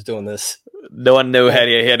idea he was doing this. No one knew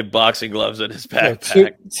he had boxing gloves in his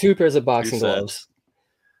backpack. Two pairs of boxing gloves.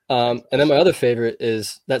 And then my other favorite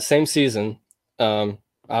is that same season,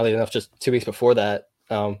 oddly enough, just 2 weeks before that,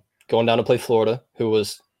 going down to play Florida, who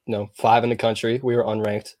was 5 in the country. We were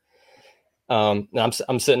unranked. And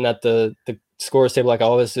I'm sitting at the scores table like I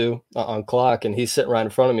always do on clock, and he's sitting right in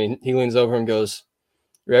front of me. He leans over and goes,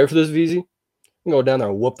 "You ready for this, VZ? I'm gonna go down there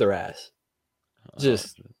and whoop their ass."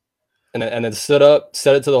 And then stood up,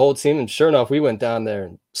 said it to the whole team, and sure enough, we went down there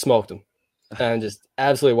and smoked them, and just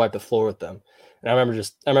absolutely wiped the floor with them. And I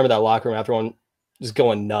remember that locker room after one just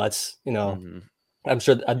going nuts. I'm pretty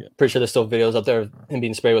sure there's still videos up there of him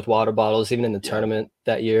being sprayed with water bottles, even in the tournament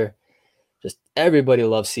that year. Just everybody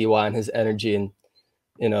loves CY and his energy, and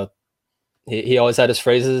he always had his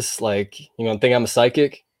phrases like, "You're gonna think I'm a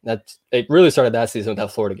psychic." It really started that season with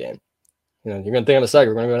that Florida game. You're gonna think I'm a psychic.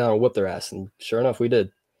 We're gonna go down and whoop their ass, and sure enough, we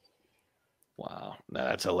did. Wow,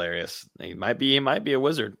 that's hilarious. He might be a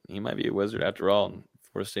wizard. He might be a wizard after all. And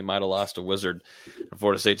Florida State might have lost a wizard for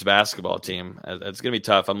Florida State's basketball team. It's going to be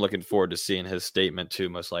tough. I'm looking forward to seeing his statement too,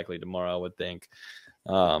 most likely tomorrow, I would think.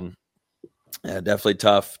 Definitely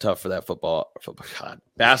tough for that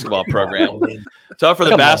basketball program. Tough for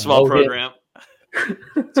the basketball program.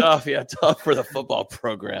 Tough for the football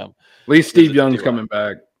program. At least Steve Young's coming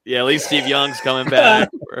back. Yeah, at least Steve Young's coming back.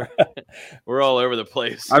 We're all over the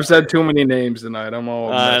place. I've said too many names tonight. I'm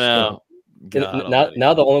all I know.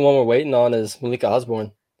 Now the only one we're waiting on is Malika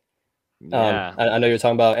Osborne. Yeah. I know you were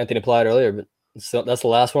talking about Anthony Platt earlier, but that's the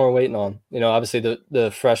last one we're waiting on. Obviously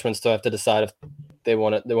the freshmen still have to decide if they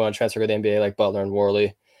want to transfer to the NBA like Butler and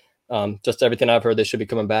Worley. Just everything I've heard, they should be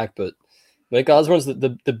coming back. But Malika Osborne's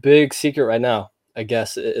the big secret right now, I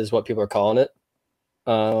guess, is what people are calling it.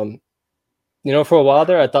 For a while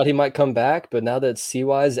there, I thought he might come back, but now that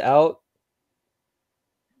CY's out,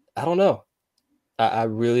 I don't know. I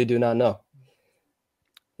really do not know.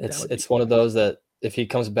 It's one of those that if he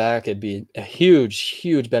comes back, it'd be a huge,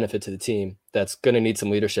 huge benefit to the team that's going to need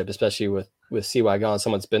some leadership, especially with CY gone.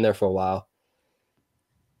 Someone's been there for a while.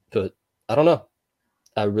 But I don't know.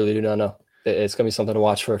 I really do not know. It's going to be something to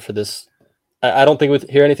watch for this. I don't think we'll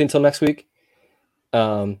hear anything until next week.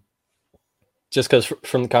 Just because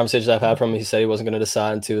from the conversations I've had from him, he said he wasn't going to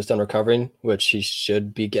decide until he was done recovering, which he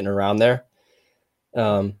should be getting around there.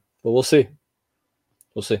 But we'll see.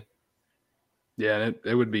 We'll see. Yeah, and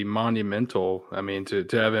it would be monumental. I mean, to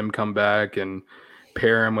have him come back and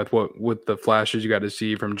pair him with the flashes you got to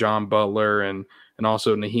see from John Butler and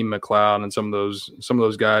also Naheem McLeod and some of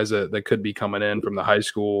those guys that could be coming in from the high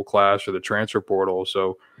school class or the transfer portal.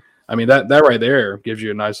 So I mean, that right there gives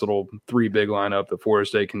you a nice little 3 big lineup that Florida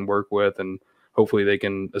State can work with, and hopefully they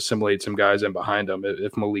can assimilate some guys in behind them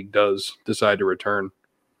if Malik does decide to return.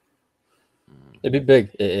 It'd be big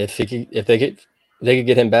if they could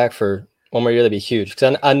get him back for one more year. That'd be huge,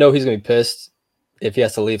 because I know he's gonna be pissed if he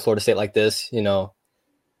has to leave Florida State like this. You know,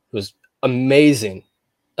 it was amazing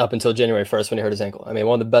up until January 1st when he hurt his ankle. I mean,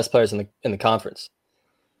 one of the best players in the conference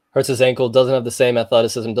hurts his ankle, doesn't have the same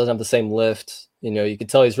athleticism, doesn't have the same lift. You know, you can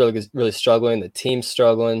tell he's really struggling. The team's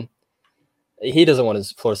struggling. He doesn't want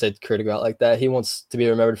his Florida State career to go out like that. He wants to be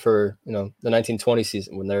remembered for, you know, the 1920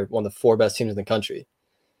 season when they're one of the 4 best teams in the country,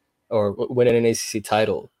 or winning an ACC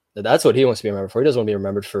title. That's what he wants to be remembered for. He doesn't want to be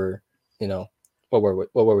remembered for, you know, what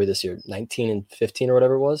were we this year? 19 and 15 or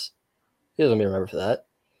whatever it was. He doesn't want to be remembered for that.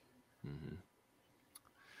 Mm-hmm.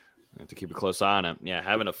 Have to keep a close eye on him. Yeah,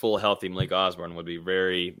 having a full healthy Malik Osborne would be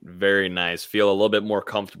very, very nice. Feel a little bit more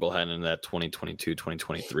comfortable heading into that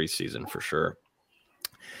 2022-2023 season for sure.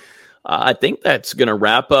 I think that's going to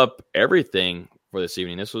wrap up everything for this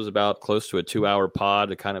evening. This was about close to a 2-hour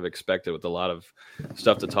pod. I kind of expected with a lot of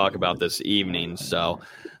stuff to talk about this evening. So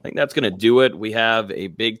I think that's going to do it. We have a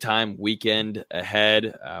big time weekend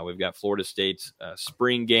ahead. We've got Florida State's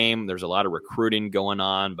spring game. There's a lot of recruiting going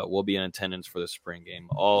on, but we'll be in attendance for the spring game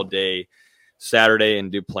all day Saturday,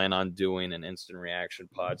 and do plan on doing an instant reaction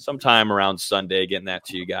pod sometime around Sunday, getting that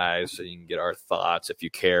to you guys so you can get our thoughts if you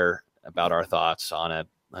care about our thoughts on it.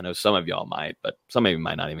 I know some of y'all might, but some of you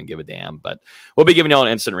might not even give a damn. But we'll be giving y'all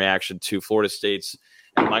an instant reaction to Florida State's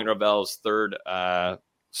and Mike Norvell's third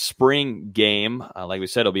spring game. Like we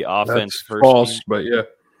said, it'll be offense That's first. False, but yeah.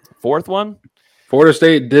 Fourth one? Florida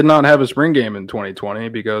State did not have a spring game in 2020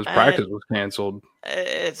 because practice was canceled.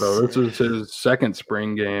 So this is his second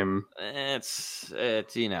spring game. It's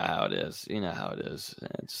you know how it is.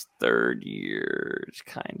 It's third year. It's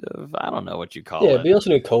kind of, I don't know what you call it. Yeah, but you also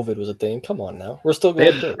knew COVID was a thing. Come on now. We're still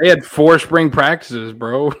going through. They had 4 spring practices,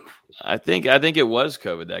 bro. I think it was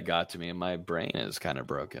COVID that got to me, and my brain is kind of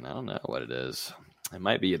broken. I don't know what it is. It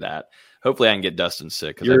might be that. Hopefully I can get Dustin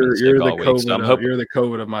sick, because I've been sick all week. So you're the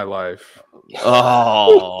COVID of my life.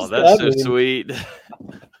 Oh, that's so sweet.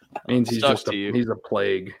 Means he's a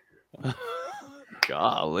plague.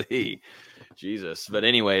 Golly. Jesus. But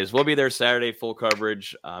anyways, we'll be there Saturday, full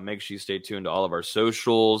coverage. Make sure you stay tuned to all of our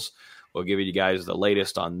socials. We'll give you guys the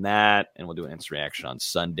latest on that, and we'll do an instant reaction on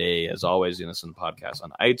Sunday. As always, you can listen to the podcast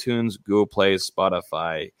on iTunes, Google Play,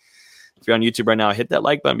 Spotify. If you're on YouTube right now, hit that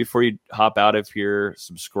like button before you hop out. If you're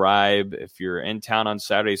subscribe, if you're in town on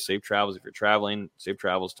Saturday, safe travels. If you're traveling, safe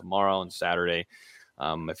travels tomorrow and Saturday.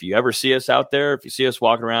 If you ever see us out there, if you see us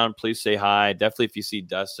walking around, please say hi. Definitely if you see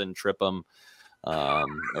Dustin, trip him or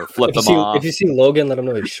flip him off. If you see Logan, let him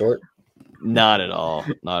know he's short. Not at all.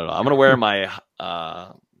 Not at all. I'm going to wear my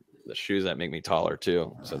the shoes that make me taller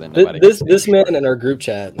too. So then this man in our group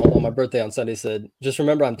chat on my birthday on Sunday said, "Just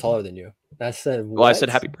remember I'm taller than you." I said, "What?" Well, I said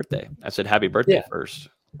happy birthday. I said happy birthday first.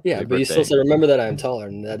 Yeah, happy but birthday. you still said remember that I am taller,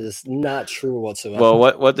 and that is not true whatsoever. Well,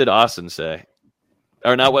 what did Austin say?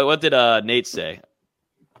 Or not? What did Nate say?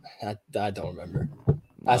 I don't remember. No,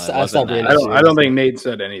 I stopped being. I don't think Nate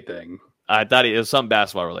said anything. I thought it was something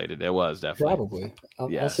basketball related. It was definitely. Probably.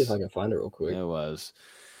 I'll see if I can find it real quick. It was.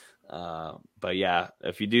 But yeah,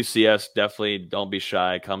 if you do see us, definitely don't be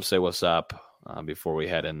shy. Come say what's up before we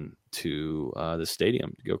head into the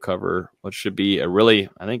stadium to go cover what should be a really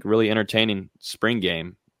entertaining spring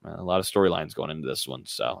game. A lot of storylines going into this one.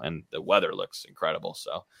 So, and the weather looks incredible.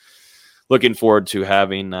 So, looking forward to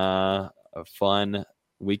having a fun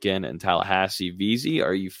weekend in Tallahassee. VZ,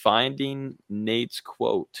 are you finding Nate's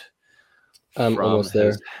quote? I'm from almost there.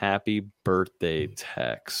 His happy birthday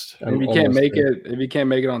text. If you can't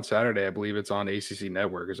make it on Saturday, I believe it's on ACC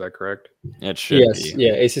Network. Is that correct? It should be.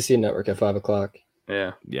 Yeah, ACC Network at 5:00.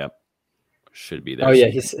 Yeah. Yep. Should be there. Oh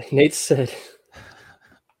yeah, Nate said.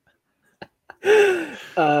 Yeah.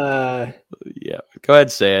 Go ahead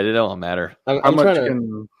and say it. It don't matter. I'm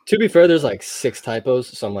trying to be fair, there's like 6 typos,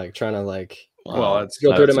 so I'm like trying to like well,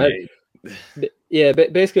 go through it in my head. Yeah,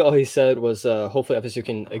 basically all he said was hopefully FSU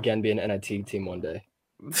can again be an NIT team one day.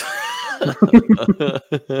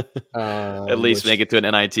 At least make it to an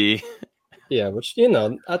NIT. Yeah, which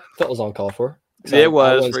I thought was on call for. It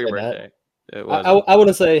was for your birthday. It was. I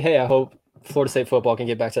wouldn't say, hey, I hope Florida State football can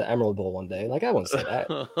get back to the Emerald Bowl one day. Like I wouldn't say that.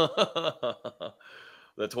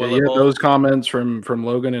 The toilet bowl. Those comments from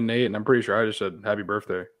Logan and Nate, and I'm pretty sure I just said happy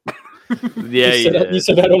birthday. Yeah, you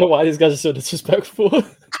said I don't know why these guys are so disrespectful.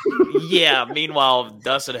 Yeah. Meanwhile,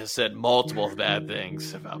 Dustin has said multiple bad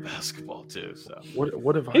things about basketball too. So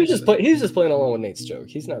what if he was just playing along with Nate's joke?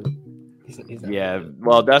 He's not He's not Yeah,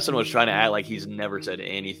 well, Dustin was trying to act like he's never said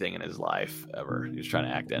anything in his life ever. He was trying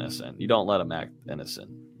to act innocent. You don't let him act innocent,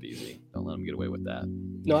 BZ. Don't let him get away with that.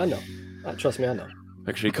 No, I know. Trust me, I know.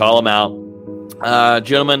 Make sure you call him out.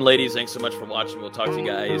 Gentlemen, ladies, thanks so much for watching. We'll talk to you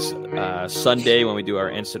guys Sunday when we do our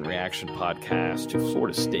instant reaction podcast to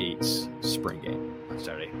Florida State's spring game on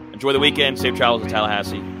Saturday. Enjoy the weekend. Safe travels to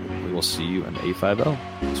Tallahassee. We will see you in the A50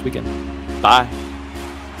 this weekend. Bye.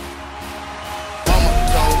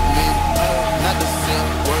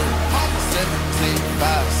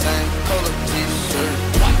 Same color t-shirt.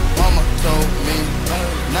 Mama told me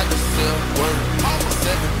not to sell word.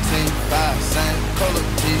 17.5, same color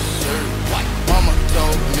t-shirt. Mama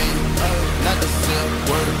told me not to sell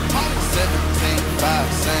word. 17.5,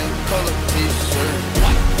 same color t-shirt.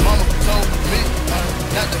 Mama told me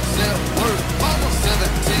not to sell word.